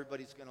sermons.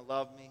 Everybody's going to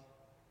love me.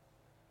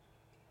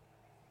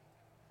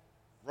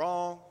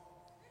 Wrong.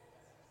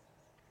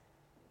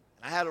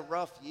 And I had a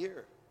rough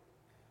year.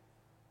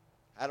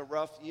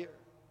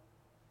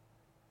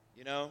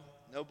 You know,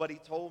 nobody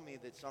told me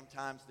that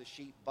sometimes the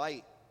sheep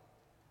bite.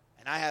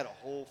 And I had a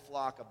whole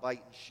flock of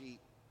biting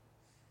sheep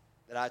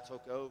that I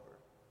took over.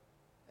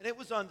 And it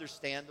was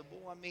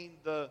understandable. I mean,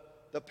 the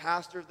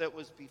pastor that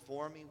was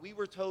before me, we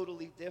were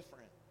totally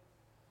different.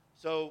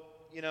 So,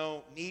 you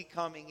know, me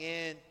coming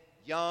in,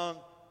 young,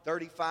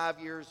 35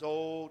 years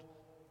old,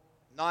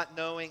 not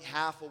knowing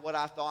half of what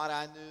I thought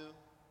I knew,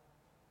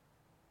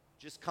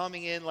 just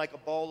coming in like a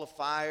ball of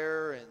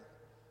fire and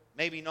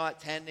maybe not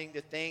tending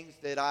to things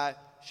that I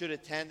should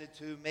have tended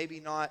to, maybe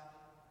not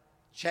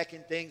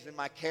checking things in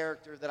my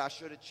character that I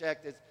should have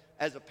checked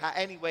as a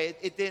anyway,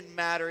 it didn't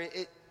matter.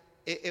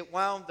 It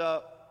wound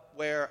up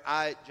where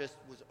I just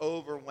was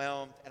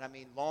overwhelmed. And I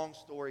mean, long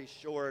story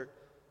short,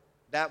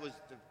 that was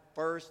the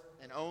first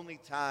and only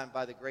time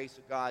by the grace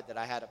of God that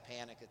I had a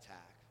panic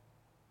attack.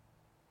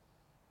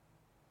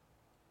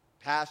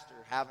 Pastor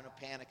having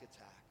a panic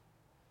attack.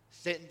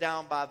 Sitting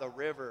down by the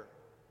river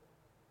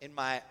in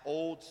my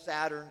old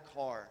Saturn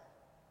car,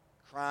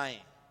 crying.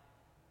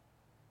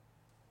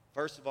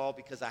 First of all,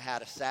 because I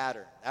had a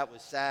Saturn. That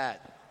was sad.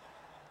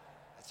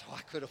 That's all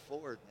I could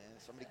afford, man.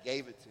 Somebody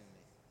gave it to me.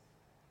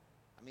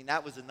 I mean,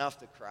 that was enough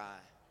to cry.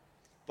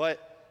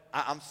 But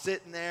I'm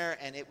sitting there,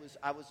 and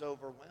I was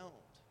overwhelmed.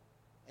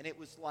 And it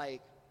was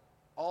like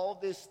all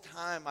this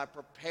time I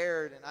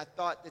prepared, and I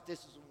thought that this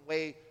is the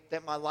way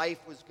that my life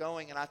was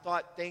going, and I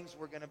thought things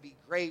were going to be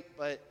great,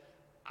 but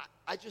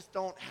I just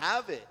don't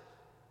have it.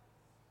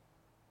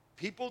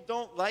 People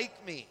don't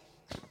like me.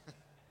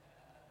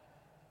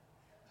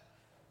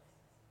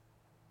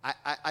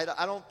 I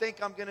don't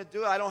think I'm going to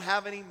do it. I don't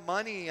have any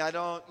money. I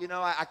don't, you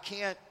know, I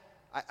can't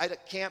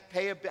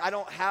pay a bit. I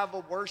don't have a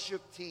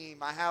worship team.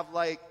 I have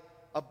like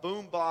a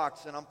boom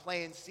box, and I'm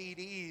playing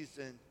CDs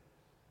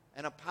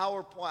and a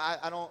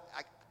PowerPoint.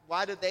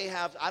 Why do they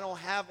have, I don't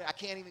have it. I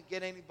can't even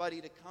get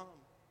anybody to come.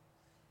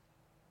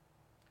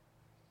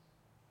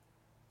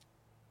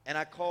 And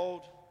I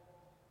called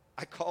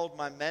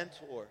my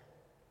mentor.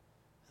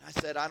 And I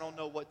said, I don't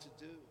know what to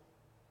do.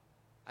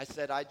 I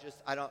said, I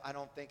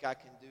don't think I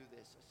can do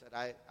this. I said,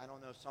 I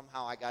don't know.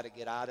 Somehow I got to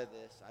get out of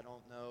this. I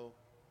don't know.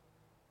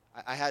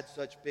 I had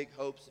such big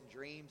hopes and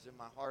dreams in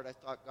my heart. I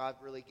thought God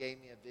really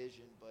gave me a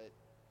vision, but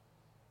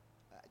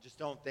I just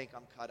don't think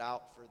I'm cut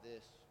out for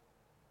this.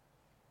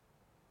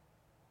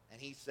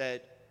 And he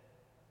said,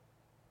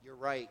 you're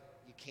right.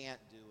 You can't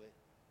do it.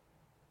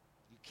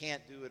 You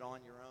can't do it on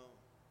your own.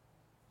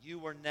 You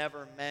were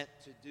never meant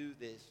to do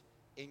this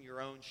in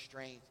your own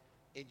strength,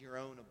 in your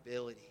own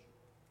ability.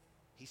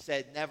 He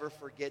said, never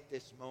forget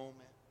this moment.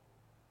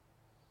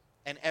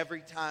 And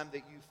every time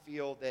that you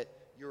feel that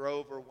you're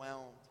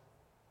overwhelmed,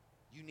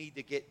 you need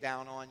to get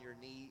down on your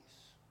knees.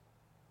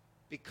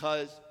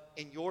 Because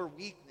in your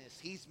weakness,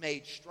 he's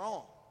made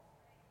strong.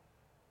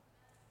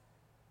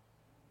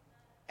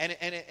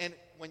 And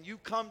when you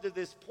come to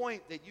this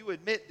point that you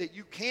admit that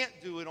you can't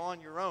do it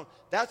on your own,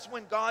 that's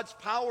when God's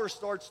power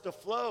starts to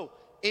flow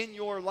in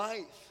your life.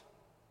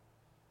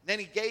 And then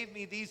he gave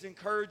me these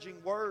encouraging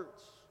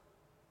words.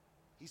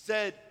 He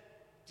said,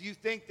 do you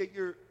think that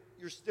you're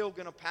still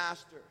going to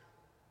pastor?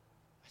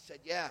 I said,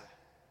 yeah.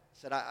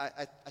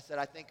 I said,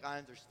 I think I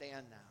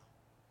understand now.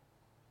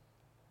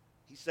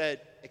 He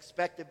said,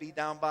 expect to be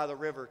down by the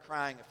river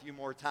crying a few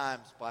more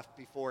times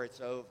before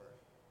it's over.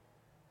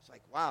 It's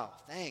like, wow,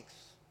 thanks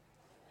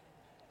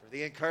for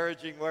the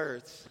encouraging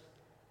words.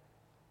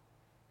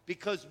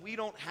 Because we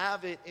don't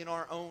have it in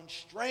our own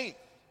strength.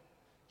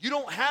 You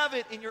don't have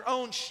it in your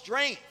own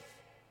strength.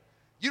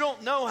 You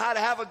don't know how to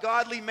have a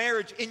godly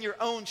marriage in your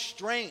own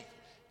strength.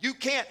 You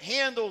can't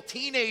handle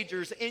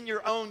teenagers in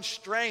your own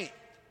strength.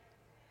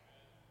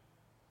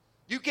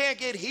 You can't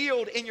get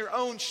healed in your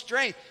own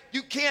strength.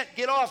 You can't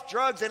get off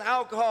drugs and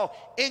alcohol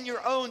in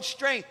your own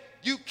strength.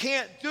 You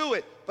can't do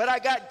it. But I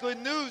got good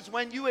news.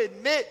 When you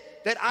admit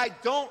that I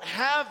don't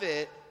have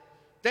it,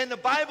 then the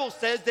Bible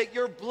says that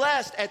you're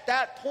blessed at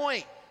that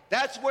point.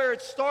 That's where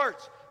it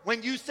starts.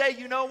 When you say,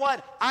 you know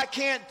what, I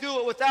can't do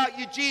it without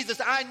you, Jesus.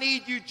 I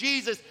need you,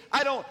 Jesus.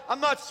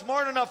 I'm not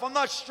smart enough. I'm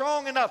not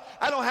strong enough.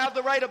 I don't have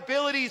the right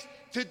abilities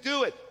to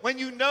do it, when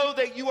you know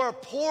that you are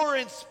poor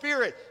in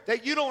spirit,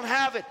 that you don't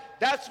have it,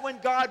 that's when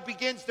God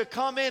begins to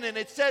come in. And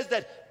it says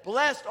that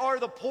blessed are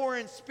the poor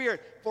in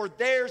spirit, for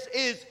theirs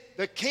is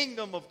the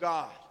kingdom of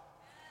God.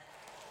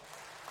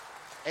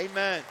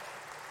 Amen.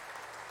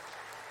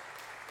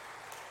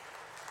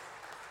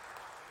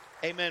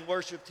 Amen.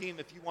 Worship team,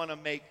 if you want to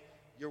make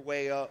your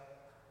way up.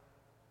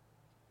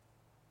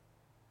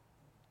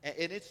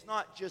 And it's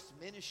not just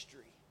ministry.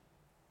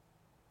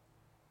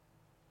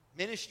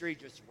 Ministry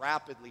just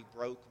rapidly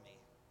broke me.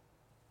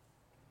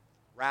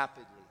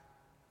 Rapidly.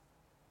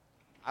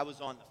 I was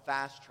on the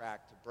fast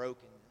track to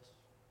brokenness.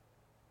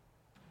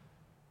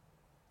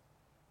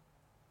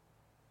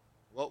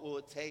 What will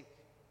it take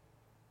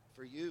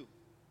for you?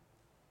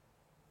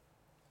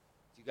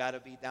 You got to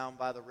be down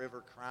by the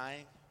river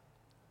crying?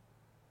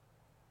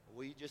 Or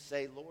will you just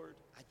say, Lord,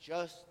 I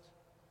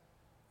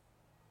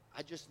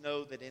just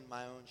know that in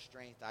my own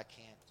strength I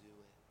can't do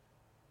it.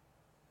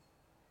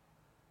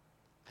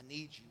 I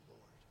need you,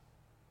 Lord.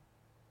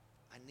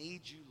 I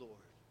need you, Lord.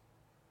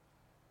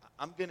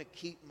 I'm going to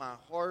keep my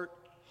heart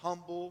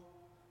humble.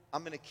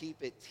 I'm going to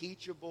keep it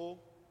teachable.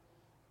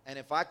 And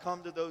if I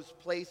come to those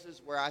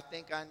places where I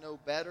think I know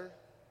better,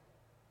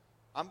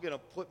 I'm going to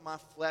put my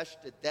flesh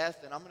to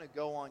death and I'm going to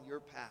go on your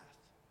path.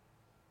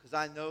 Because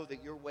I know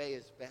that your way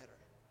is better.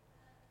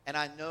 And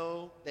I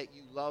know that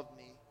you love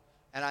me.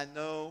 And I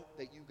know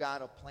that you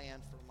got a plan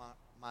for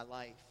my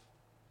life.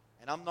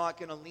 And I'm not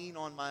going to lean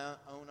on my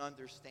own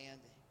understanding.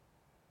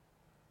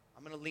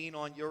 I'm going to lean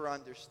on your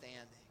understanding.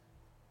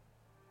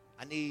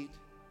 I need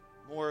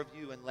more of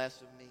you and less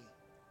of me.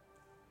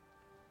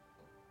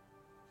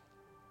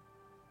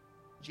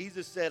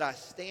 Jesus said, I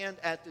stand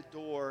at the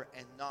door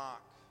and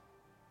knock.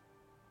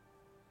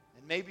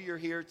 And maybe you're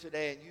here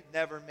today and you've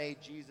never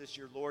made Jesus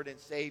your Lord and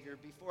Savior.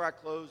 Before I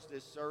close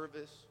this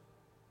service,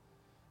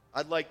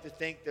 I'd like to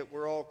think that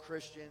we're all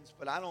Christians,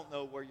 but I don't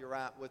know where you're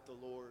at with the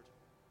Lord.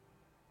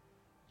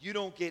 You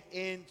don't get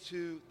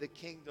into the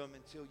kingdom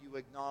until you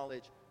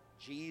acknowledge,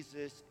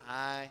 Jesus,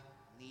 I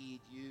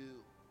need you.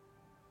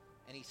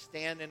 And he's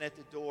standing at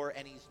the door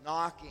and he's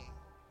knocking.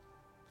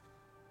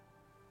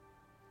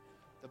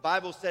 The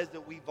Bible says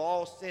that we've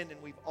all sinned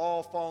and we've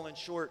all fallen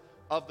short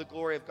of the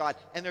glory of God.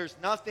 And there's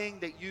nothing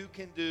that you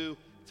can do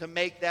to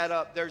make that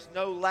up. There's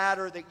no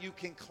ladder that you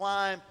can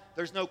climb.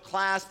 There's no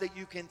class that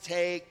you can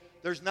take.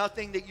 There's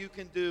nothing that you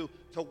can do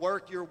to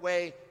work your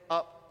way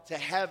up to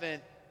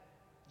heaven.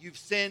 You've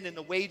sinned and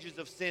the wages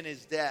of sin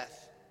is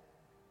death.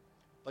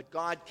 But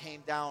God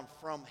came down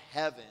from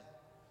heaven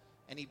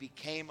and he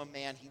became a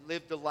man. He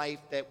lived a life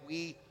that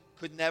we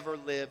could never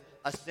live,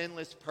 a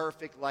sinless,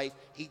 perfect life.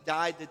 He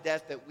died the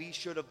death that we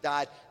should have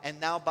died. And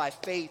now by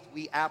faith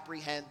we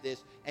apprehend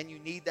this. And you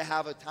need to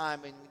have a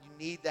time and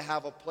you need to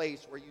have a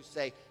place where you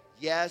say,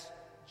 yes,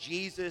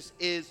 Jesus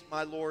is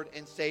my Lord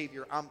and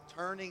Savior. I'm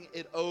turning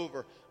it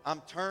over.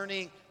 I'm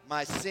turning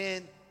my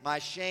sin, my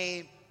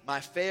shame, my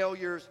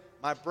failures,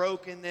 my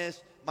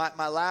brokenness,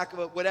 my lack of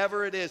it,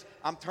 whatever it is,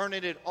 I'm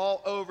turning it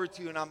all over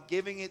to you and I'm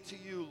giving it to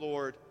you,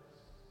 Lord.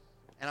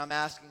 And I'm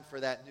asking for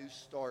that new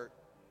start.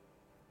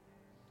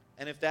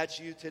 And if that's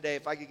you today,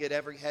 if I could get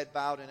every head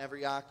bowed and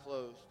every eye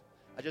closed,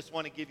 I just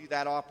want to give you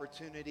that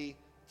opportunity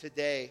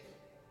today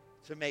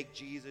to make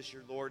Jesus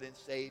your Lord and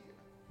Savior.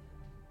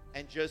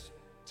 And just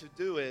to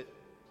do it,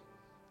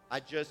 I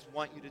just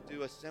want you to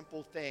do a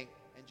simple thing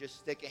and just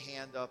stick a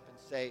hand up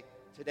and say,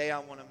 today I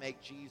want to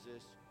make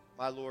Jesus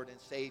my Lord and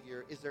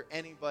Savior. Is there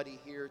anybody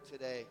here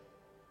today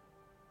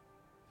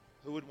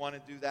who would want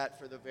to do that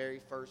for the very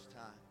first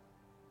time?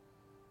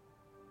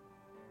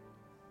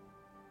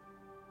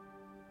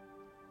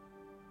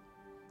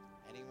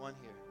 Anyone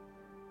here?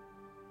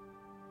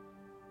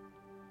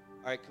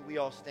 All right, could we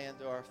all stand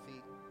to our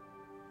feet?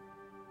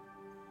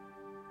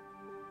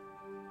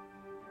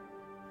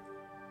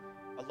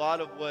 A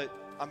lot of what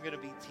I'm going to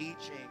be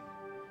teaching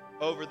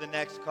over the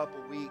next couple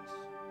weeks,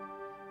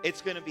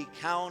 it's going to be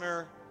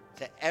counter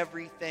to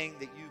everything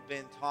that you've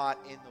been taught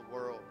in the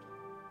world.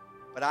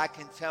 But I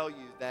can tell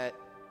you that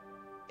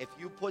if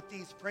you put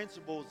these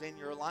principles in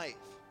your life,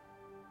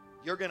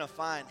 you're going to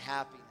find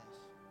happiness.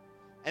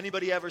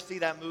 Anybody ever see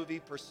that movie,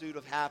 Pursuit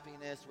of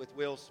Happiness, with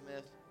Will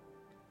Smith?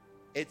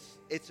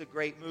 It's a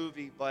great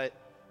movie, but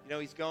you know,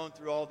 he's going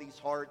through all these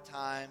hard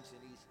times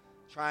and he's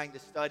trying to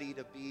study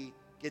to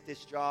get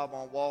this job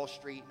on Wall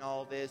Street and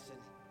all this, and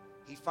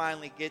he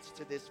finally gets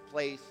to this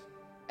place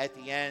at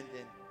the end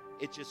and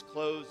it just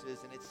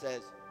closes and it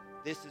says,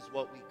 this is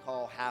what we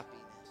call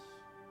happiness.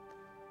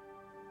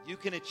 You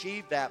can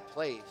achieve that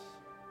place,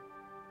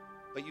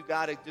 but you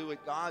got to do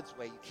it God's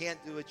way. You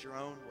can't do it your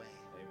own way.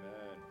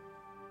 Amen.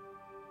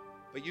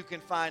 But you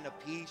can find a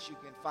peace, you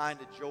can find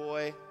a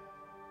joy.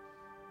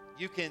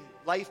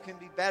 Life can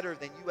be better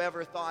than you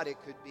ever thought it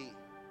could be.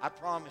 I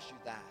promise you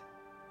that.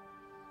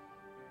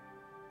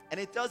 And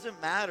it doesn't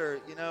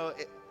matter, you know,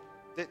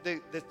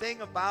 the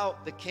thing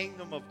about the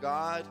kingdom of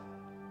God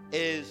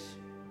is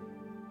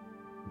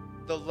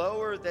the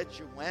lower that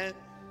you went,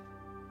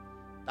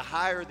 the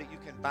higher that you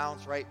can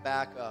bounce right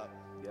back up.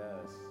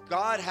 Yes.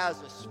 God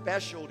has a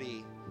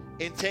specialty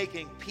in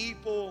taking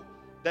people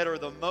that are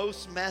the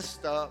most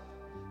messed up,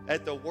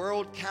 that the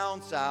world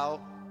counts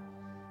out,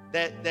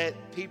 that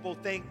people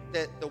think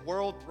that the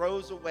world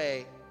throws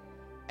away,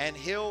 and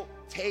he'll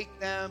take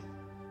them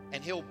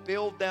and he'll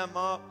build them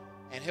up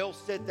and he'll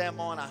sit them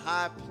on a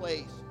high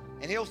place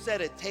and he'll set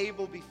a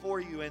table before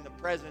you in the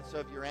presence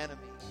of your enemies.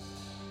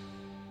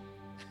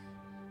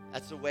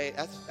 That's the way,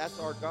 that's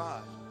our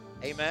God.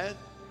 Amen.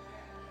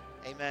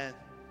 Amen.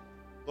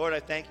 Lord,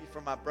 I thank you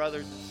for my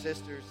brothers and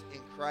sisters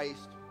in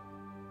Christ.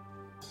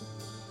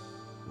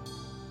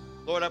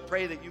 Lord, I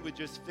pray that you would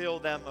just fill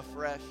them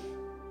afresh.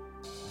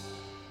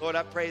 Lord,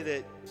 I pray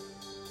that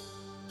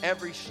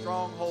every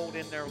stronghold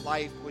in their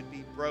life would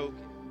be broken.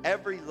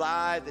 Every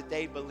lie that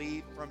they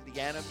believe from the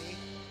enemy,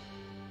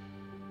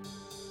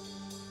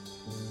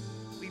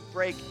 we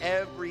break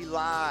every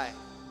lie.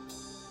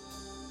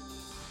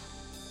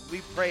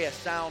 We pray a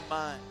sound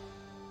mind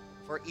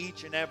for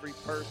each and every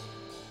person.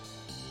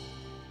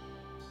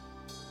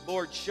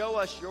 Lord, show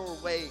us your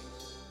ways.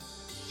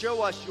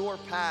 Show us your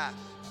path.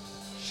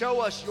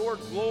 Show us your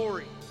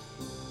glory.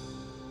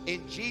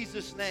 In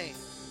Jesus' name,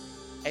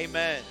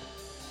 amen.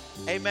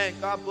 Amen.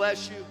 God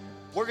bless you.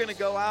 We're going to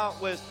go out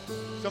with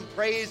some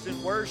praise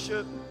and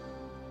worship,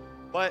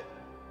 but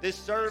this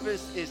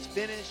service is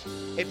finished.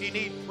 If you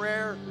need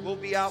prayer, we'll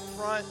be out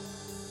front,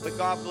 but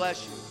God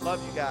bless you.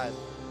 Love you guys.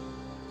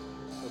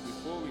 So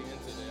before we end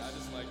today, I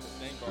just like to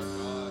thank our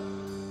God.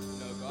 You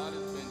know, God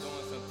has been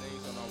doing some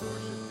things on our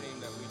worship team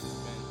that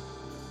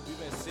we've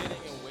been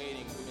sitting and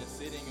waiting. We've been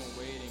sitting and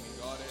waiting, and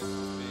God has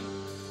just been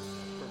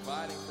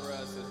providing for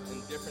us in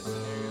different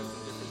scenarios, in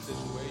different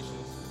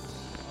situations.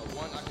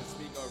 One I can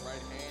speak of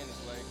right hand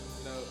is like,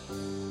 you know,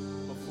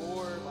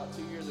 before, about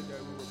 2 years ago,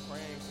 we were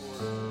praying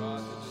for God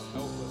to just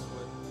help us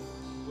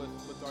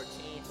with our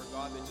team, for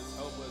God to just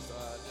help us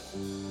just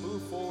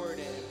move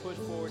forward and push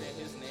forward in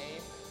his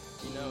name,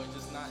 you know, and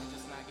just not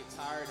get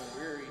tired and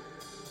weary.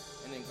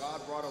 And then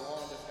God brought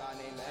along this guy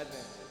named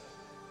Evan.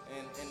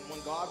 And when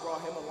God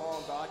brought him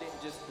along, God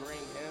didn't just bring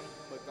him,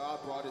 but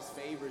God brought his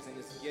favors and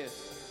his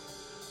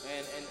gifts.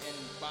 And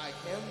by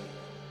him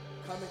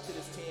coming to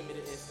this team,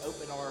 it's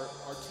opened our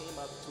team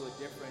up to a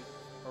different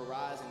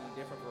horizon and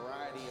different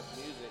variety of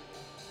music.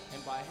 And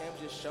by him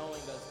just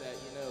showing us that,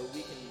 you know,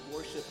 we can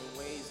worship in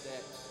ways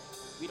that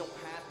we don't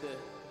have to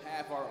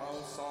have our own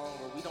song,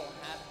 or we don't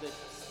have to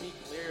speak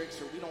lyrics,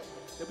 or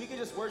that we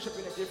can just worship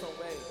in a different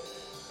way.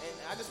 And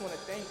I just want to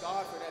thank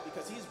God for that,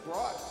 because he's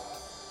brought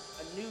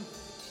a new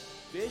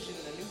vision,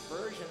 a new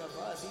version of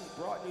us. He's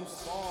brought new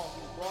songs,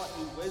 he's brought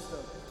new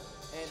wisdom,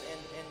 and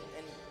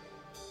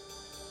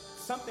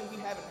something we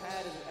haven't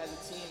had as a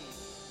team,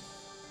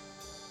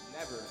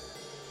 never.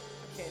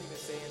 I can't even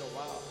say in a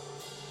while.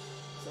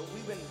 So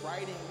we've been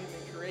writing, we've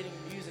been creating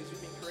music, we've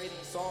been creating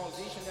songs.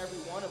 Each and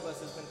every one of us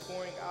has been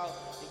pouring out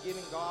and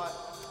giving God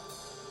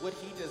what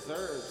he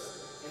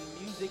deserves in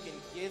music and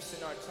gifts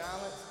and our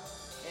talents.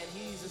 And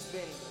he's just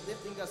been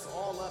lifting us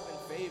all up in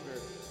favor.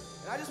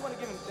 And I just want to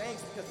give him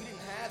thanks, because we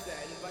didn't have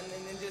that.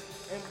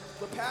 And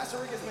what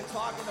Pastor Rick has been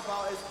talking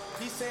about is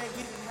he's saying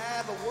we didn't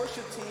have a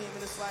worship team,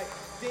 and it's like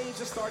things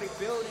just started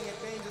building and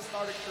things just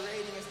started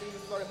creating and things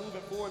just started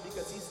moving forward,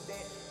 because he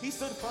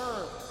stood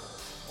firm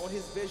on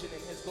his vision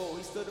and his goal.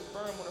 He stood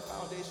firm on the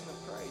foundation of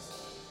Christ.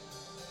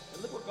 And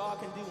look what God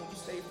can do when you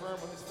stay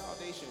firm on his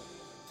foundation.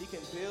 He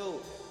can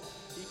build,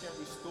 he can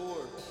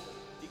restore,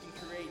 he can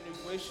create new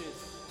wishes,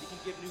 he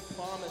can give new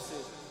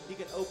promises. He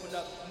can open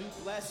up new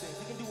blessings.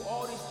 He can do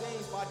all these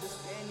things by just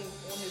standing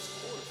on his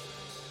course.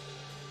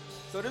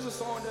 So there's a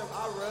song that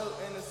I wrote,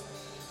 and it's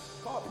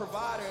called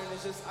Provider, and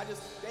I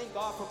just thank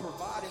God for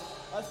providing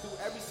us through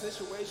every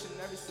situation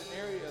and every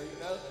scenario, you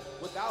know.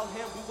 Without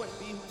him, we wouldn't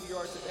be who we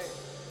are today.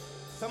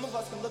 Some of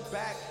us can look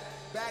back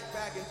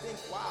and think,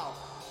 wow,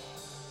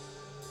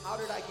 how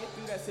did I get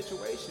through that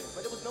situation?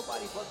 But it was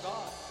nobody but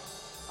God.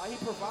 He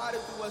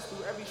provided through us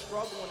through every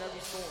struggle and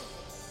every storm.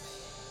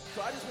 So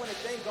I just want to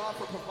thank God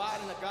for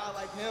providing a guy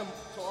like him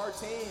to our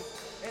team,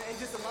 and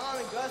just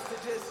allowing us to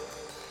just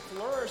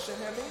flourish in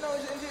him, and, you know,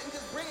 and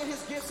just bringing his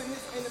gifts and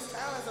his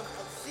talents of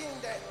seeing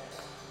that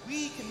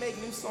we can make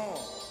new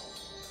songs,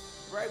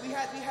 right?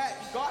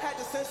 God had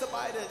to send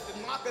somebody to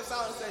knock us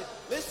out and say,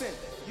 listen,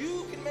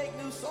 you can make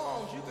new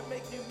songs, you can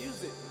make new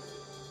music.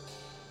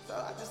 So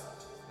I just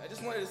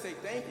wanted to say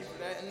thank you for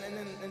that,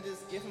 and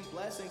just give him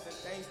blessings and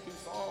thanks through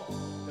songs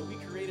that we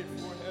created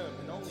for him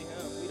and only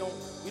him.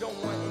 We don't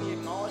want any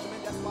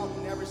acknowledgement. That's why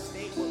we never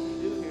state what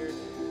we do here,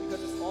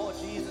 because it's all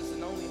Jesus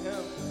and only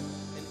him,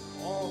 and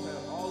all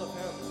of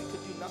him. We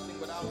could do nothing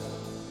without him.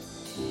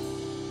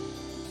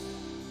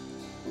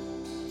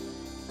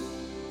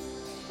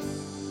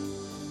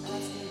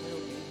 Asking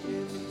will be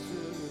given to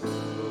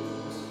you.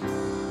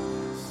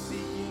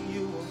 Seeking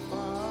you will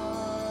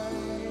find.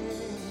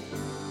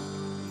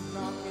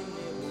 Knocking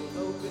it will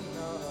open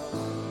up.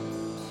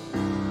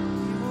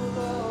 He will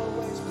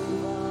always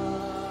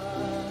provide.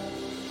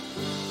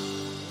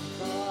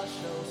 God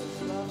shows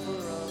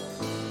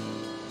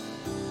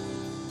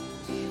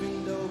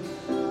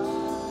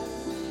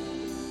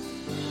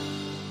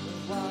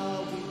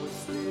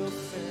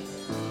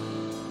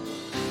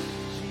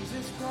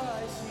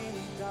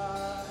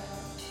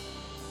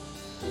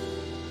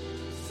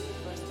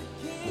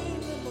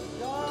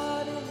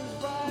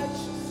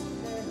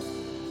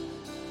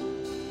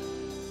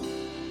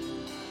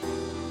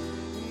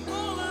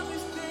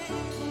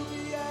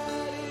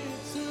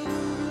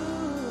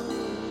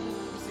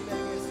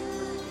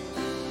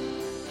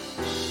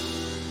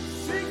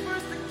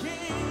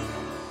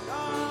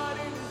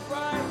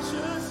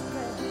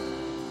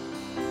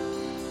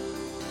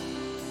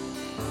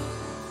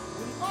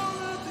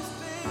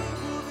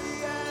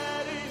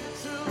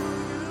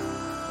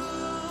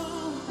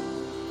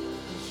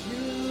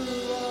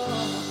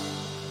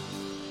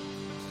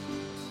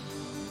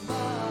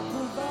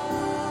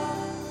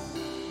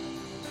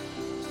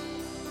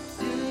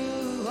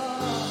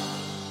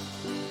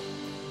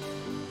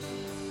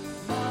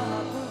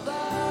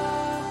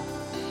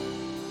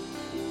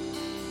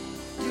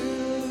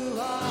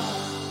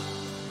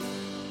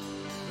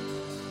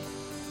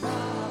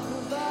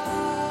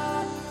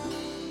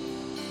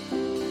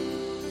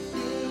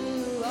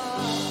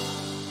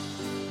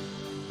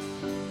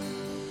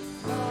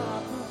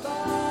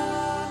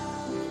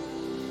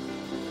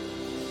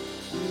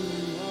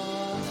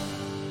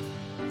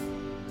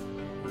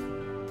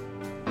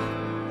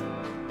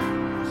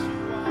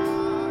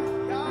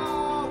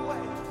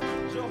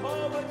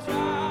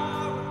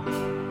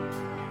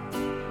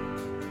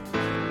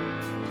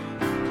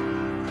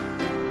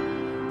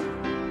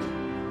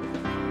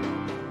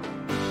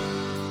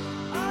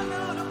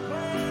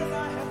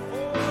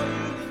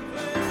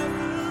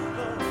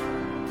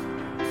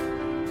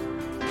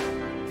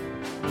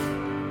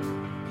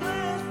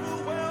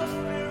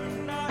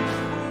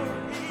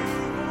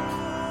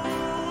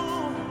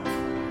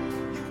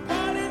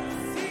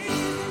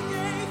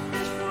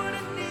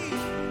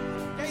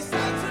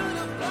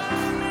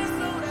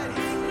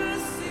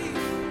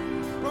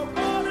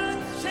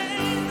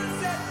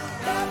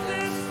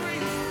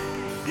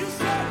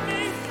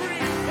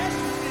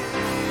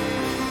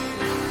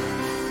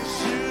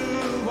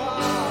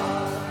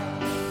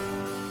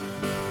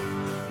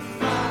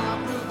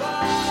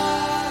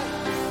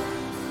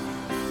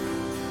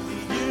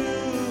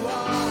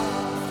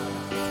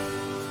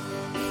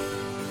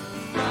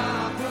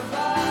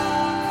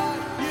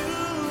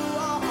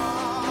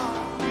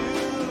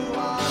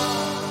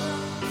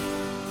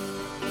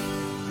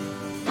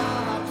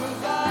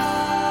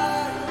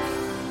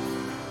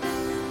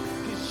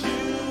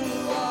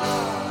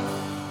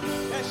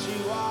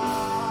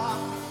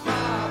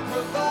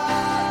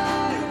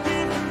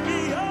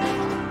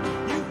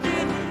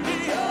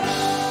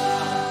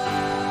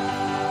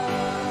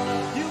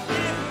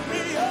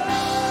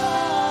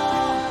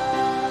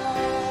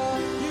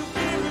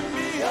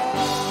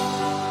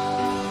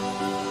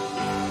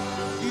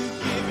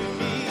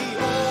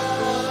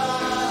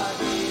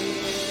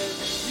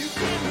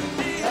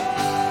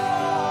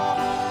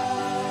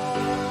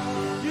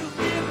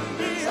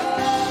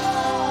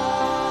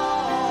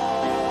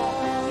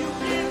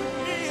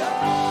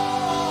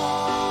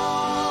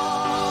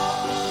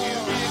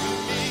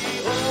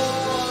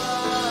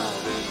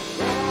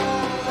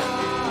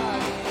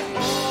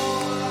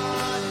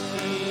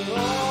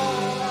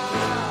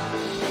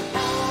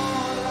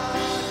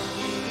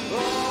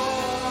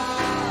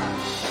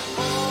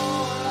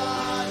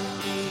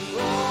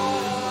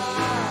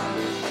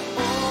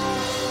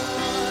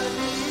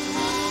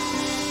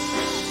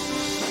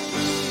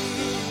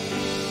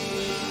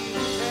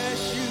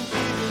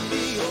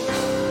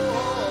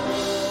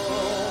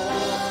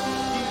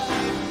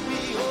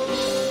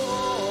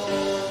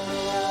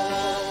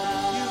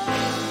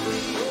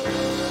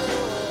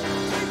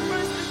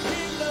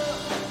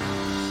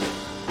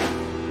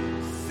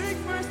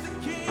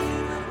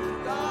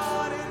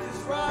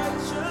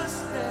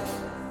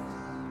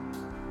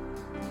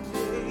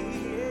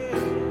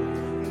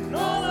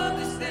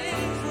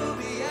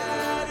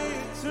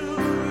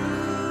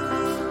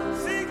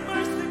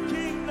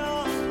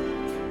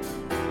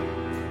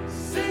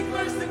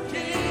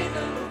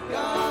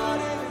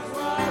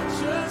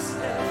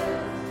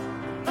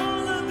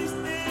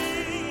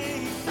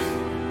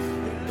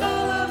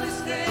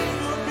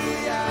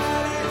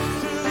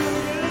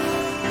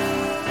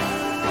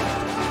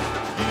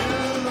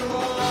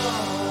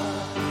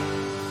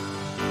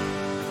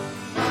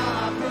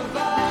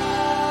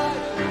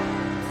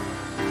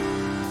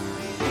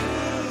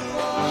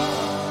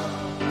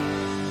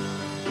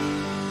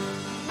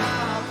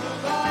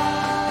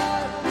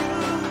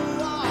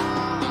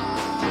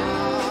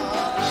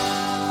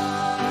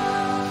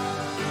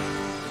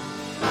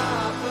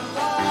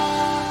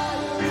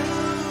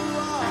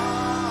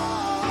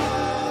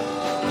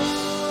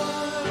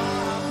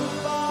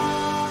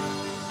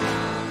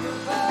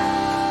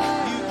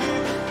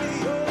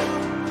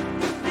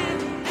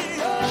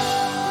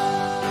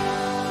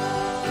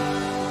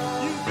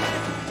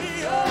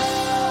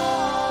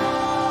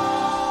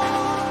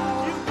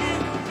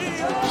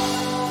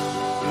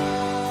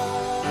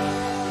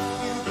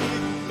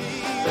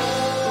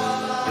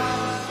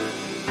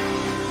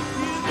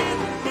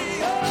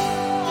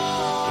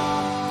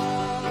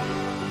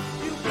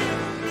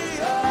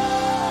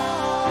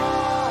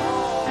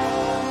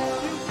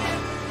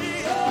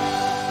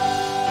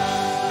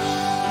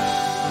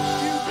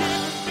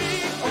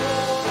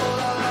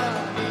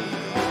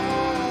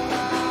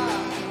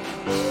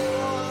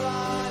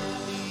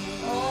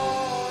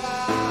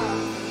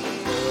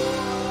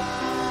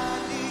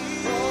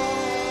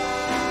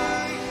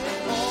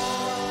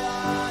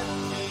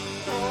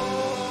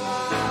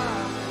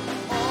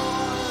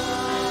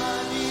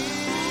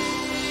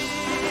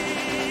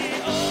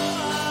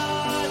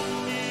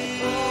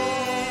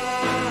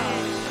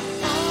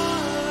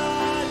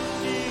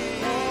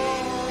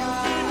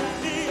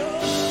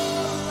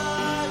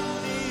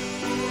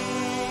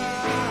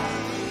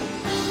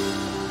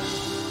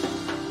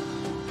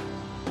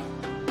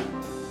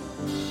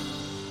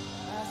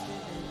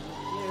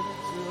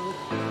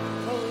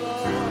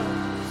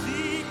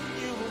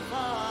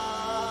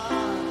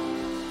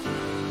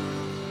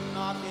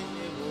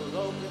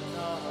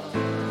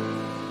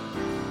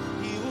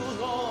He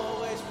will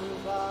always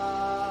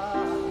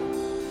provide.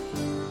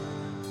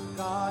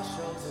 God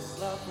shows His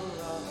love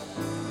for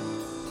us,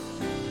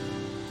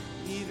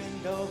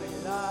 even though we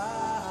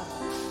lie.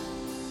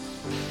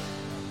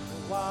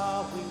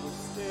 While we were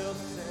still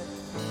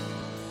sinners,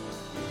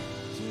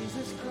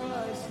 Jesus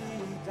Christ,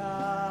 He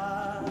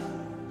died.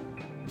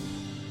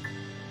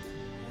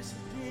 Yes,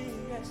 He did,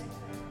 yes, He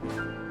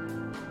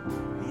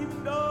did.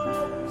 Even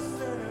though we're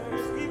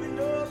sinners, even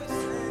though we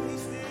sin, He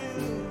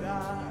still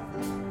died.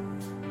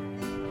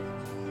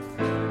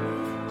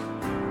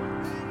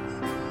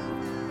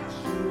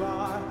 You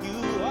are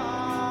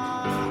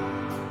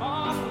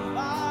our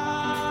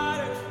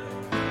provider.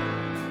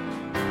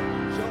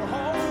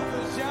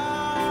 Jehovah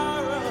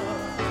Jireh,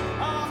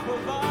 our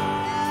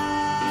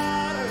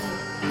provider.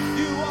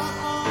 You are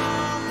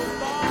our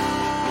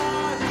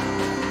provider.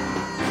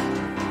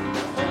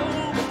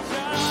 Jehovah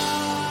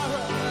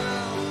Jireh.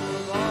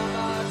 Of all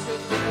my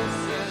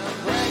tradition,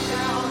 break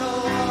down the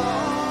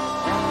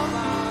wall. All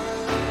my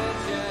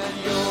religion,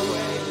 your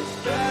way is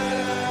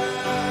better.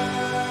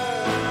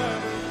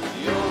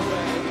 Your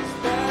way is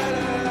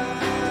better.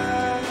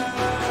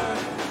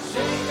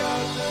 Shake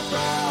up the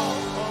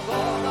ground of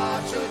all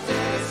our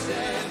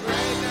tradition,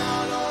 break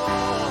down the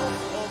wall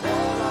of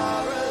all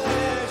our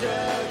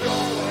religion.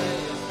 Your way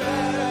is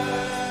better.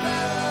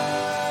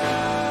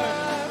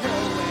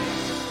 Your way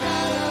is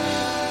better.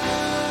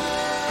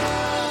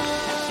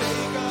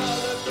 Shake up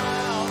the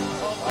ground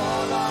of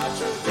all our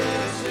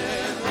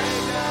tradition,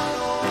 break down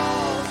the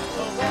walls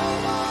of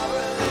all our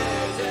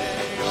religion.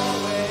 Your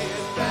way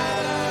is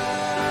better,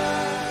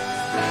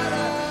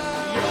 better.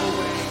 Your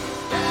way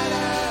is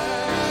better.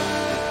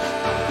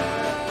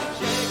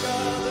 Shake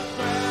up the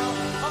ground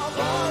of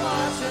all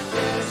our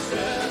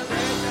tradition,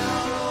 break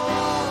down the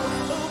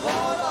walls of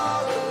all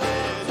our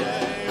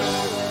religion.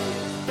 Your way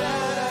is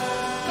better,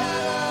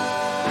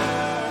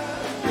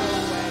 better. Your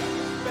way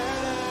is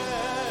better.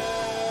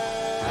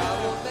 I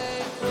will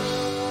make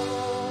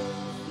room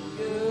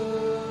for you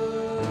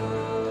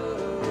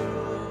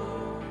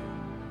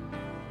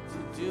to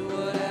do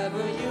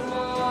whatever you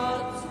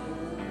want,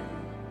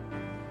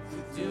 to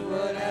do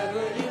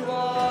whatever you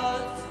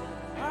want.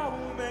 I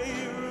will make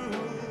room.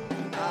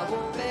 I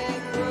will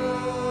make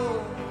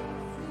room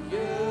for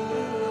you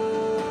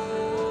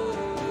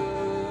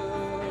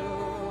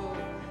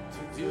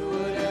to do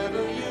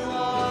whatever you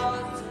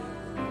want,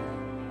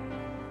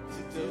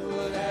 to do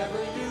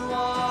whatever you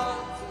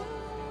want.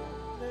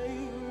 Make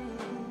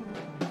room.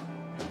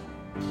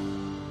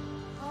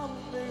 I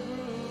will make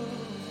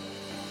room.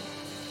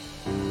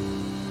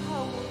 I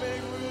will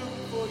make room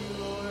for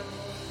you, Lord.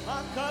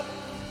 My cup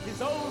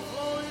is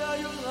overflowing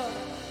of your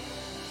love.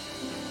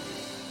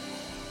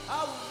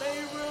 I will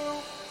make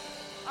room.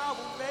 I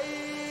will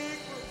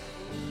make room.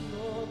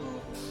 Lord,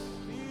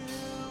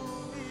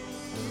 fill me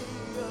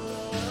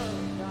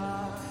up,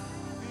 God.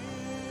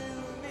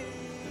 Fill me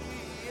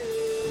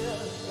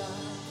up,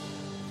 God.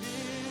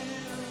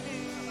 Fill me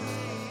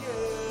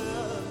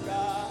up,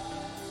 God.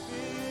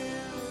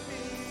 Fill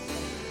me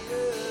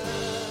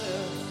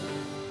up.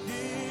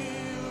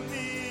 Fill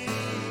me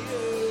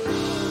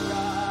up,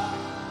 God.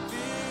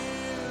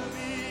 Fill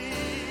me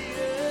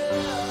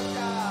up,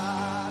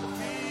 God.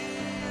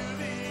 Fill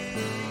me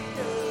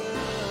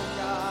up,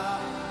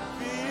 God.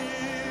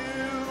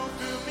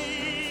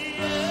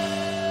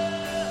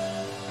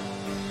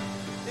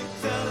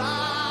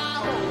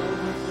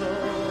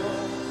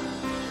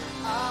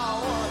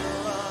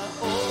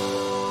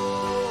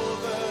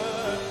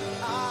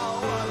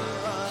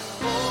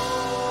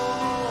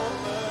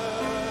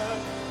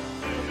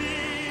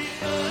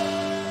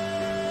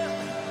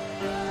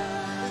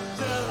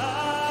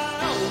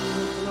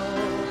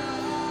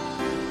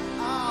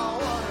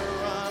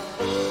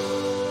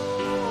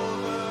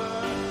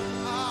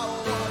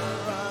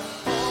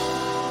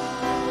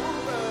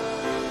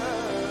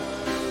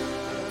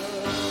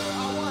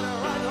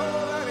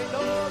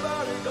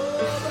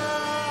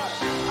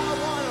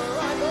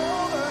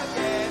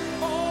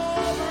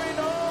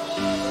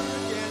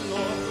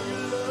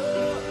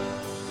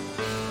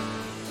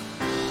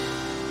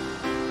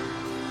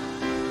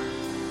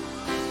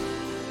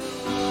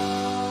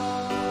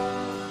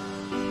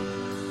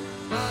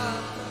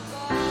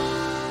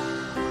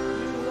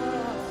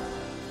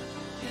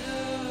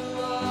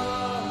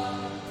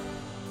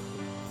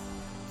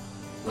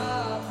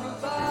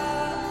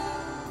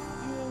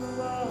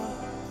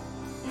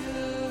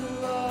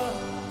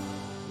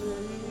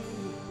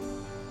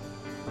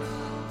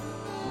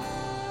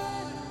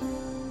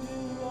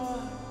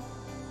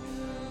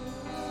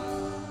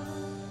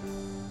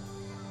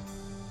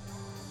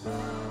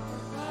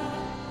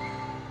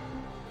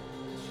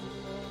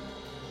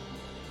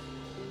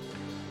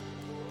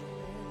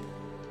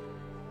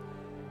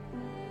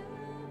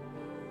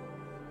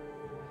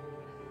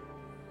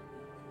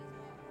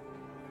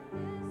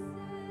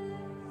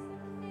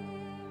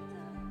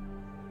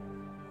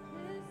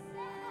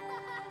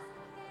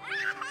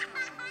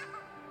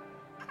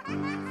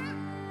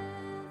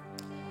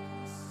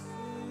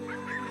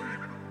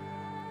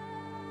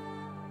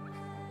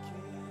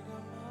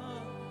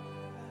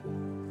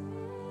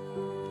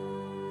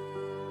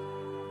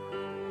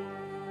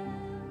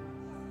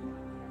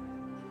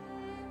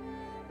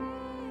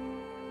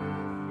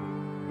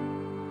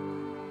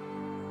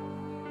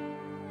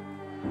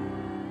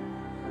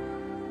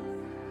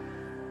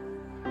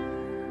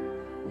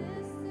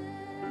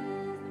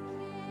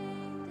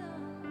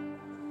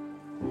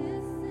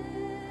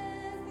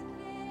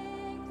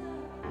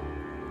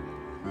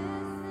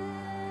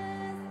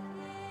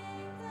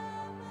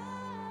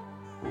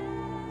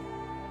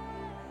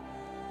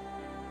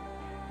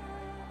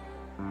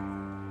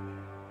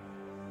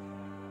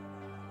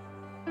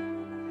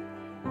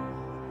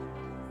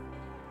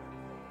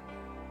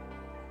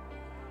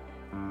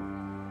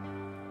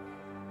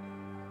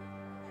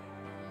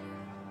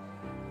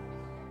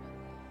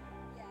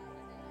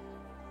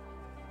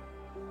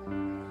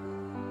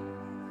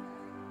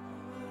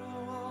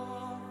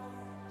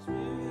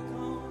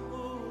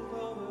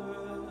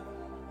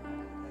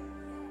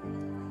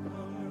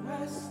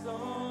 rest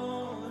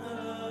on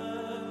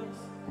us.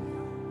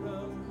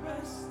 Come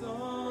rest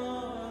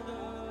on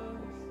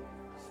us.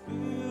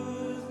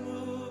 Spirit is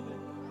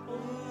moving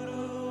over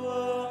the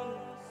water.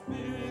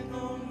 Spirit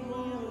come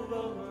move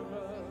over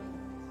us.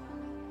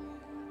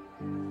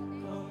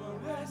 Come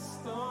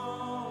rest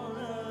on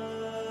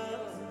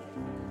us.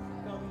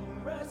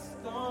 Come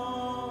rest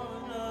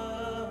on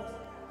us.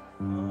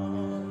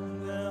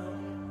 Come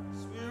down.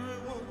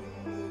 Spirit will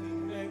be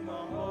moving, make my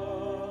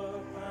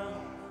heart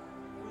pound.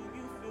 When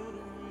you feel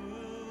the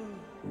room.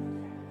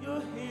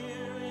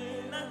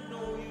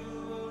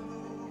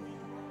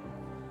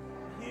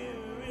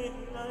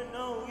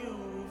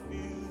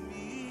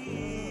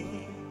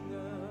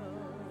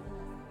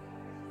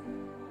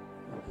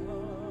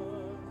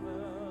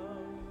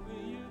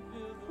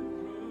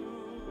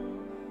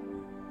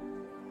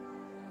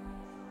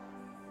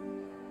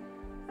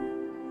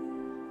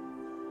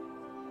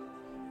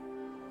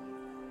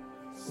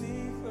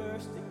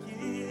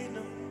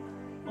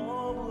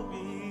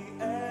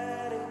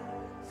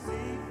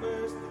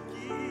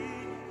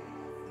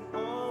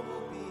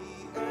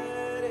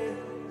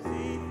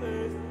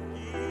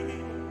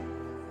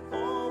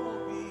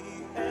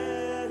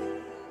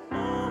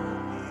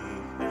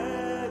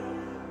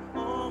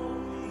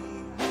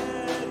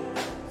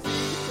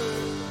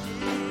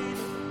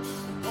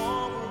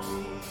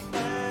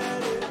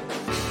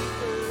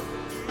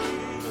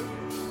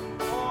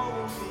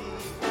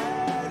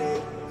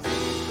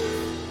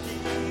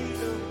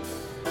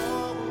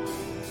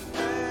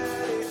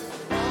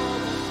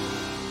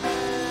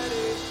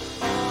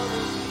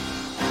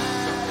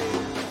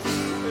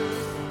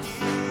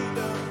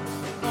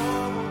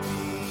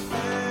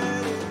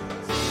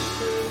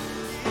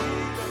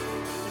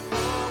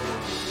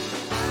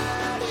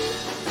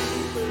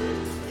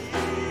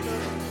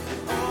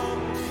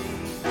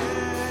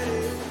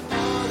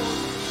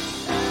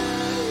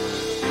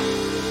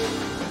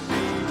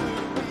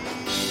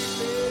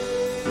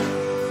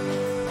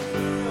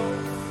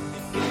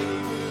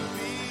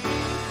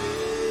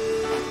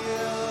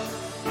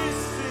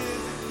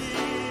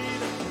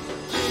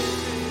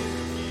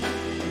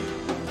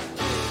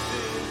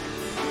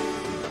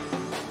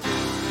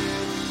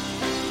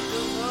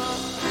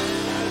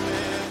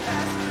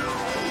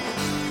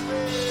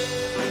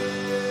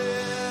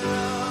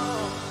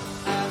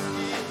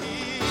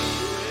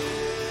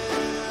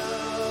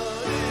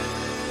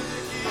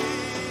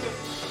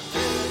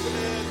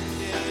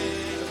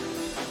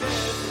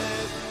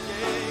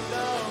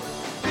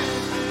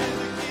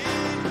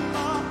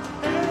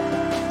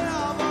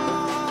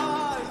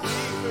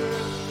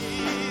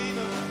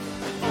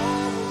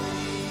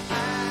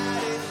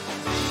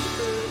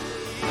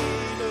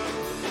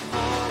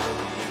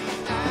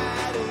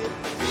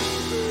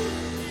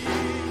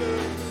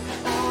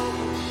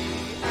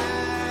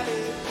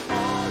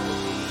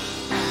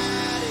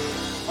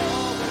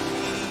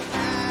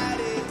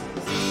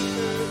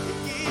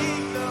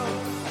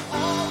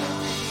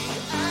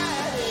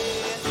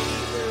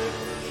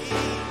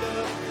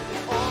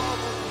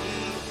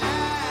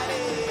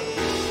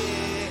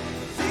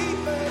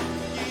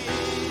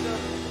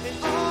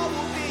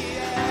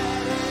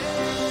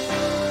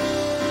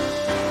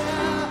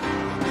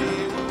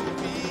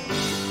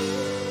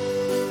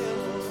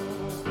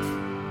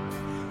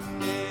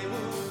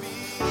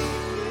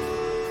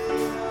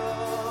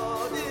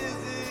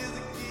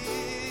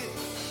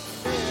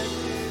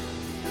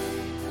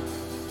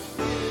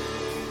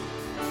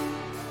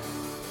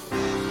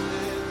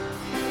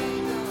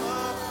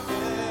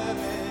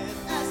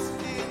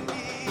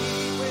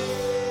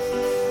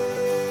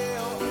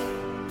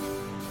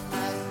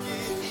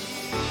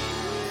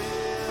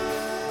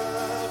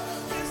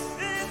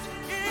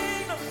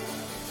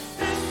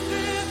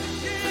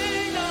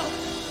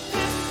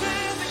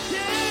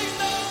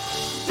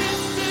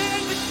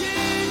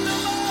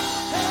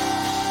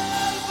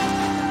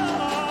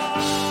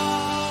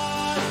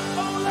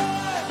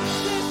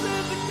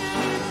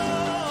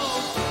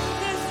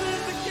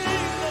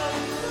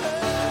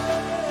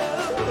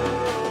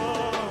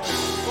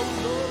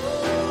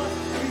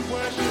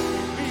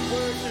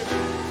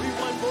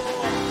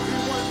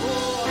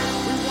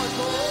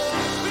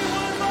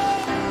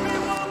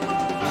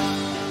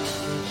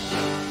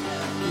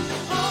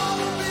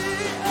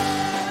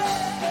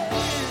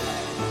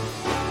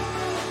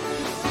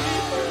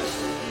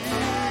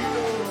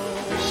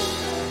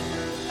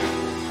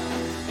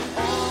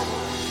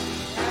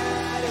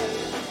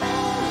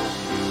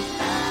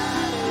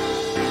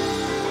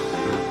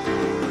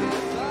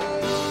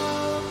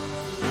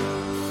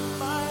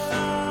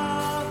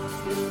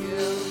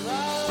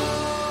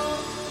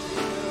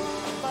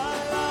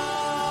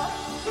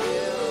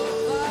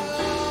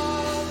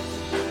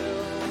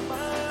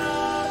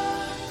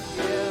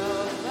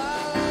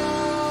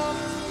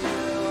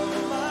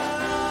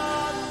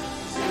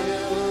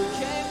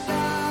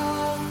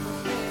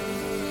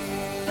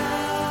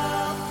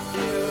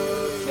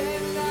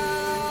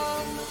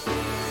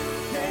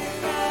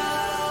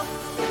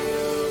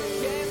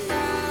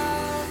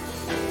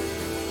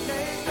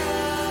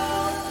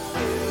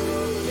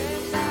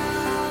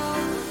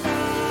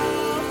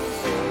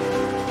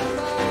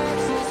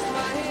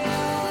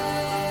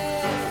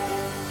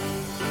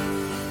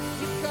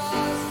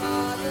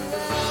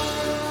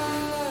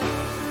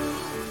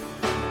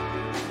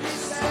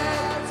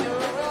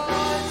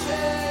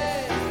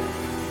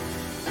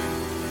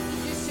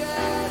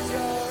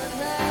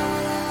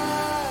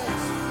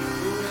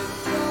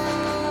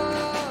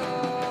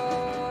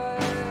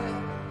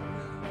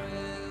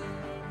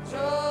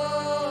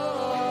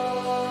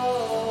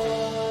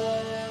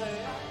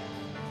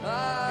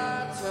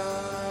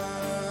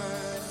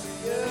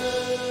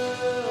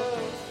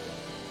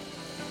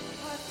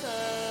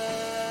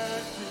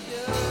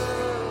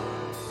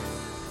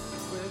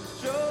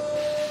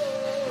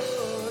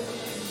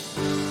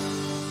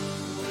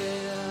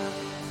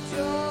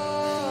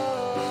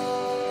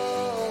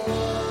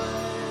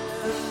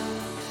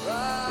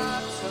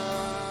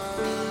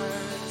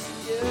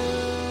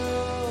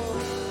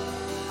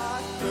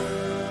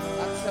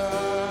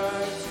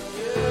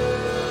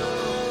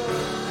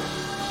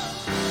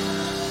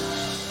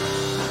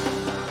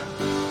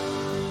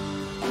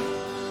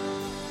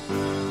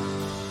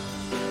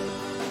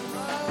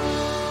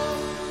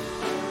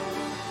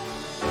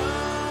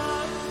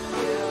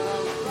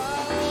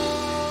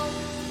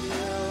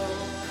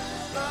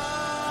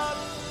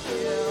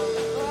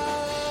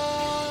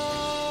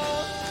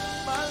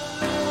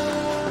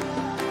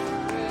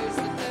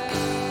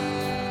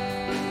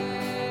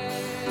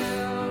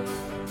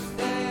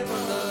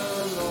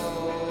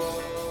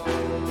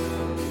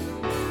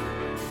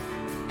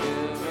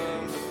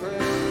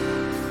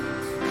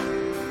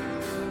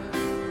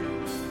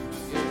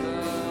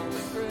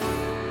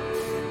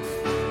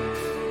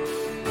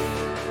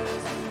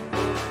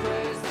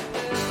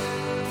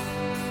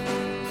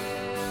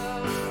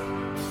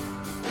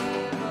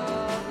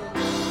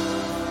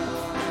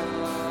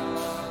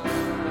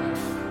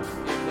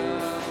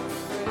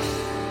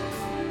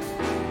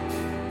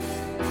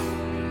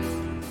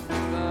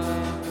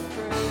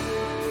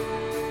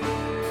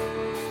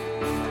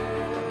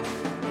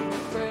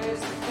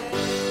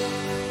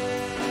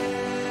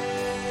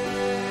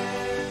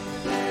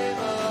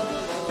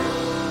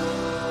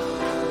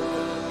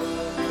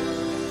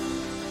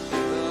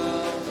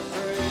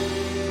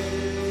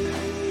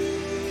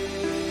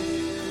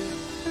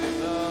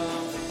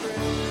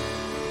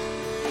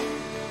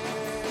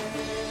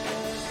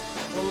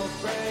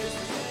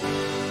 praise.